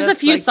think there's a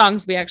few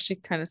songs we actually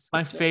kind of.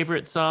 My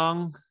favorite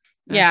song.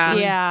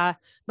 Yeah.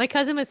 My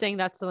cousin was saying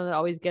that's the one that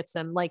always gets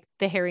them, like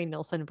the Harry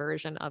Nilsson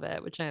version of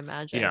it, which I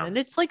imagine. And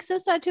it's like so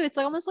sad too. It's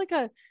like almost like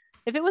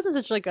if it wasn't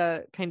such like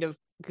a kind of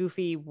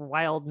goofy,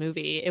 wild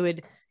movie, it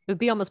would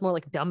be almost more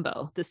like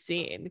Dumbo, the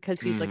scene,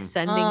 because he's like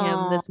sending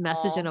him this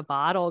message in a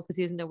bottle because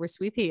he doesn't know where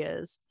Sweet Pea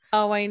is.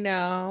 Oh, I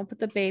know. But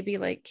the baby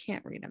like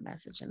can't read a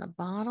message in a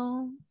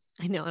bottle.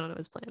 I know. I don't know what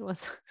his plan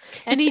was.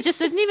 And he just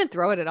didn't even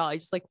throw it at all. He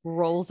just like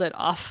rolls it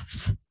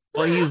off.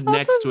 Well, he's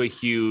next to a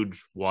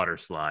huge water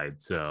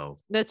slide, so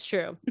that's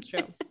true. It's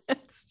true.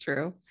 It's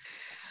true.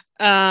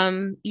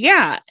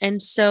 Yeah.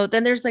 And so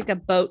then there's like a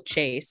boat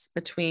chase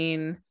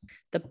between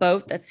the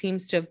boat that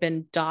seems to have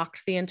been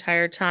docked the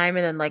entire time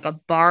and then like a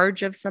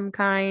barge of some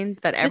kind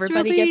that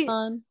everybody gets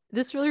on.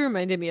 This really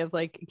reminded me of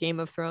like Game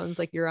of Thrones,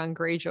 like you're on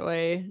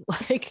Greyjoy,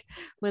 like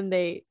when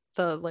the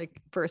like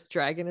first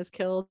dragon is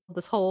killed.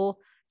 This whole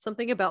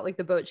something about like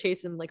the boat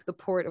chase and like the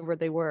port of where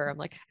they were. I'm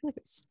like, I feel like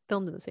it's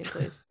filmed in the same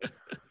place.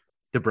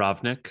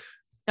 Dubrovnik.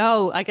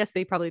 Oh, I guess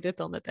they probably did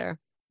film it there.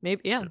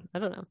 Maybe, yeah. I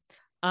don't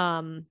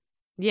know.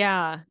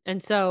 Yeah.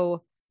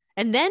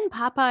 And then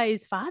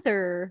Popeye's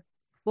father.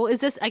 Well,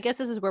 I guess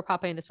this is where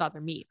Popeye and his father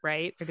meet,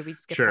 right? Or did we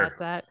skip past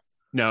that?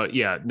 No,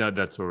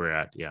 that's where we're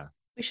at. Yeah.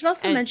 We should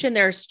also mention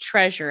there's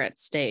treasure at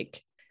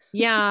stake.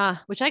 Yeah,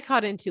 which I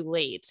caught into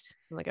late.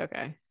 I'm like,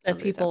 okay. That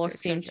people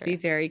seem to be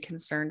very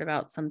concerned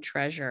about some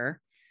treasure.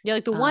 Yeah,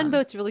 like the one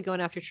boat's really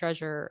going after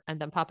treasure, and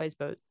then Popeye's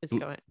boat is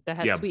going that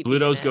has Sweet Pea.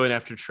 Bluto's going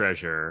after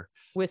treasure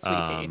with Sweet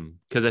Pea.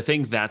 Because I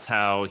think that's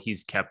how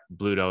he's kept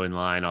Bluto in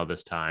line all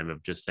this time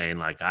of just saying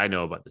like, I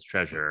know about this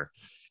treasure,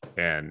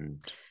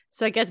 and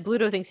so I guess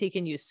Bluto thinks he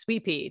can use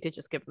Sweet Pea to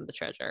just give him the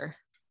treasure.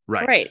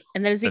 Right.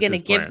 And then is he going to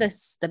give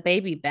the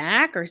baby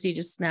back, or is he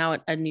just now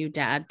a new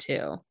dad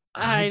too?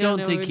 I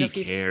don't think he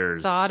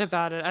cares. Thought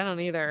about it. I don't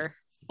either.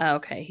 Oh,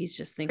 okay. He's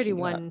just thinking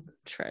about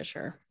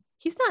treasure.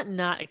 He's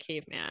not a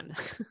caveman.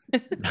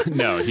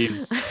 No,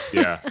 he's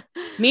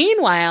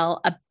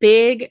Meanwhile, a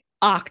big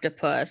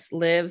octopus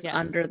lives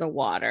under the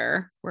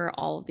water where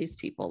all of these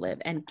people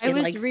live, and it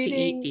likes to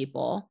eat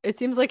people. It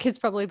seems like it's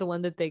probably the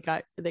one that they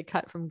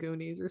cut from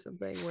Goonies or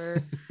something,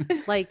 where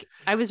like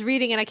I was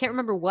reading, and I can't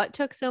remember what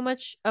took so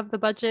much of the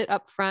budget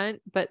up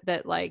front, but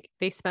that like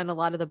they spent a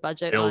lot of the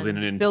budget building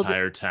an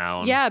entire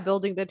town. Yeah,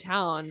 building the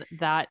town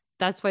that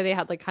that's why they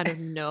had like kind of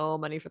no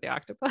money for the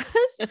octopus.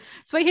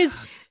 That's why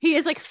he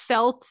has like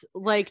felt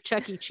like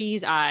Chuck E.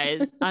 Cheese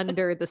eyes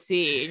under the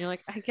sea. And you're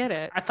like, I get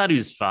it. I thought he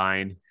was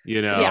fine.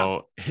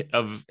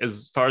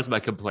 As far as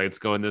my complaints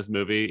go in this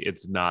movie,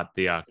 it's not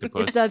the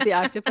octopus. It's not the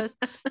octopus.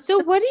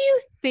 So what do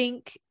you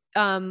think?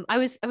 I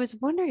was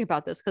wondering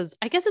about this because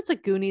I guess it's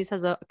like Goonies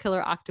has a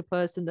killer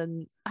octopus, and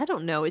then I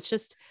don't know. It's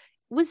just,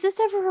 was this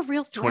ever a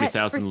real threat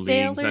 20,000 for Leagues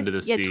sailors? Under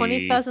the Sea. Yeah,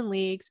 20,000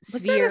 Leagues.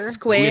 Was Sphere. that a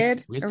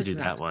squid? We have to do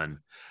that one.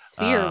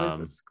 Sphere was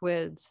the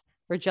squids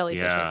or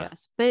jellyfish, I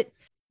guess. But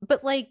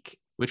like,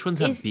 which ones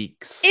have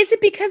beaks? Is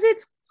it because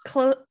it's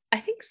close? I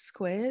think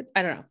squid.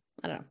 I don't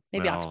know.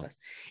 Maybe octopus.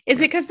 Is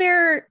it because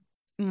they're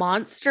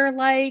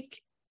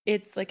monster-like?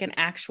 It's like an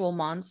actual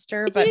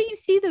monster, but you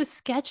see those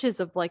sketches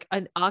of like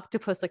an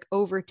octopus like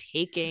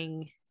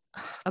overtaking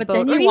but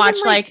then you watch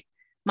like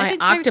My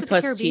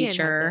Octopus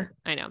Teacher.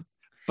 I know.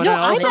 But no,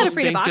 I also I'm not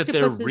afraid think of that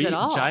octopuses at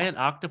all. Giant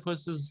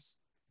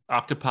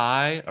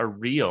octopi are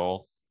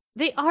real.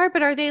 They are,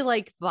 but are they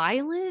like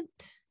violent?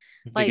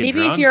 Like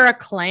maybe if you're a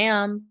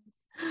clam.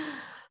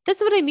 That's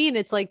what I mean.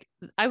 It's like,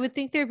 I would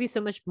think there'd be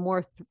so much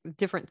more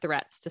different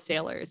threats to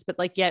sailors, but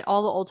like, yet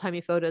all the old timey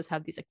photos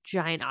have these like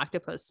giant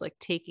octopus like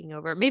taking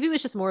over. Maybe it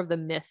was just more of the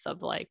myth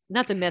of like,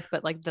 not the myth,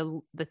 but like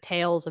the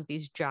tales of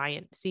these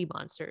giant sea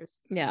monsters.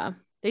 Yeah.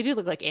 They do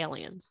look like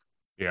aliens.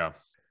 Yeah.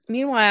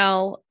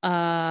 Meanwhile,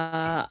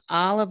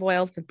 olive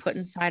oil's been put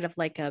inside of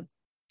like a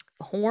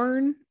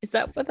horn. Is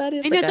that what that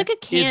is? I know, it's like a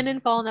cannon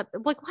falling up.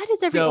 Like, why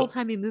does every old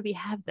timey movie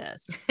have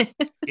this?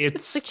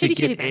 It's like to Chitty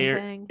get Bang air.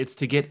 Bang. It's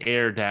to get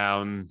air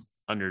down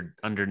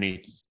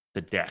underneath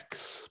the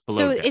decks.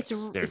 Below so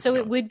decks.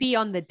 It would be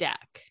on the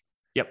deck.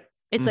 Yep.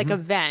 It's like a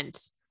vent,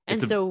 and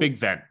it's so a big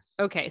vent.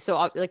 Okay,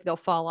 so like they'll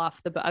fall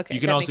off the. Okay,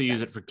 you can also use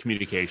it for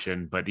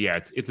communication, but yeah,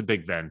 it's a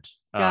big vent.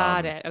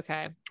 Got it.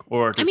 Okay.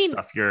 Or to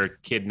stuff your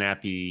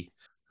kidnappy.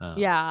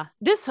 Yeah,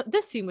 this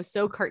scene was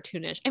so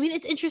cartoonish. I mean,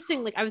 it's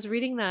interesting. Like I was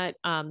reading that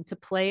to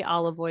play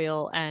Olive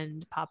Oyl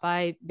and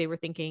Popeye, they were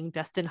thinking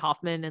Dustin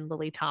Hoffman and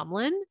Lily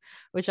Tomlin,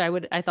 which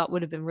I thought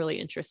would have been really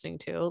interesting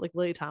too. Like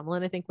Lily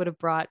Tomlin, I think would have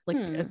brought like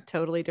a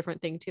totally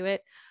different thing to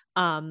it.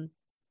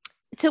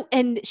 So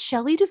and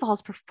Shelley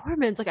Duvall's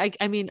performance, like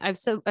I mean,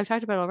 I've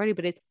talked about it already,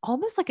 but it's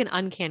almost like an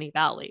uncanny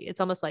valley.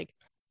 It's almost like,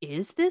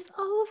 is this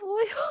Olive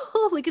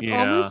Oyl? Like it's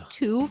almost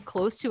too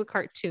close to a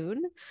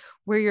cartoon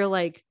where you're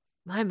like,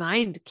 my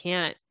mind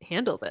can't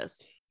handle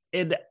this.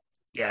 And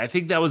yeah, I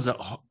think that was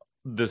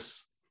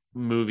this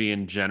movie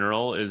in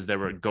general, is they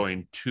were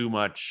going too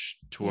much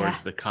towards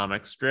the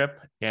comic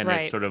strip, and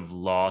it sort of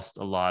lost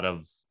a lot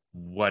of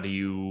what do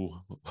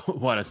you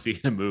want to see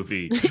in a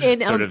movie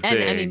in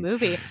any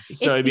movie.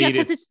 So I mean,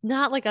 because it's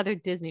not like other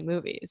Disney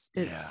movies.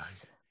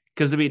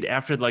 Because I mean,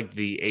 after like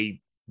the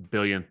 8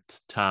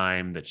 billionth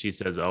time that she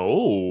says,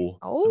 I'm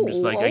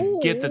just like, I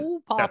get that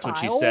Popeye, that's what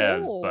she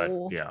says, but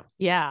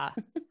yeah.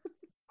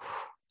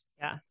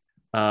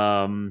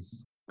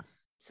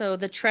 So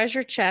the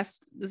treasure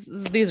chest,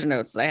 these are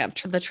notes that I have.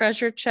 The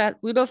treasure chest,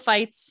 Ludo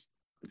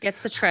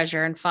gets the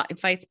treasure and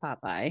fights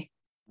Popeye.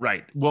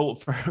 Right. Well,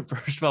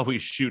 first of all, we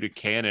shoot a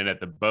cannon at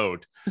the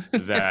boat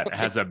that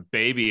has a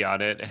baby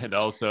on it, and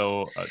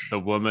also the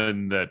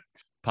woman that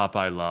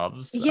Popeye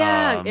loves.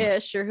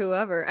 Ish or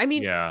whoever. I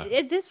mean,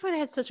 at this point, I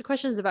had such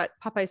questions about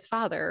Popeye's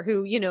father,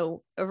 who,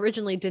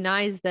 originally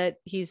denies that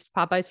he's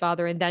Popeye's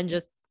father and then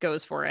just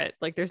goes for it.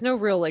 Like, there's no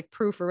real like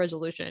proof or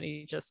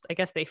resolution. I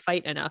guess they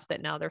fight enough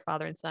that now they're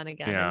father and son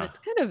again. And it's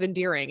kind of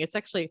endearing. It's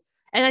actually,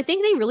 and I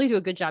think they really do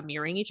a good job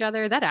mirroring each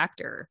other. That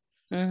actor,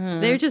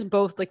 they're just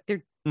both like,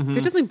 they're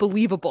definitely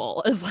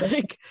believable as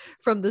like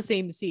from the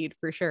same seed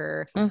for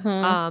sure.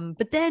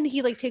 But then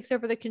he like takes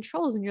over the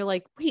controls and you're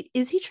like, wait,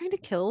 is he trying to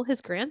kill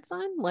his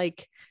grandson?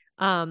 But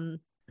then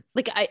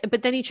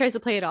he tries to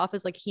play it off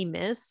as like he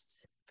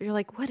missed, but you're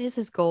like, what is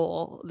his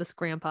goal, this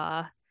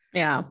grandpa?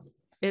 Yeah.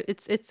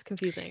 It's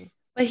confusing.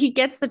 But he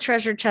gets the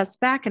treasure chest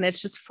back and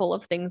it's just full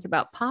of things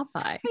about Popeye.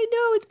 I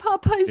know, it's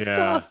Popeye's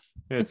stuff.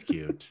 It's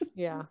cute.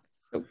 Yeah.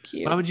 So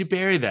cute. Why would you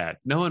bury that?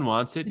 No one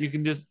wants it. You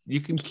can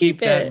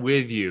keep that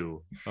with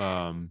you. It's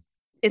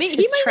he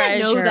might treasure.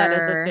 not know that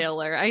as a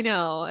sailor. I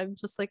know. I'm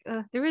just like,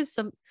 there is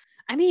some.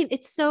 I mean,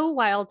 it's so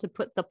wild to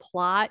put the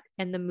plot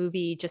and the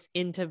movie just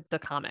into the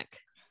comic,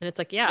 and it's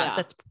like,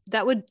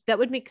 that would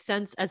make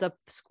sense as a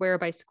square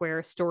by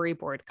square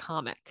storyboard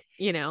comic.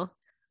 Yeah.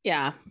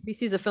 If he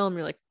sees a film,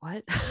 you're like,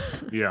 what?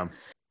 Yeah.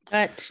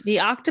 But the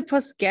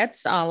octopus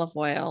gets Olive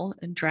Oyl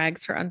and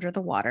drags her under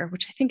the water,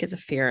 which I think is a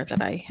fear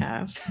that I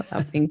have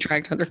about being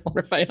dragged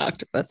underwater by an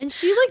octopus. And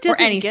she like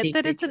doesn't get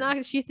that it's an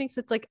octopus. She thinks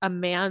it's like a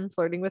man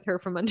flirting with her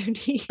from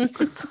underneath.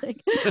 It's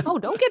like, oh,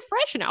 don't get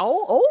fresh now.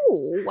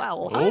 Oh,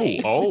 wow. Hi.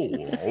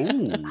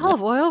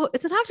 Olive Oyl.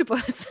 It's an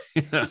octopus.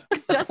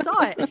 I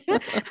saw it.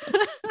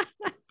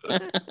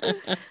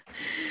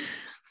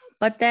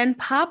 But then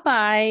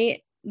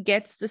Popeye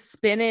gets the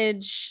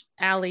spinach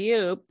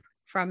alley-oop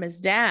from his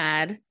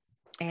dad,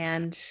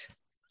 and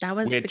that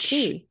was the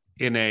key.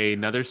 In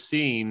another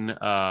scene,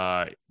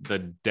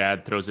 the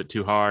dad throws it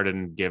too hard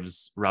and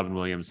gives Robin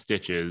Williams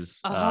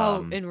stitches.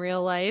 In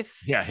real life?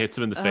 Yeah, hits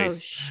him in the face. Oh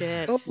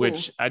shit!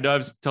 Which I know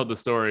I've told the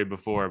story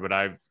before, but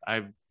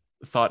I've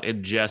thought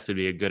in jest it'd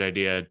be a good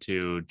idea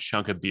to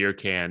chunk a beer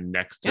can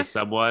next to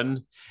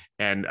someone,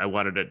 and I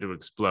wanted it to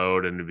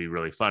explode and to be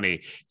really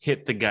funny.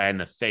 Hit the guy in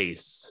the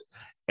face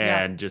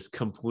and just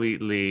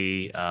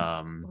completely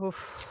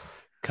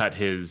cut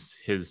his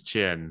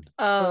chin.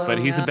 But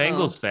he's a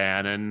Bengals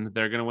fan and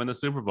they're gonna win the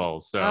Super Bowl.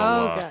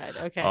 So good.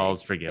 Okay.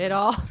 All's forgiven.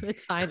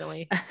 It's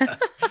finally.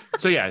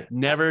 So yeah,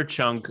 never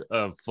chunk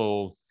a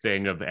full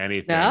thing of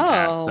anything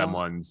at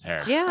someone's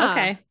head. Yeah.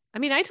 Okay. I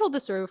mean, I told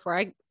this story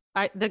before.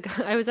 I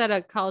was at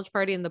a college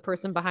party and the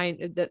person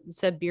behind that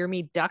said beer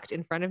me ducked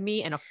in front of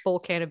me and a full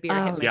can of beer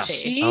hit my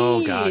face. Geez.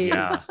 Oh god,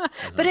 yeah.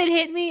 But it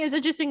hit me. It's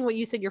interesting what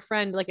you said, your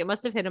friend, like it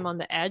must have hit him on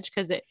the edge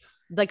because it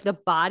like the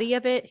body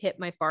of it hit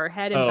my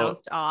forehead and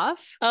bounced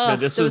off. No,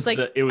 this so was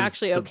it was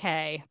actually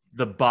okay.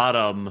 The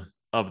bottom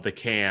of the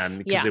can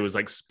because it was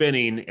like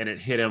spinning and it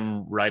hit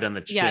him right on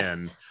the chin.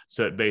 Yes.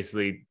 So it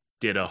basically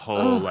did a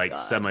whole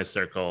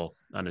semicircle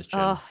on his chin.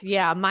 Oh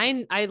yeah,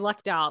 mine. I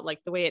lucked out. Like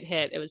the way it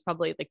hit, it was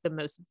probably like the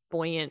most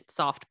buoyant,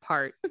 soft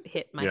part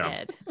hit my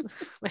head,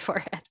 my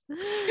forehead.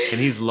 And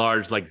he's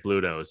large like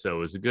Bluto, so it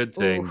was a good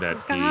thing that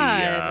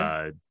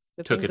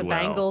he took it the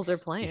well. Bengals are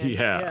playing.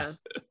 Yeah.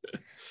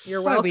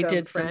 You're welcome, we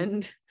did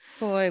friend.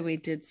 We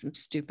did some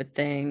stupid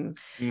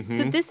things. Mm-hmm.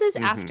 So this is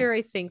after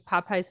I think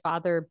Popeye's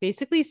father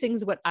basically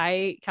sings what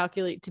I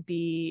calculate to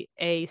be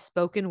a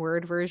spoken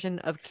word version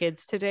of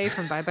Kids Today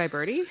from Bye Bye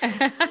Birdie.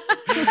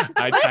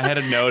 I had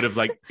a note of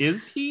like,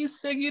 is he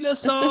singing a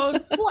song?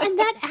 Well, and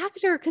that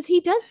actor, because he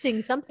does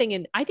sing something,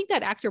 and I think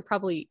that actor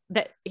probably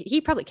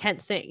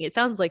can't sing. It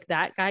sounds like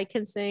that guy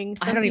can sing.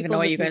 I don't even know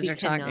what you guys are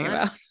talking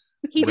about.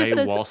 He just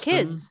says, Walston?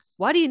 "Kids,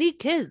 why do you need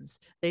kids?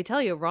 They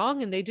tell you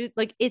wrong, and they do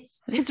like it's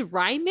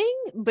rhyming,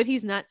 but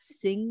he's not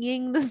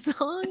singing the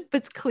song. But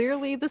it's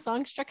clearly the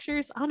song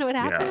structures. I don't know what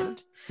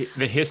happened. Yeah.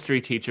 The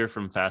history teacher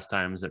from Fast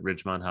Times at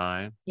Ridgemont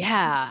High.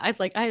 Yeah, I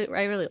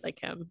really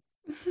like him.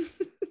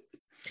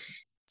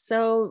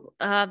 So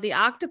the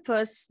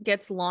octopus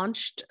gets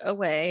launched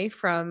away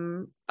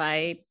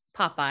by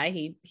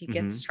Popeye. He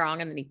gets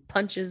strong and then he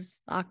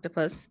punches the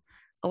octopus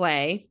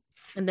away,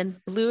 and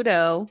then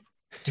Bluto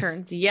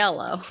turns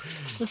yellow.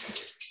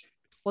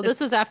 Well, this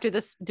is after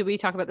this. Do we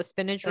talk about the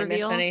spinach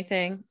reveal? Miss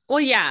anything?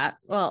 Well, yeah.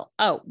 Well,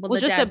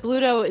 just that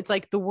Bluto. It's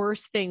like the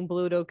worst thing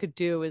Bluto could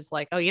do is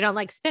like, oh, you don't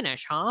like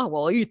spinach, huh?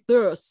 Well, eat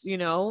this.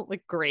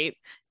 Like great.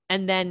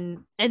 And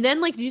then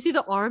like, do you see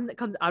the arm that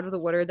comes out of the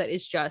water that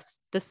is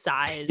just the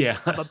size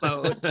of a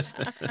boat?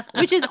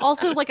 Which is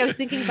also like, I was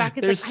thinking back,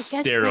 it's There's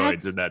like, I guess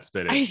steroids in that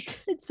spinach.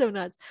 It's so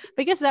nuts.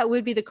 But I guess that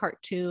would be the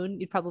cartoon.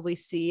 You'd probably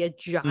see a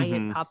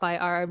giant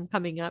Popeye arm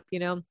coming up,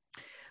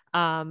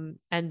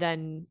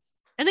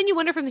 and then you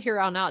wonder from here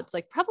on out, it's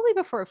like probably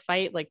before a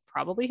fight, like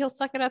probably he'll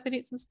suck it up and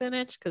eat some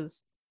spinach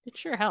because it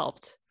sure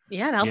helped.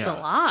 Yeah, it helped a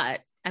lot.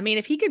 I mean,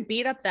 if he could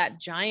beat up that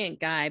giant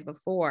guy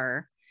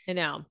before, I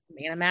know. I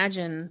mean,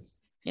 imagine,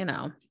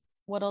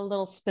 what a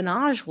little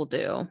spinach will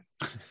do.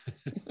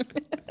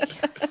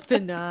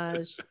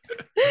 Spinach.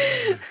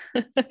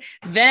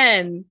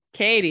 Then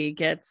Katie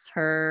gets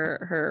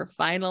her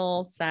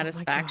final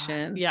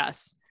satisfaction.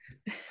 Yes.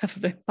 Of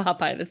the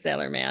Popeye the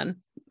Sailor Man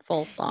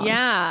full song.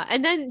 Yeah.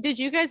 And then did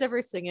you guys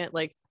ever sing it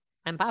like,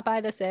 I'm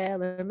Popeye the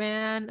Sailor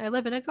Man, I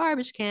live in a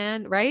garbage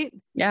can, right?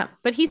 Yeah.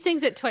 But he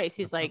sings it twice.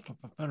 He's like,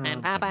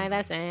 I'm Popeye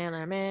the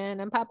Sailor Man,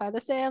 I'm Popeye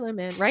the Sailor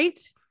Man, right?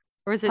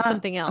 Or is it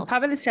something else?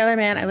 I'm Popeye the Sailor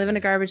Man, I live in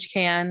a garbage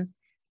can.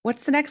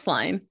 What's the next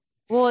line?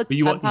 Well, it's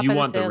you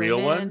want the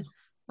real one?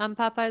 I'm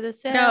Popeye the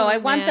Sailor No, I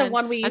want Man. the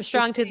one we used I'm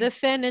strong to the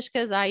finish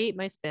because I eat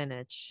my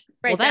spinach.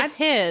 Right, well, that's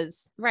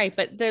his. Right,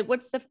 but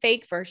what's the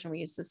fake version we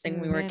used to sing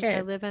when we were kids?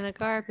 I live in a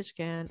garbage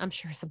can. I'm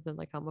sure something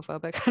like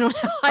homophobic. I don't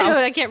know.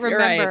 I can't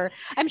remember. Right.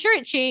 I'm sure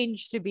it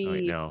changed to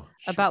be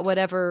about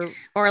whatever.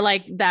 Or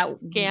like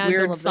that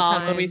weird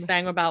song when we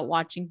sang about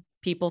watching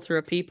people through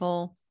a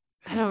peephole.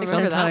 I don't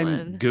remember that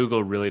one.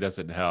 Google really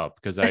doesn't help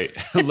because I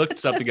looked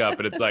something up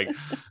and it's like,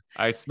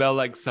 I smell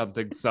like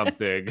something.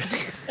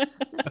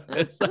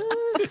 It's like,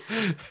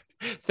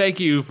 thank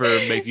you for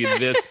making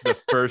this the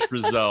first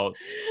result.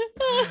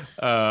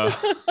 I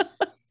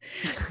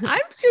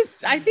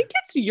think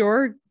it's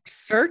your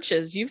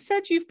searches. You've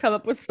said you've come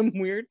up with some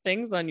weird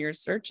things on your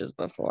searches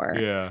before.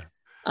 Yeah.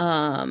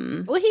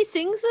 Well, he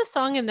sings this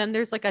song and then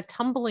there's like a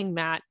tumbling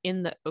mat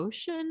in the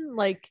ocean.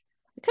 Like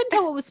I couldn't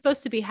tell what was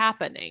supposed to be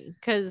happening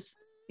because,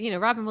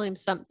 Robin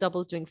Williams stunt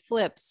doubles doing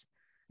flips.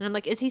 And I'm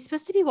like, is he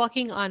supposed to be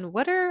walking on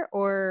water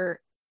or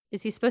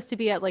is he supposed to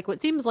be at like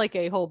what seems like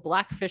a whole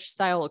Blackfish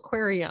style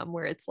aquarium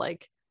where it's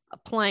like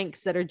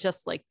planks that are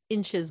just like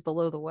inches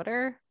below the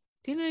water?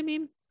 Do you know what I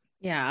mean?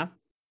 Yeah.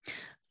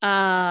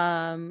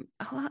 I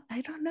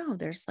don't know.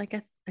 There's like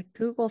a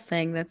Google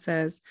thing that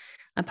says,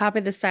 I'm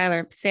Popeye the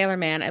Sailor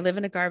Man. I live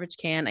in a garbage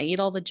can. I eat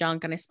all the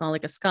junk and I smell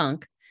like a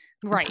skunk.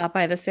 Right. I'm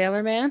Popeye the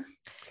Sailor Man.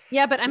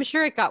 Yeah, but I'm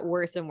sure it got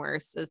worse and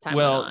worse as time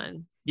went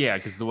on. Yeah,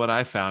 because the what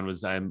I found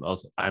was I'm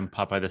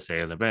Popeye the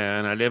Sailor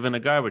Man. I live in a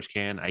garbage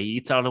can. I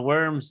eats all the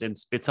worms and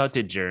spits out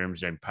the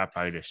germs. I'm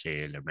Popeye the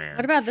Sailor Man.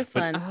 What about this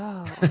one?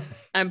 Oh,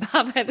 I'm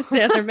Popeye the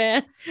Sailor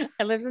Man.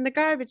 I lives in a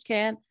garbage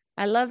can.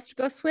 I loves to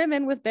go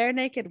swimming with bare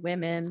naked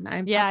women.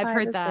 I'm yeah, I've Popeye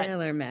heard the that.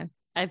 Sailor Man.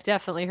 I've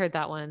definitely heard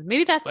that one.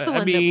 Maybe that's the I one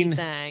that mean, we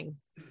sang.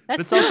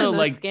 That's it's also the most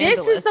like-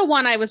 scandalous. This is the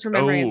one I was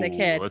remembering as a Oh,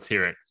 kid. let's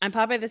hear it. I'm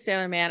Popeye the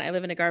Sailor Man. I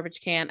live in a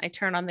garbage can. I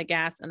turn on the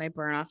gas and I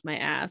burn off my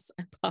ass.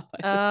 I'm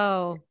Popeye.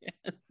 Oh,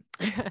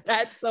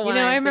 That's the one. you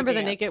know, I I'm remember the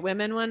thinking of. naked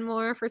women one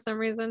more for some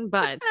reason,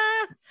 but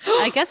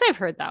I guess I've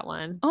heard that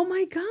one. Oh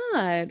my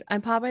God.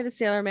 I'm Popeye the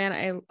Sailor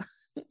Man.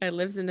 I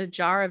lives in a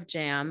jar of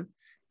jam.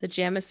 The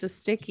jam is so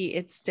sticky,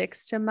 it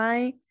sticks to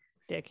my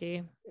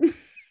Dicky.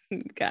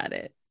 Got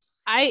it.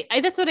 I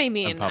that's what I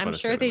mean. Popeye I'm the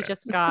sure Sailor they Man.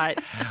 just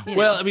got,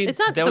 Well, I mean, it's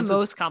not that the was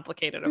most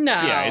complicated. Of No.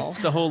 that. Yeah, Oh.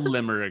 it's the whole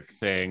limerick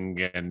thing,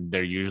 and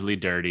they're usually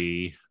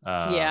dirty.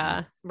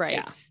 Yeah. Right.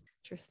 yeah.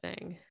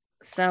 Interesting.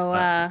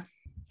 So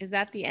is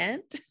that the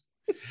end?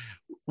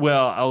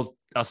 Well,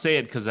 I'll say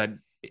it because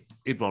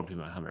it won't be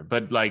my Hummer,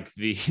 but like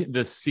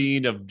the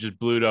scene of just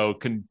Bluto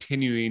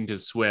continuing to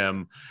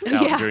swim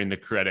out Yeah. during the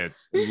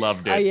credits,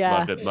 loved it,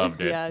 yeah. loved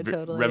it. Yeah,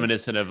 totally.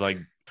 Reminiscent of like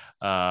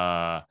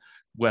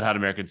Wet Hot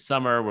American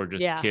Summer, where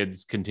just Yeah.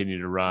 kids continue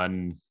to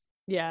run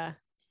Yeah.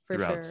 For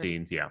throughout sure.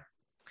 scenes. Yeah,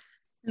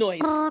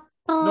 Noise.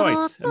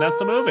 nice, and that's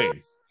the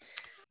movie.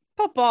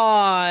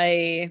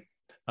 Popeye.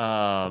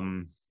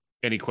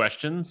 Any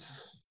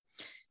questions?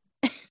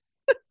 You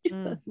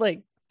sound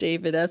like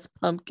David S.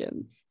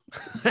 Pumpkins.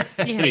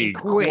 Any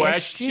questions?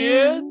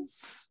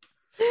 questions?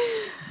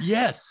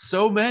 Yes,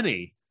 so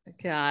many.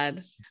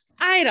 God.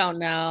 I don't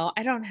know.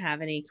 I don't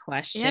have any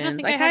questions. I don't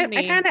think I have I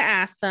any. kind of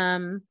asked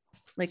them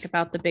like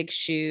about the big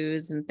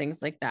shoes and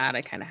things like that.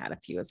 I kind of had a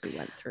few as we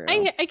went through. I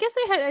guess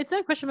it's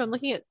not a question, but I'm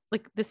looking at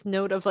like this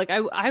note of like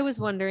I was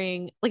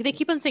wondering, like they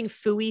keep on saying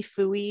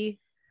fooey.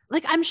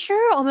 Like I'm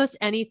sure almost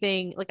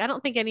anything, like I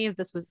don't think any of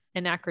this was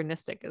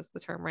anachronistic is the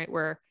term, right?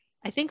 Where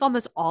I think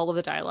almost all of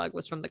the dialogue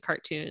was from the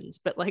cartoons,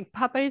 but like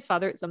Popeye's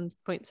father at some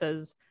point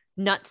says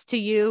nuts to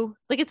you.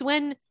 Like it's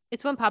when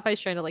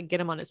Popeye's trying to like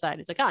get him on his side.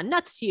 It's like,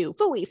 nuts to you,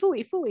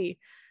 fooey.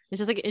 It's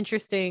just like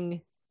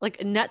interesting.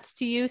 Like nuts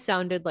to you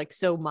sounded like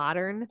so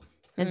modern,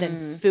 and then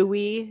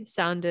fooey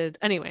sounded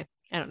anyway.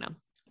 I don't know.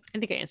 I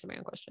think I answered my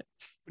own question.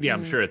 Yeah,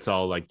 I'm sure it's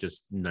all like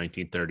just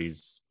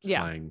 1930s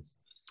slang.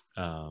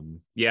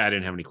 Yeah, I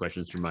didn't have any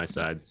questions from my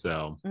side.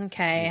 So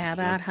okay, how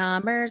about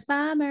Hummers,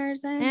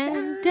 Bombers,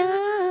 and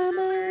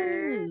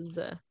Dummers?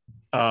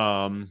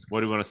 What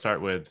do you want to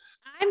start with?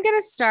 I'm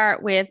gonna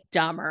start with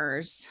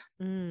Dummers.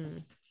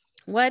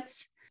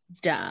 What's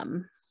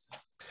dumb?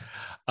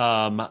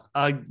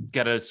 I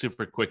got a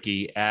super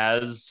quickie.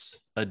 As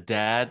a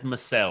dad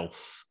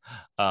myself,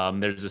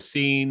 there's a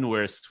scene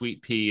where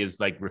Sweet Pea is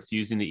like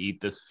refusing to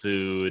eat this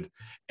food,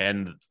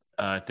 and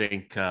I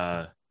think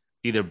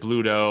either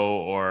Bluto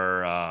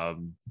or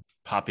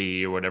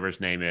Poppy or whatever his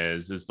name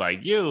is like,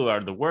 you are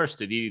the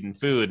worst at eating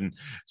food, and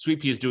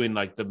Sweet Pea is doing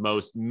like the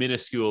most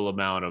minuscule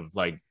amount of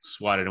like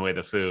swatting away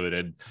the food.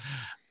 And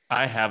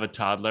I have a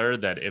toddler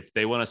that if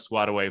they want to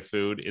swat away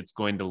food, it's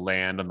going to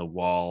land on the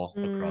wall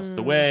across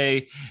the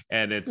way.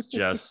 And it's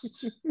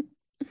just,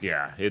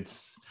 yeah,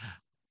 it's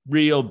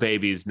real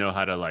babies know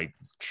how to like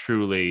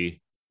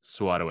truly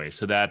swat away.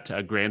 So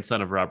that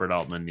grandson of Robert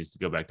Altman needs to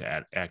go back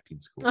to acting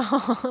school.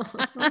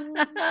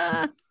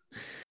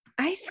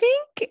 I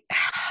think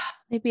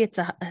maybe it's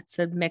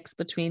a mix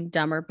between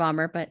dumb or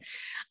bummer, but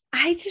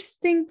I just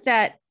think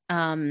that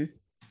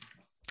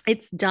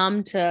it's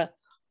dumb to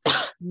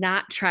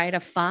not try to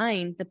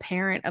find the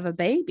parent of a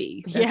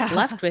baby that's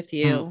left with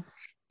you.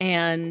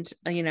 And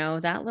you know,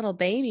 that little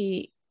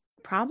baby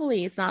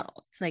probably it's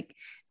like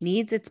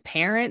needs its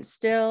parent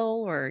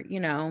still, or you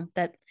know,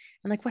 that,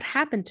 and like what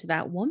happened to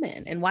that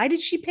woman, and why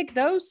did she pick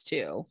those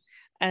two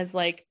as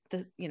like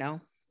the, you know,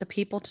 the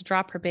people to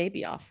drop her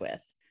baby off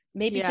with?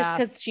 Maybe just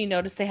because she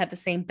noticed they had the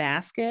same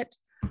basket.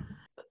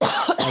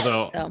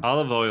 Although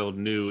Olive Oil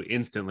knew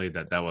instantly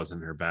that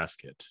wasn't her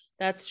basket.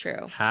 That's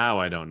true. How,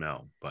 I don't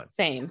know, but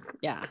same.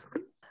 Yeah.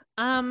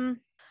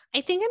 I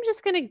think I'm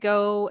just gonna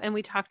go, and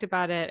we talked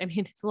about it. I mean,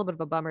 it's a little bit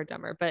of a bummer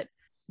dumber, but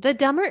the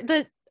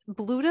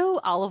Bluto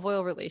Olive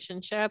Oil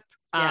relationship,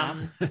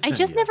 I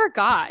just never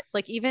got,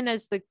 like,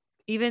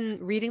 even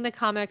reading the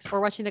comics or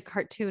watching the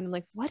cartoon,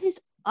 like, what is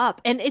up?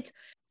 And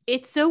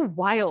it's so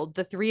wild,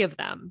 the three of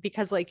them,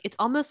 because like it's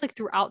almost like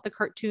throughout the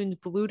cartoons,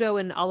 Bluto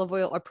and Olive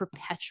Oil are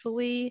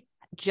perpetually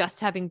just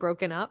having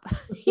broken up.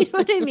 You know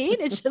what I mean?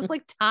 It's just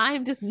like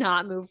time does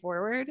not move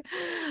forward.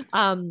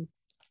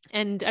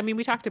 And I mean,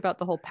 we talked about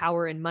the whole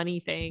power and money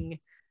thing,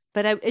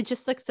 but it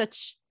just like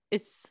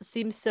it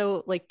seems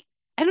so like,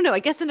 I don't know, I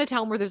guess in a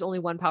town where there's only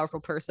one powerful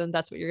person,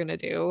 that's what you're going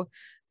to do.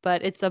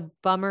 But it's a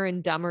bummer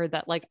and dumber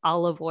that like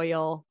Olive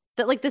Oil,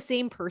 that like the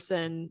same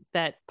person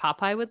that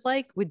Popeye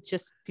would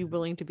just be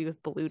willing to be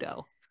with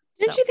Bluto.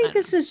 Didn't you think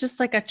this is just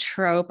like a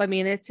trope? I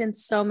mean, it's in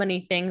so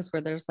many things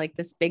where there's like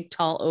this big,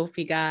 tall,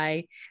 oafy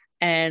guy,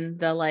 and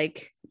the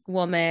like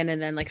woman,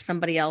 and then like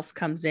somebody else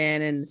comes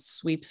in and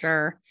sweeps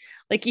her.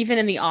 Like even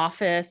in the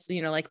office,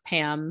 you know, like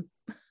Pam's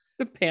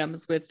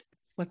with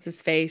what's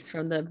his face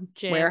from the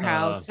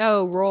warehouse.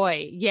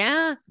 Roy.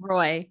 Yeah.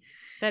 Roy.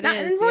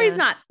 And Roy's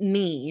not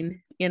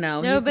mean, you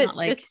know. No, he's but not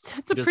like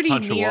it's a pretty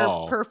near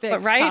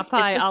perfect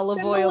Popeye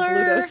olive oil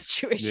Bluto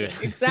situation.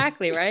 Yeah.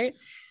 Exactly, right?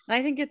 And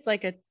I think it's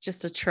like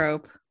just a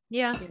trope.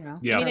 Yeah. You know?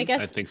 Yeah. I mean,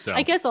 I think so.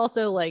 I guess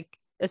also like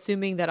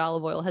assuming that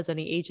olive oil has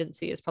any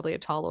agency is probably a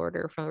tall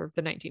order from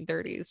the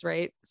 1930s,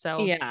 right?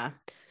 So yeah,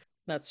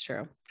 that's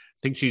true. I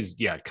think she's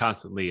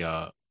constantly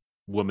a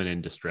woman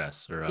in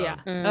distress or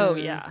oh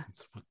yeah,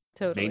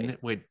 totally.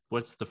 Wait,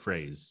 what's the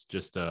phrase?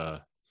 Just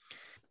a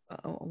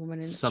woman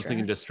in something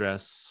in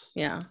distress.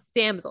 Yeah,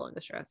 damsel in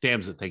distress.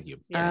 Damsel, thank you.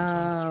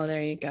 Oh,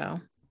 there you go.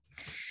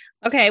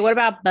 Okay, what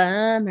about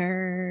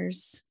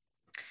bummers?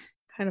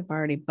 Kind of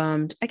already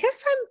bummed. I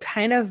guess I'm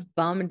kind of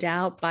bummed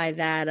out by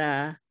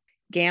that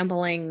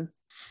gambling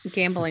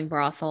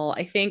brothel.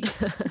 I think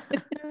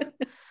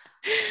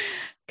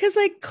because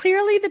like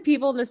clearly the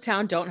people in this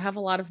town don't have a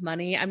lot of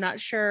money. I'm not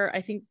sure.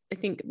 I think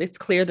it's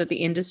clear that the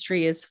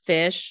industry is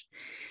fish.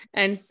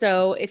 And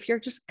so if you're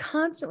just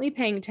constantly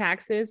paying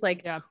taxes,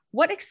 like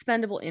what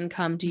expendable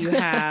income do you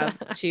have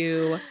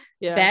to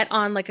bet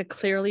on like a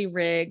clearly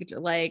rigged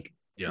like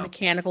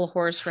mechanical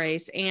horse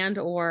race and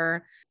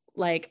or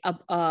like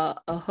a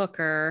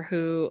hooker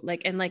who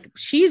like, and like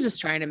she's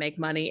just trying to make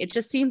money. It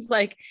just seems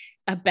like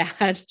a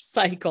bad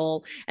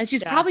cycle, and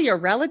she's probably a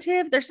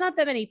relative. There's not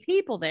that many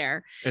people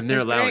there, and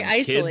they're allowing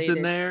kids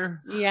in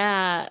there.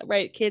 Yeah,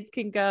 right. Kids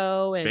can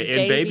go and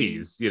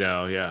babies, you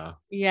know.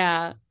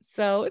 Yeah.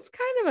 So it's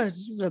kind of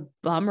just a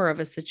bummer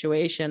of a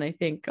situation, I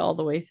think, all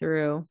the way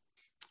through.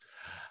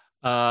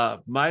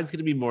 Mine's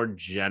gonna be more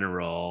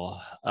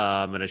general,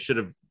 and I should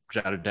have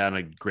jotted down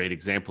a great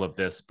example of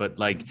this, but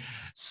like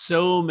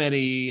so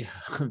many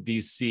of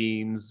these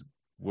scenes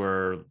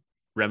were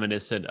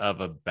reminiscent of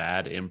a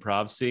bad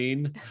improv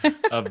scene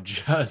of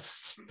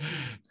just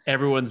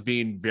everyone's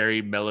being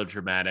very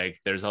melodramatic.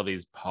 There's all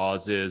these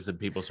pauses and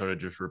people sort of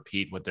just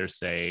repeat what they're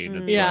saying.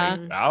 It's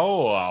like,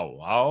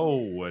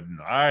 oh, and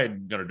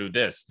I'm gonna do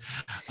this.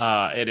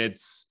 And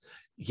it's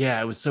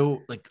it was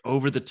so like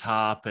over the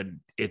top, and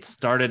it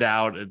started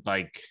out at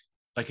like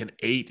an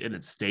 8 and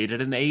it stayed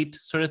at an 8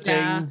 sort of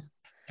thing.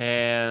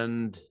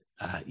 And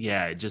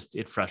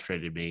it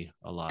frustrated me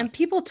a lot. And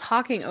people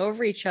talking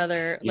over each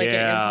other, like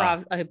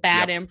a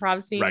bad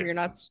improv scene where you're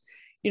not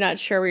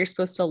sure where you're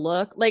supposed to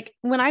look. Like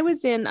when I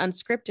was in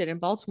Unscripted in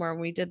Baltimore,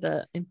 when we did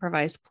the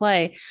improvised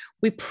play,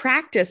 we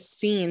practiced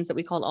scenes that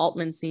we called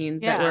Altman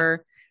scenes that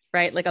were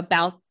like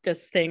about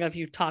this thing of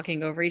you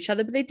talking over each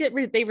other, but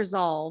they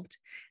resolved.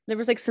 There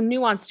was like some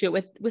nuance to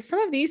it. With some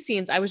of these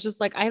scenes, I was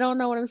just like, I don't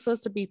know what I'm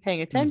supposed to be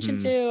paying attention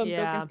to. I'm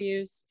so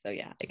confused. So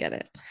I get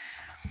it.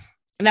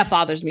 And that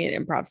bothers me at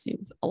improv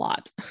scenes a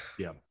lot.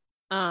 Yeah.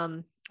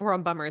 We're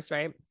on bummers,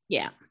 right?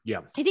 Yeah. Yeah.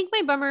 I think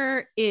my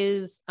bummer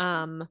is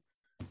I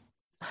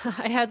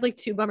had like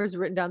 2 bummers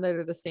written down that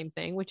are the same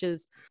thing, which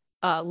is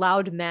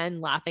loud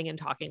men laughing and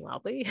talking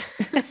loudly.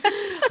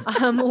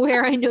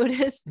 Where I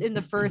noticed in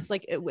the first,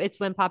 like it's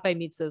when Popeye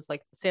meets those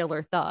like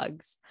sailor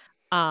thugs.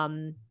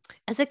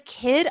 As a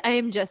kid,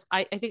 I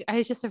think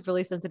I just have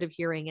really sensitive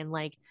hearing, and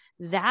like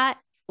that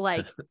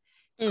like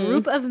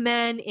group of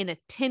men in a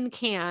tin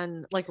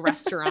can like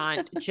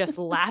restaurant just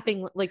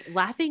laughing like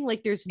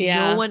there's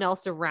no one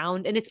else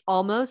around, and it's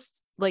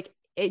almost like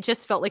it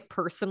just felt like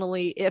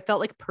personally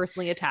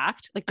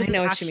attacked. Like this I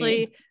know what you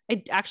mean.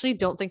 I actually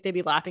don't think they'd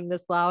be laughing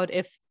this loud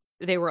if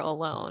they were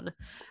alone.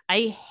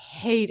 I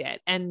hate it.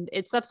 And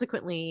it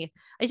subsequently,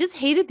 I just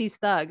hated these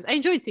thugs. I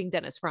enjoyed seeing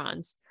Dennis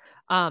Franz.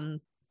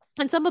 And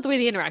some of the way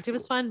they interacted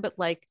was fun, but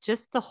like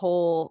just the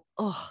whole,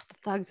 the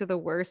thugs are the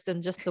worst.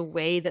 And just the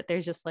way that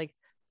they're just like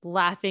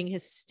laughing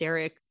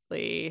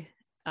hysterically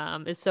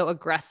is so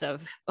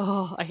aggressive.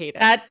 Oh, I hate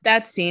it.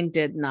 That scene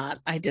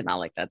I did not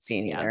like that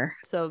scene either.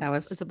 So that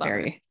was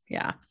very,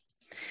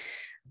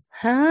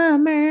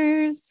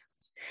 Hummers.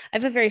 I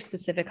have a very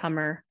specific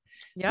Hummer.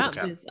 Yeah. Which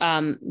is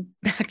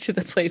back to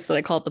the place that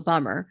I call it the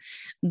bummer,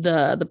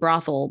 the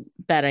brothel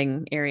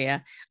betting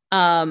area.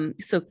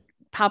 So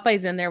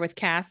Popeye's in there with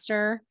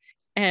Castor,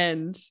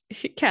 and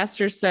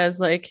Castor says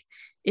like,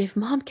 if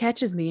mom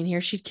catches me in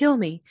here, she'd kill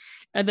me.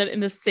 And then in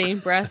the same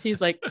breath,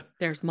 he's like,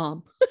 there's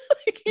mom.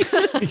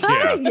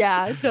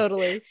 Yeah,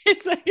 totally.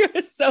 It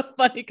was so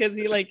funny because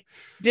he like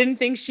didn't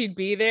think she'd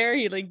be there.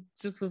 He like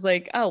just was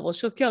like, oh, well,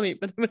 she'll kill me.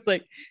 But it was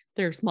like,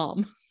 there's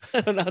mom.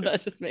 I don't know.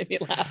 That just made me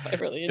laugh. I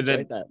really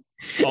enjoyed that.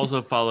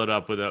 Also followed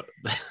up with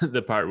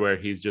the part where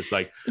he's just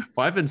like,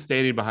 well, I've been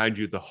standing behind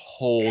you the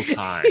whole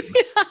time.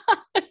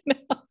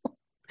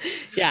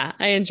 Yeah,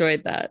 I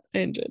enjoyed that. I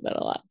enjoyed that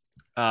a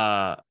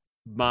lot.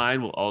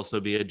 Mine will also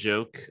be a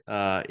joke.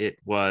 It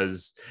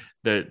was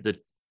the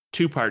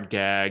 2-part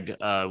gag.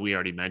 We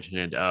already mentioned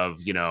it of,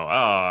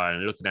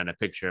 I'm looking at a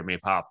picture of me,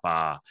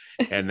 Papa.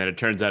 And then it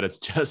turns out it's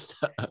just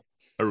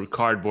a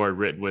cardboard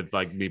written with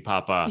like me,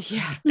 Papa.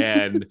 Yeah.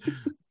 And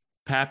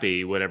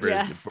Pappy, whatever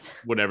his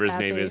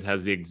name is,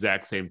 has the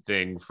exact same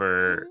thing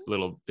for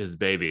his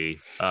baby,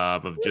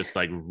 of just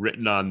like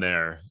written on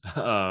there,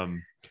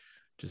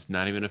 just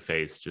not even a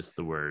face, just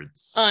the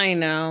words. I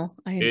know.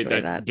 I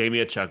enjoy that. Gave me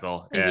a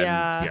chuckle, and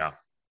yeah,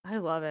 I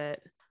love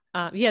it.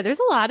 There's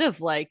a lot of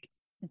like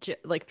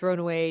thrown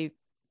away.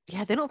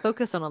 Yeah, they don't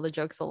focus on all the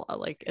jokes a lot,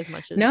 like as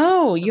much as.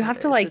 No, you have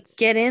to like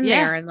get in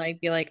there and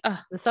like be like,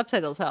 oh, the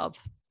subtitles help.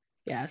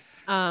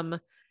 Yes. Mine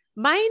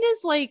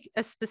is like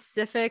a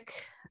specific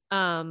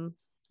line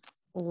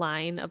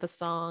of a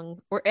song,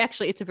 or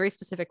actually it's a very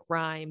specific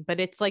rhyme, but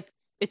it's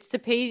to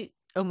pay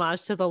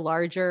homage to the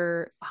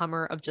larger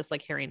Hummer of just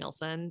like Harry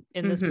Nilsson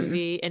in this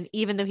movie. And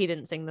even though he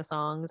didn't sing the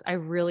songs, I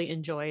really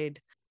enjoyed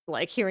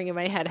like hearing in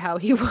my head how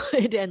he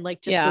would, and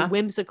like just the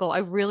whimsical. I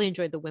really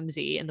enjoyed the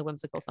whimsy and the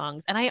whimsical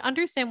songs, and I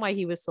understand why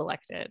he was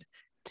selected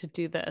to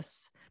do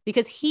this,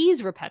 because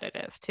he's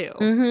repetitive too.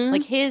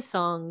 Like his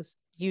songs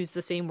use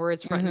the same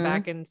words front and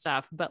back and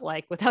stuff, but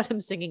like without him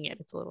singing it,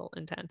 it's a little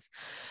intense.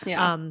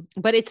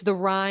 But it's the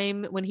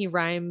rhyme when he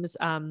rhymes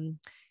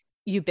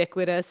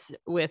ubiquitous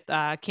with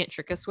can't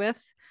trick us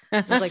with.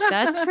 I was like,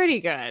 that's pretty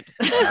good.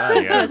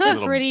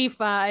 That's a pretty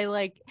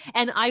fun.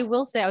 And I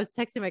will say, I was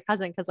texting my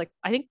cousin because like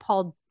I think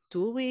Paul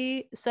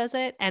Dooley says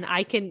it, and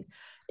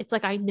it's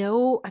like I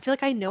feel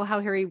like I know how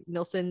Harry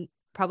Nilsson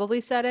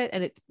probably said it,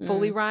 and it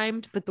fully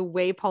rhymed, but the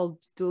way Paul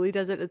Dooley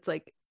does it, it's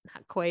like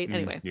not quite.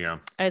 Anyway,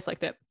 I just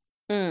liked it.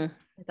 That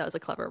was a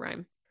clever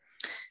rhyme.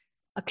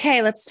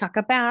 Okay, let's talk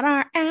about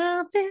our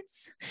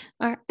outfits.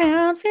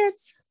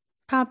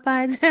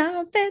 Popeye's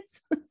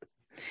outfits.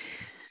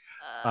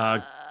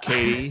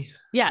 Katie.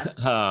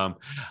 Yes.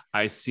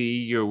 I see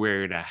you're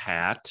wearing a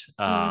hat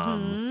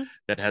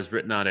that has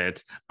written on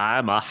it,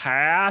 "I'm a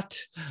hat,"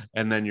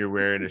 and then you're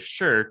wearing a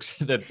shirt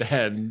that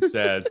then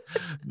says,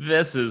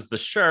 "This is the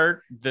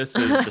shirt. This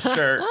is the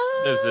shirt.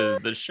 This is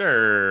the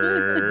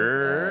shirt."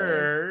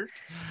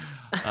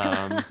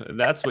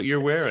 That's what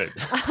you're wearing.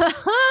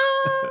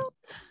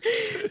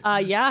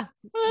 Yeah,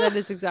 that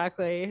is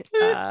exactly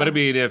but I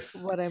mean,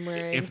 what I'm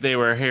wearing. If they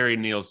were Harry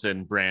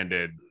Nilsson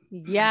branded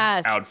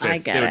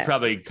outfits, they would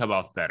probably come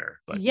off better.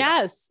 But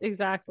yes,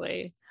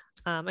 exactly.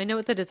 I know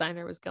what the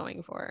designer was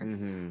going for.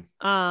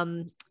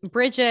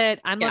 Bridget,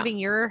 I'm loving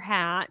your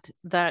hat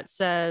that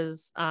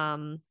says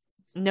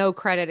no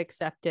credit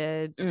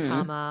accepted,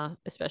 comma,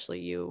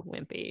 especially you,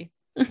 Wimpy,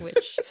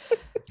 which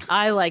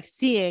I like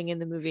seeing in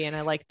the movie, and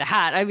I like the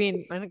hat. I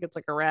mean, I think it's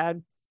like a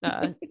rad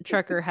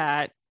trucker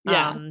hat.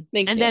 And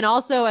then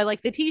also I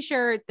like the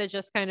t-shirt that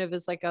just kind of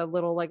is like a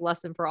little like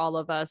lesson for all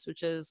of us,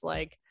 which is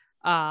like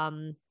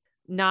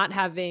not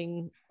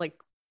having like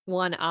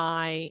one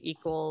eye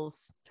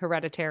equals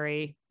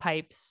hereditary,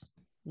 pipes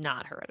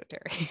not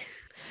hereditary.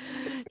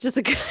 Just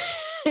a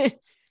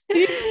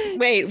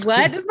wait,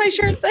 what does my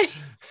shirt say?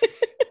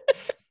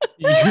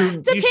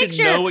 You should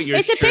know what your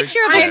it's a picture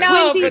of I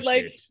know, but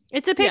like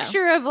it's a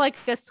picture of like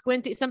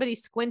somebody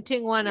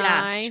squinting one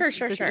eye. Sure.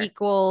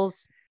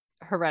 Equals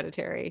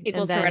hereditary.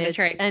 Equals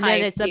hereditary. And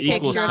then it's a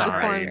picture of the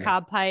sign. corn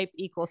cob pipe,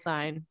 equal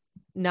sign,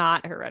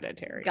 not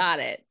hereditary. Got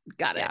it.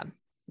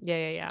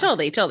 Yeah.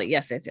 Totally.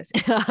 Yes.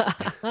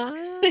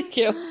 Thank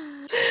you.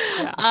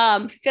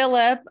 Yeah.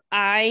 Philip,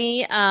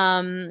 I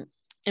am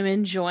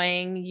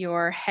enjoying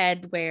your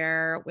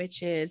headwear,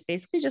 which is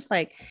basically just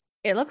like,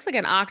 it looks like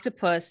an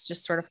octopus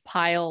just sort of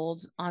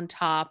piled on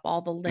top,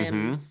 all the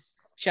limbs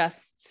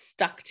just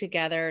stuck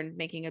together and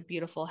making a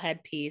beautiful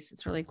headpiece.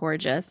 It's really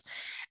gorgeous.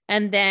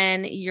 And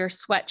then your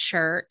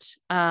sweatshirt,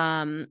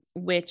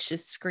 which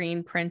is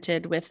screen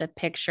printed with a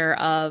picture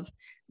of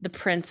the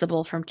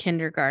principal from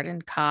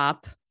Kindergarten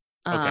Cop.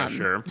 Okay,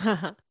 sure.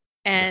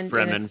 And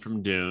Fremen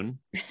from Dune.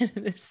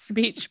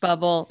 Speech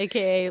bubble,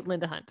 aka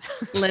Linda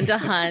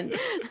Hunt.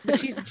 But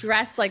she's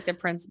dressed like the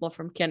principal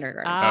from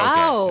Kindergarten.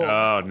 Oh, okay.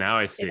 Oh, now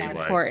I see. It's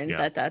important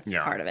that's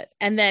part of it.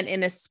 And then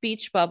in a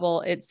speech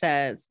bubble, it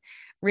says,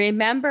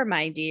 "Remember,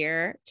 my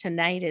dear,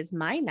 tonight is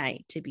my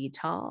night to be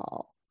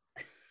tall."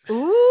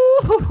 Ooh,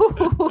 because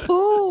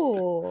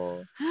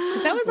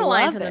that was a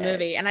line from the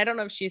movie, and I don't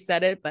know if she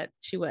said it, but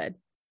she would.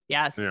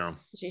 Yes. Yeah.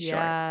 She's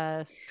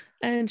short.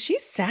 And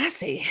she's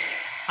sassy.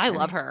 I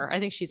love her. I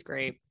think she's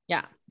great.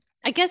 Yeah.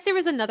 I guess there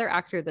was another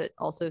actor that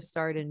also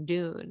starred in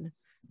Dune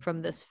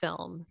from this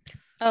film.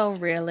 Oh,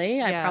 really?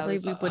 Yeah, we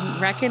wouldn't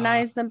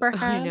recognize them,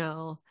 perhaps. I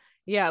know.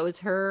 Yeah, it was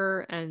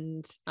her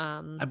and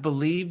I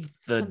believe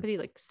somebody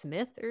like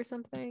Smith or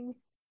something.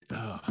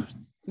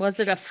 Was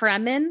it a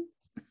Fremen?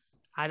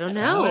 I don't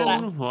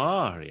know.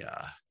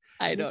 Warrior.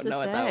 I don't know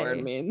what that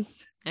word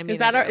means. I mean, is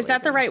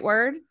that the right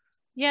word?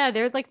 Yeah,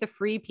 they're like the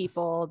free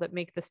people that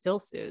make the still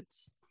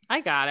suits. I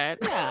got it.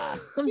 Yeah,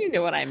 you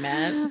knew what I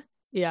meant.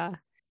 Yeah.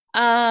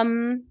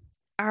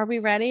 Are we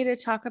ready to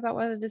talk about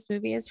whether this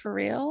movie is for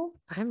real?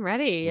 I'm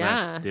ready.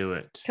 Yeah. Let's do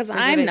it. Because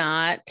I'm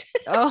not.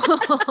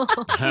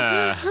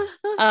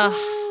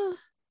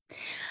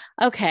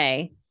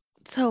 Okay.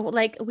 So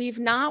like we've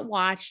not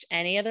watched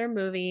any other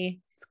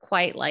movie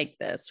quite like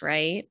this,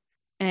 right?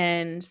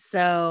 And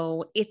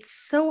so it's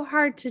so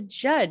hard to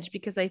judge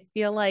because I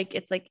feel like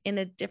it's like in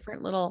a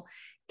different little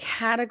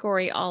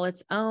category all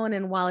its own.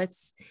 And while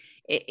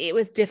it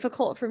was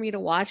difficult for me to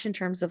watch in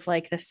terms of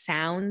like the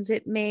sounds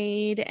it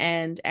made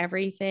and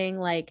everything,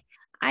 like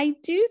I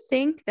do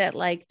think that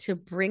like to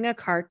bring a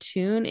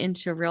cartoon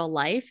into real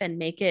life and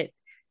make it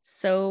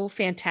so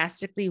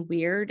fantastically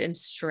weird and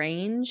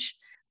strange,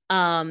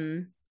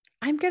 I'm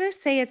gonna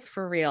say it's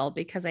for real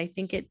because I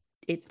think it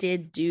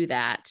did do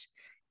that.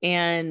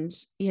 And,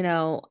 you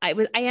know, I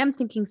am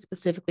thinking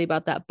specifically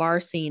about that bar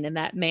scene and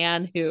that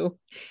man who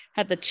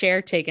had the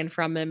chair taken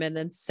from him and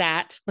then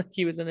sat like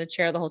he was in a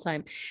chair the whole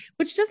time,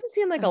 which doesn't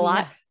seem like a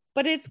lot,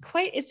 but it's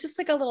just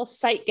like a little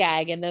sight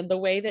gag. And then the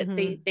way that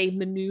they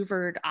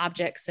maneuvered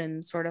objects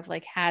and sort of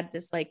like had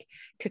this like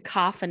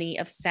cacophony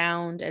of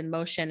sound and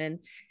motion.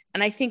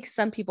 And I think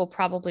some people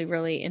probably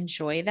really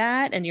enjoy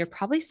that. And you're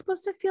probably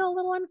supposed to feel a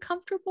little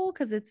uncomfortable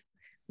because it's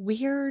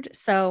weird.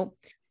 So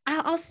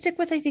I'll stick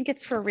with, I think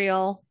it's for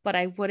real, but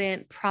I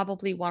wouldn't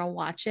probably want to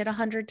watch it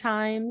 100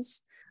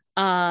 times.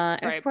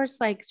 And of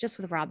course, like just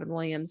with Robin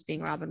Williams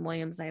being Robin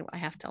Williams, I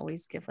have to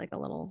always give like a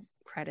little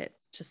credit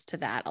just to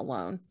that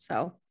alone.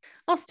 So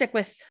I'll stick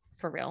with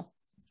for real.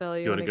 Phil,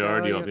 you want to go or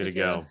do you want me to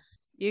go?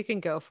 You can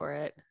go for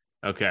it.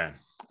 Okay.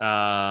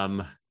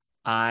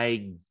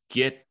 I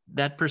get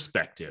that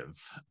perspective.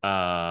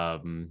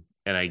 And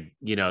I,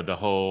 you know, the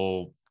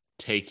whole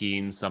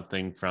taking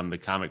something from the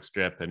comic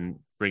strip and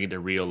bring it to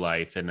real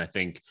life. And I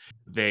think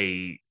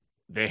they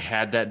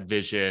had that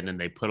vision and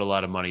they put a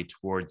lot of money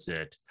towards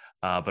it.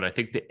 But I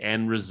think the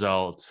end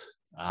result,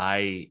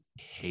 I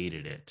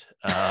hated it.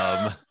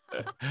 I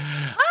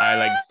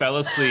like fell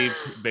asleep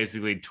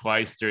basically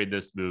twice during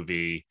this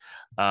movie.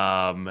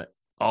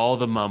 All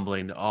the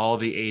mumbling, all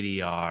the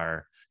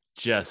ADR,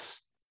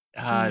 just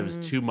it was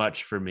too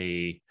much for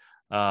me.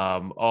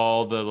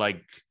 All the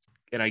like,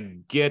 and I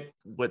get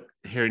what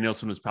Harry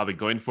Nilsson was probably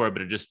going for,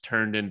 but it just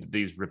turned into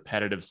these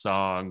repetitive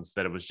songs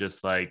that it was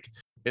just like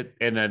it.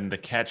 And then the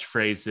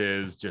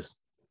catchphrases just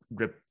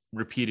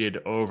repeated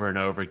over and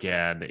over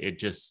again. It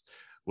just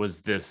was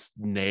this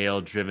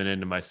nail driven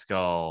into my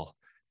skull.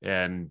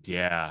 And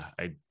yeah,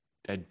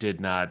 I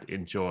did not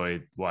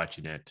enjoy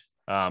watching it.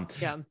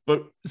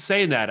 But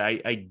saying that,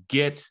 I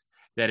get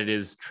that it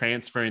is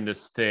transferring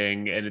this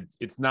thing, and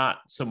it's not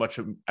so much.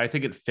 I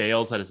think it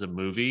fails as a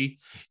movie.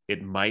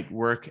 It might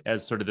work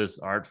as sort of this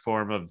art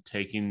form of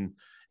taking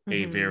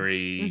a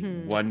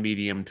very one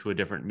medium to a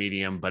different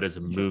medium, but as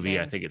a movie,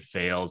 I think it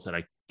fails, and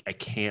I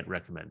can't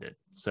recommend it.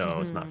 So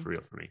it's not for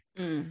real for me.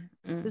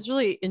 It's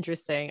really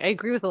interesting. I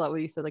agree with a lot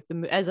what you said. Like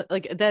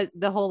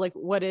the whole like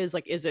what is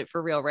like is it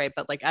for real, right?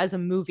 But like as a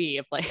movie,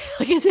 of like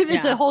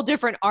it's a whole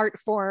different art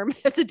form.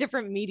 It's a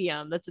different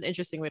medium. That's an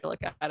interesting way to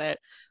look at it.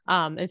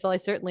 And Phil, I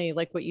certainly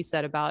like what you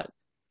said about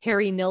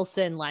Harry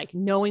Nilsson, like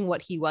knowing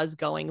what he was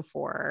going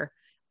for.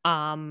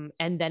 And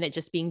then it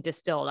just being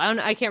distilled.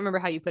 I can't remember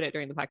how you put it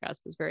during the podcast.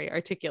 It was very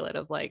articulate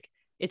of like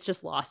it's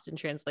just lost in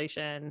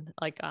translation.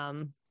 Like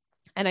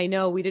and I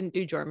know we didn't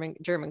do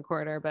German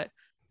Corner, but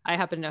I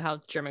happen to know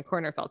how German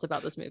Corner felt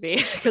about this movie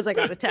because I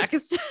got a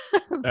text.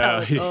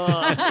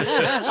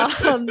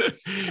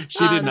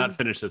 She did not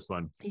finish this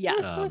one.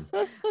 Yes.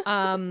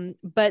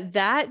 But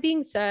that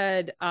being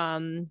said,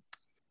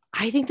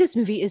 I think this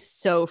movie is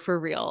so for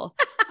real.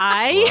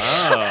 I'm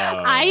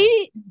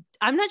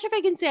not sure if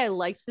I can say I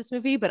liked this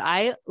movie, but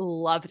I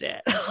loved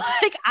it.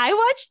 Like I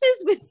watched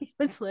this movie,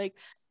 it was like,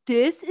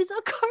 this is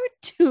a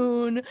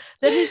cartoon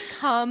that has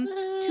come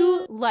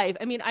to life.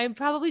 I mean, I'm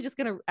probably just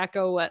going to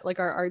echo what like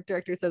our art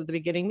director said at the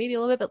beginning, maybe a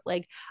little bit, but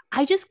like,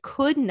 I just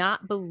could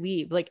not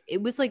believe like,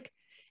 it was like,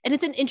 and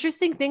it's an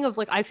interesting thing of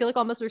like, I feel like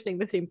almost we're saying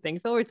the same thing,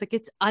 Phil, where it's like,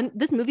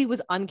 this movie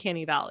was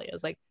uncanny valley. I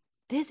was like,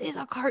 this is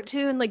a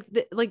cartoon.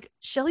 Like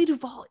Shelley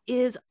Duvall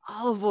is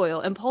Olive Oil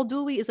and Paul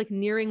Dooley is like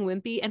nearing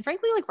wimpy. And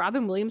frankly, like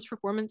Robin Williams'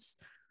 performance,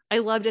 I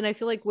loved. And I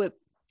feel like what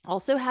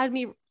also had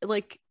me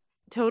like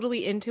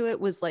totally into it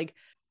was like,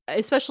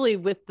 especially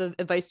with the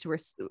advice to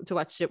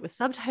watch it with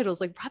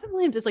subtitles, like Robin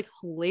Williams is like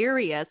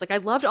hilarious. Like I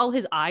loved all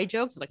his eye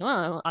jokes. Like,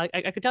 oh,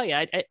 I could tell you,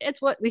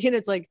 it's what, you know,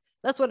 it's like,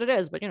 that's what it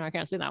is, but you know, I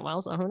can't see that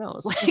well, so who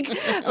knows?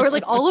 Like, or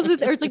like all of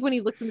the, or like when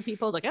he looks in the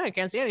peephole, like, oh, I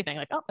can't see anything.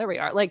 Like, oh, there we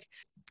are. Like,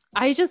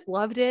 I just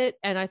loved it.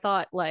 And I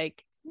thought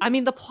like, I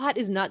mean, the plot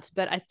is nuts,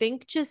 but I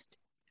think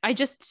I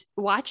just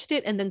watched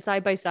it and then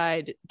side by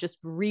side just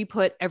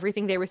re-put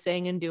everything they were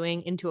saying and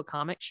doing into a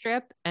comic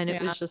strip. And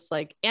it was just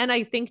like, and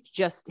I think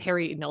just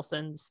Harry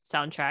Nilsson's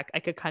soundtrack, I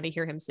could kind of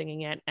hear him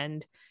singing it.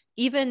 And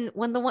even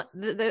when the one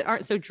that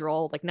aren't so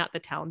droll, like not the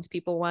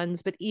townspeople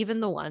ones, but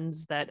even the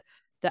ones that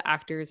the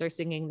actors are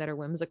singing that are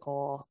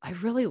whimsical, I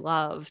really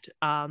loved.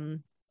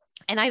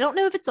 And I don't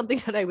know if it's something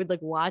that I would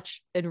like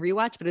watch and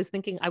rewatch, but I was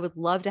thinking I would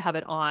love to have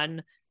it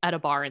on at a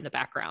bar in the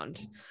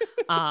background.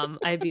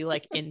 I'd be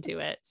like into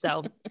it.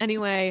 So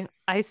anyway,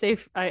 I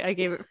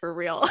gave it for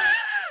real.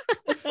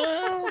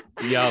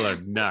 Y'all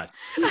are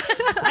nuts.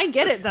 I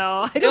get it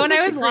though. When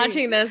I was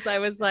watching this, I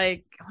was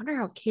like, I wonder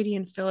how Katie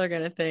and Phil are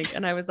gonna think.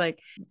 And I was like,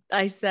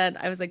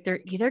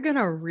 they're either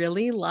gonna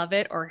really love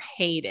it or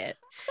hate it.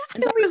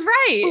 And so I was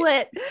right.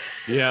 Split.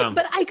 Yeah.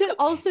 But I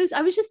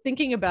was just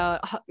thinking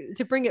about,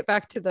 to bring it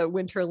back to the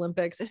Winter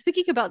Olympics, I was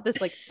thinking about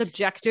this like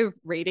subjective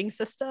rating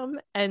system.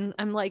 And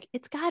I'm like,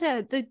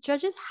 the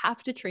judges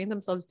have to train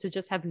themselves to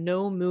just have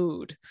no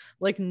mood,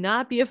 like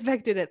not be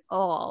affected at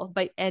all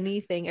by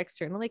anything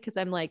externally. Cause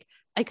I'm like,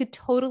 I could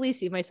totally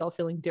see myself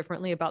feeling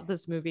differently about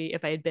this movie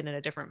if I had been in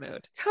a different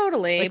mood.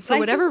 Totally. Like, for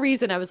whatever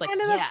reason, I was like,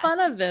 kind of the fun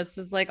of this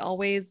is like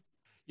always.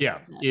 Yeah.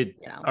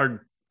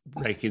 Our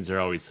rankings are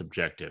always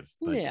subjective.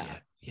 But yeah.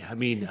 I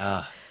mean,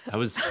 I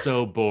was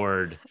so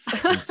bored.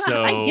 And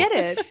so I get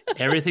it.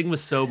 Everything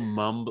was so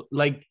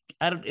like,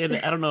 I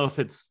don't know if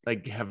it's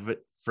like have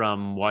it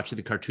from watching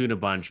the cartoon a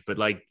bunch, but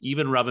like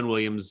even Robin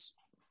Williams'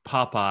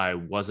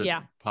 Popeye wasn't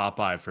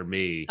Popeye for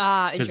me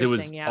because it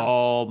was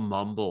all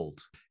mumbled.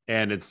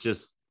 And it's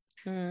just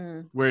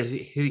where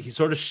he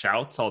sort of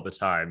shouts all the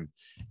time.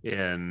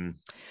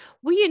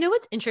 Well, you know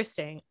what's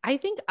interesting? I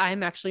think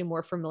I'm actually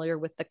more familiar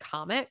with the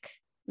comic.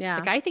 Yeah.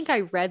 Like I think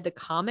I read the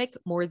comic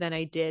more than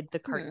I did the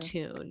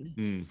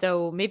cartoon.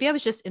 So maybe I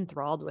was just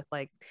enthralled with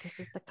like, this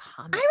is the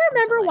comic. I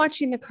remember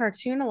watching the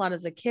cartoon a lot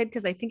as a kid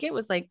because I think it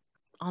was like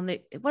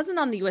it wasn't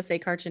on the USA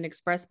Cartoon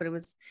Express, but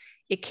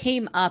it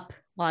came up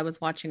while I was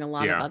watching a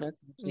lot of other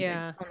cartoons.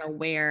 Yeah. I don't know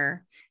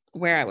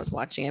where I was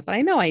watching it, but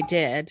I know I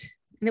did.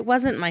 And it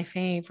wasn't my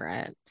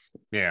favorite.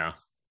 Yeah.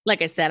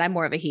 Like I said, I'm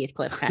more of a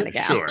Heathcliff kind of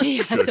gal. Sure.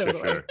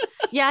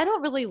 Yeah, I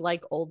don't really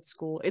like old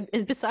school.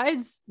 And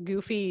besides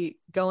Goofy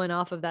going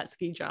off of that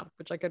ski jump,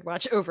 which I could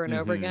watch over and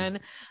over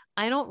again,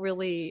 I'm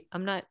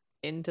not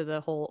into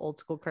the whole old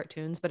school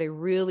cartoons, but I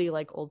really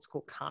like old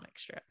school comic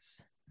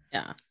strips.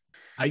 Yeah.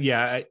 I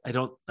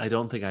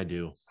don't think I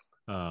do.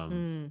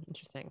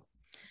 Interesting.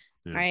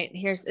 Yeah. All right,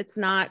 it's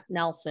not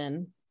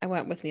Nelson. I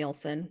went with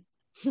Nielsen.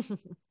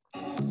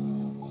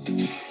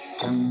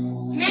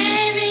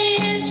 Maybe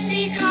it's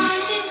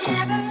because it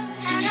never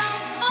had a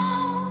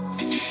home.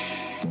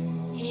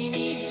 He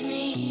needs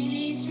me, he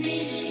needs me,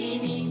 he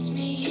needs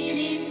me, he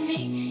needs me,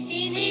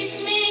 he needs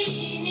me,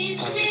 he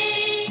needs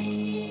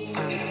me.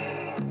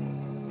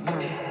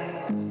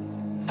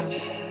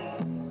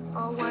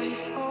 Oh,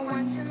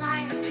 once in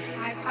life,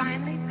 I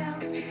finally felt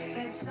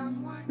that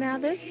someone. Now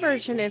this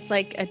version is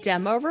like a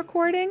demo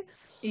recording.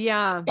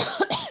 Yeah.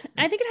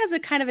 I think it has a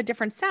kind of a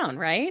different sound,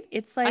 right?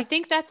 It's like, I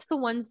think that's the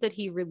ones that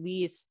he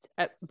released,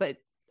 but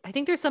I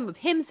think there's some of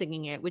him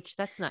singing it, which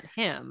that's not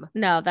him.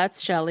 No,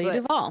 that's Shelley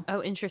Duvall.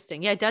 Oh,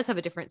 interesting. Yeah, it does have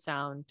a different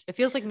sound. It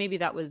feels like maybe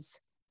that was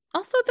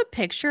also the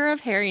picture of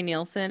Harry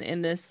Nielsen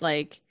in this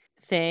like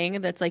thing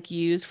that's like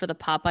used for the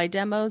Popeye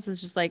demos is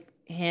just like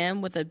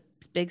him with a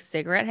big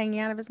cigarette hanging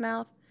out of his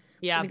mouth.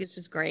 Yeah. I think it's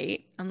just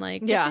great. I'm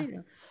like, yeah.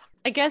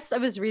 I guess I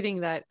was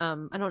reading that I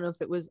don't know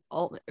if it was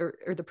Altman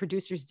or the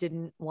producers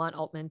didn't want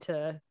Altman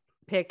to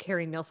pick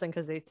Harry Nilsson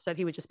because they said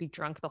he would just be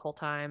drunk the whole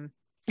time.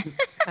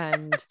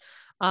 And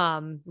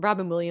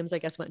Robin Williams, I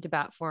guess, went to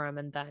bat for him.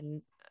 And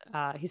then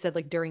he said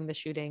like during the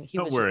shooting,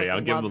 don't worry,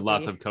 I'll give him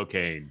lots of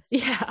cocaine.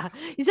 Yeah.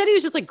 He said he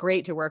was just like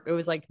great to work. It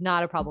was like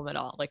not a problem at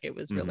all. Like it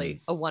was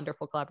really a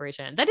wonderful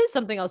collaboration. That is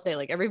something I'll say,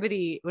 like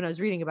everybody, when I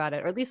was reading about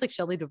it, or at least like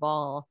Shelley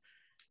Duvall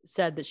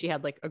said that she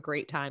had like a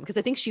great time. Cause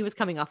I think she was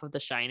coming off of The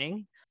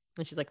Shining.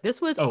 And she's like, this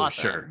was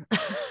awesome. Sure.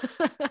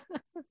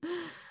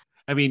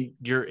 I mean,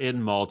 you're in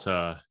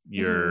Malta.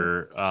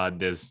 You're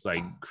this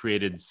like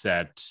created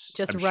set.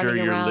 Just I'm running sure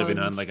you're around. living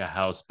on like a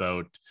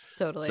houseboat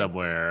Totally.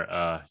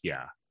 somewhere.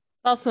 Yeah.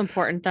 It's also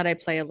important that I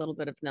play a little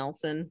bit of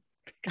Nelson.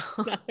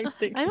 I don't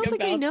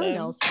think I know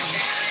Nelson.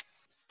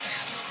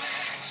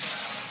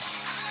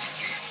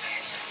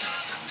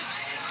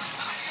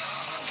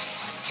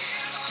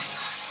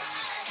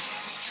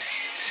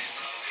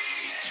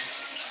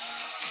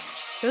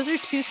 Those are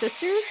two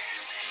sisters?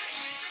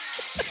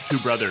 Two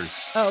brothers.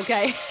 Oh,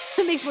 okay.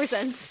 That makes more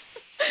sense.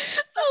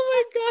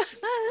 Oh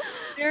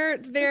my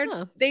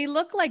god. They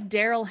look like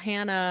Daryl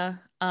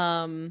Hannah.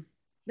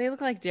 They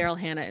look like Daryl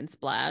Hannah in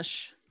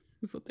Splash.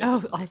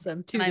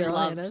 Awesome. Two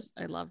Daryl Hannahs.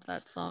 I love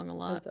that song a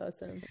lot.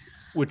 That's awesome.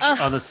 Which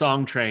on the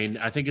song train,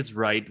 I think it's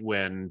right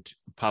when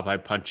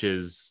Popeye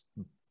punches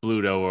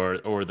Bluto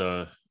or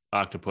the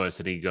octopus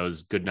and he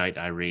goes, "Good night,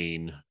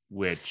 Irene,"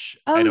 which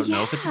I don't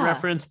know if it's a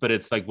reference, but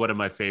it's like one of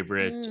my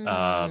favorite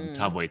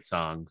Tom Waits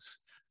songs.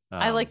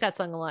 I like that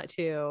song a lot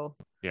too.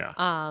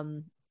 Yeah.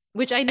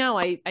 Which I know,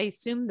 I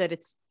assume that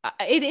it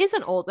is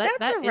an old, that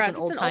is an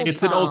old time.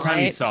 It's an old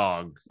timey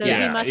song. So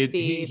he must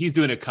be. He's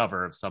doing a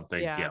cover of something.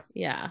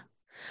 Yeah.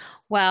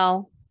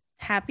 Well,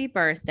 happy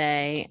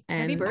birthday.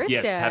 And happy birthday.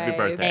 Yes, happy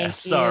birthday. Thank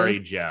Sorry, you.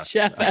 Jeff.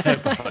 I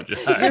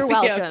apologize. You're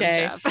welcome,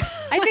 okay.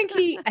 Jeff.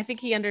 I think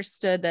he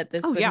understood that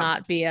this would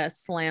not be a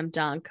slam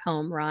dunk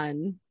home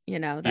run,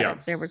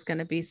 that there was going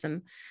to be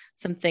some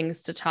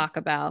things to talk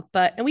about,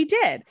 and we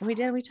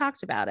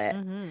talked about it.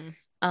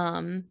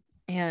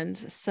 And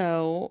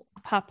so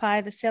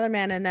Popeye the Sailor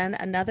Man, and then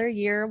another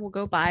year will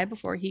go by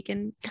before he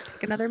can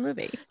pick another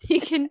movie. He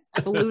can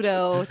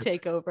Bluto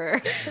take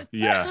over.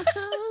 Yeah.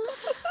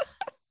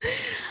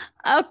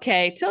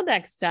 Okay, till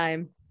next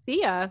time.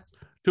 See ya.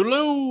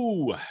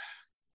 Toodaloo.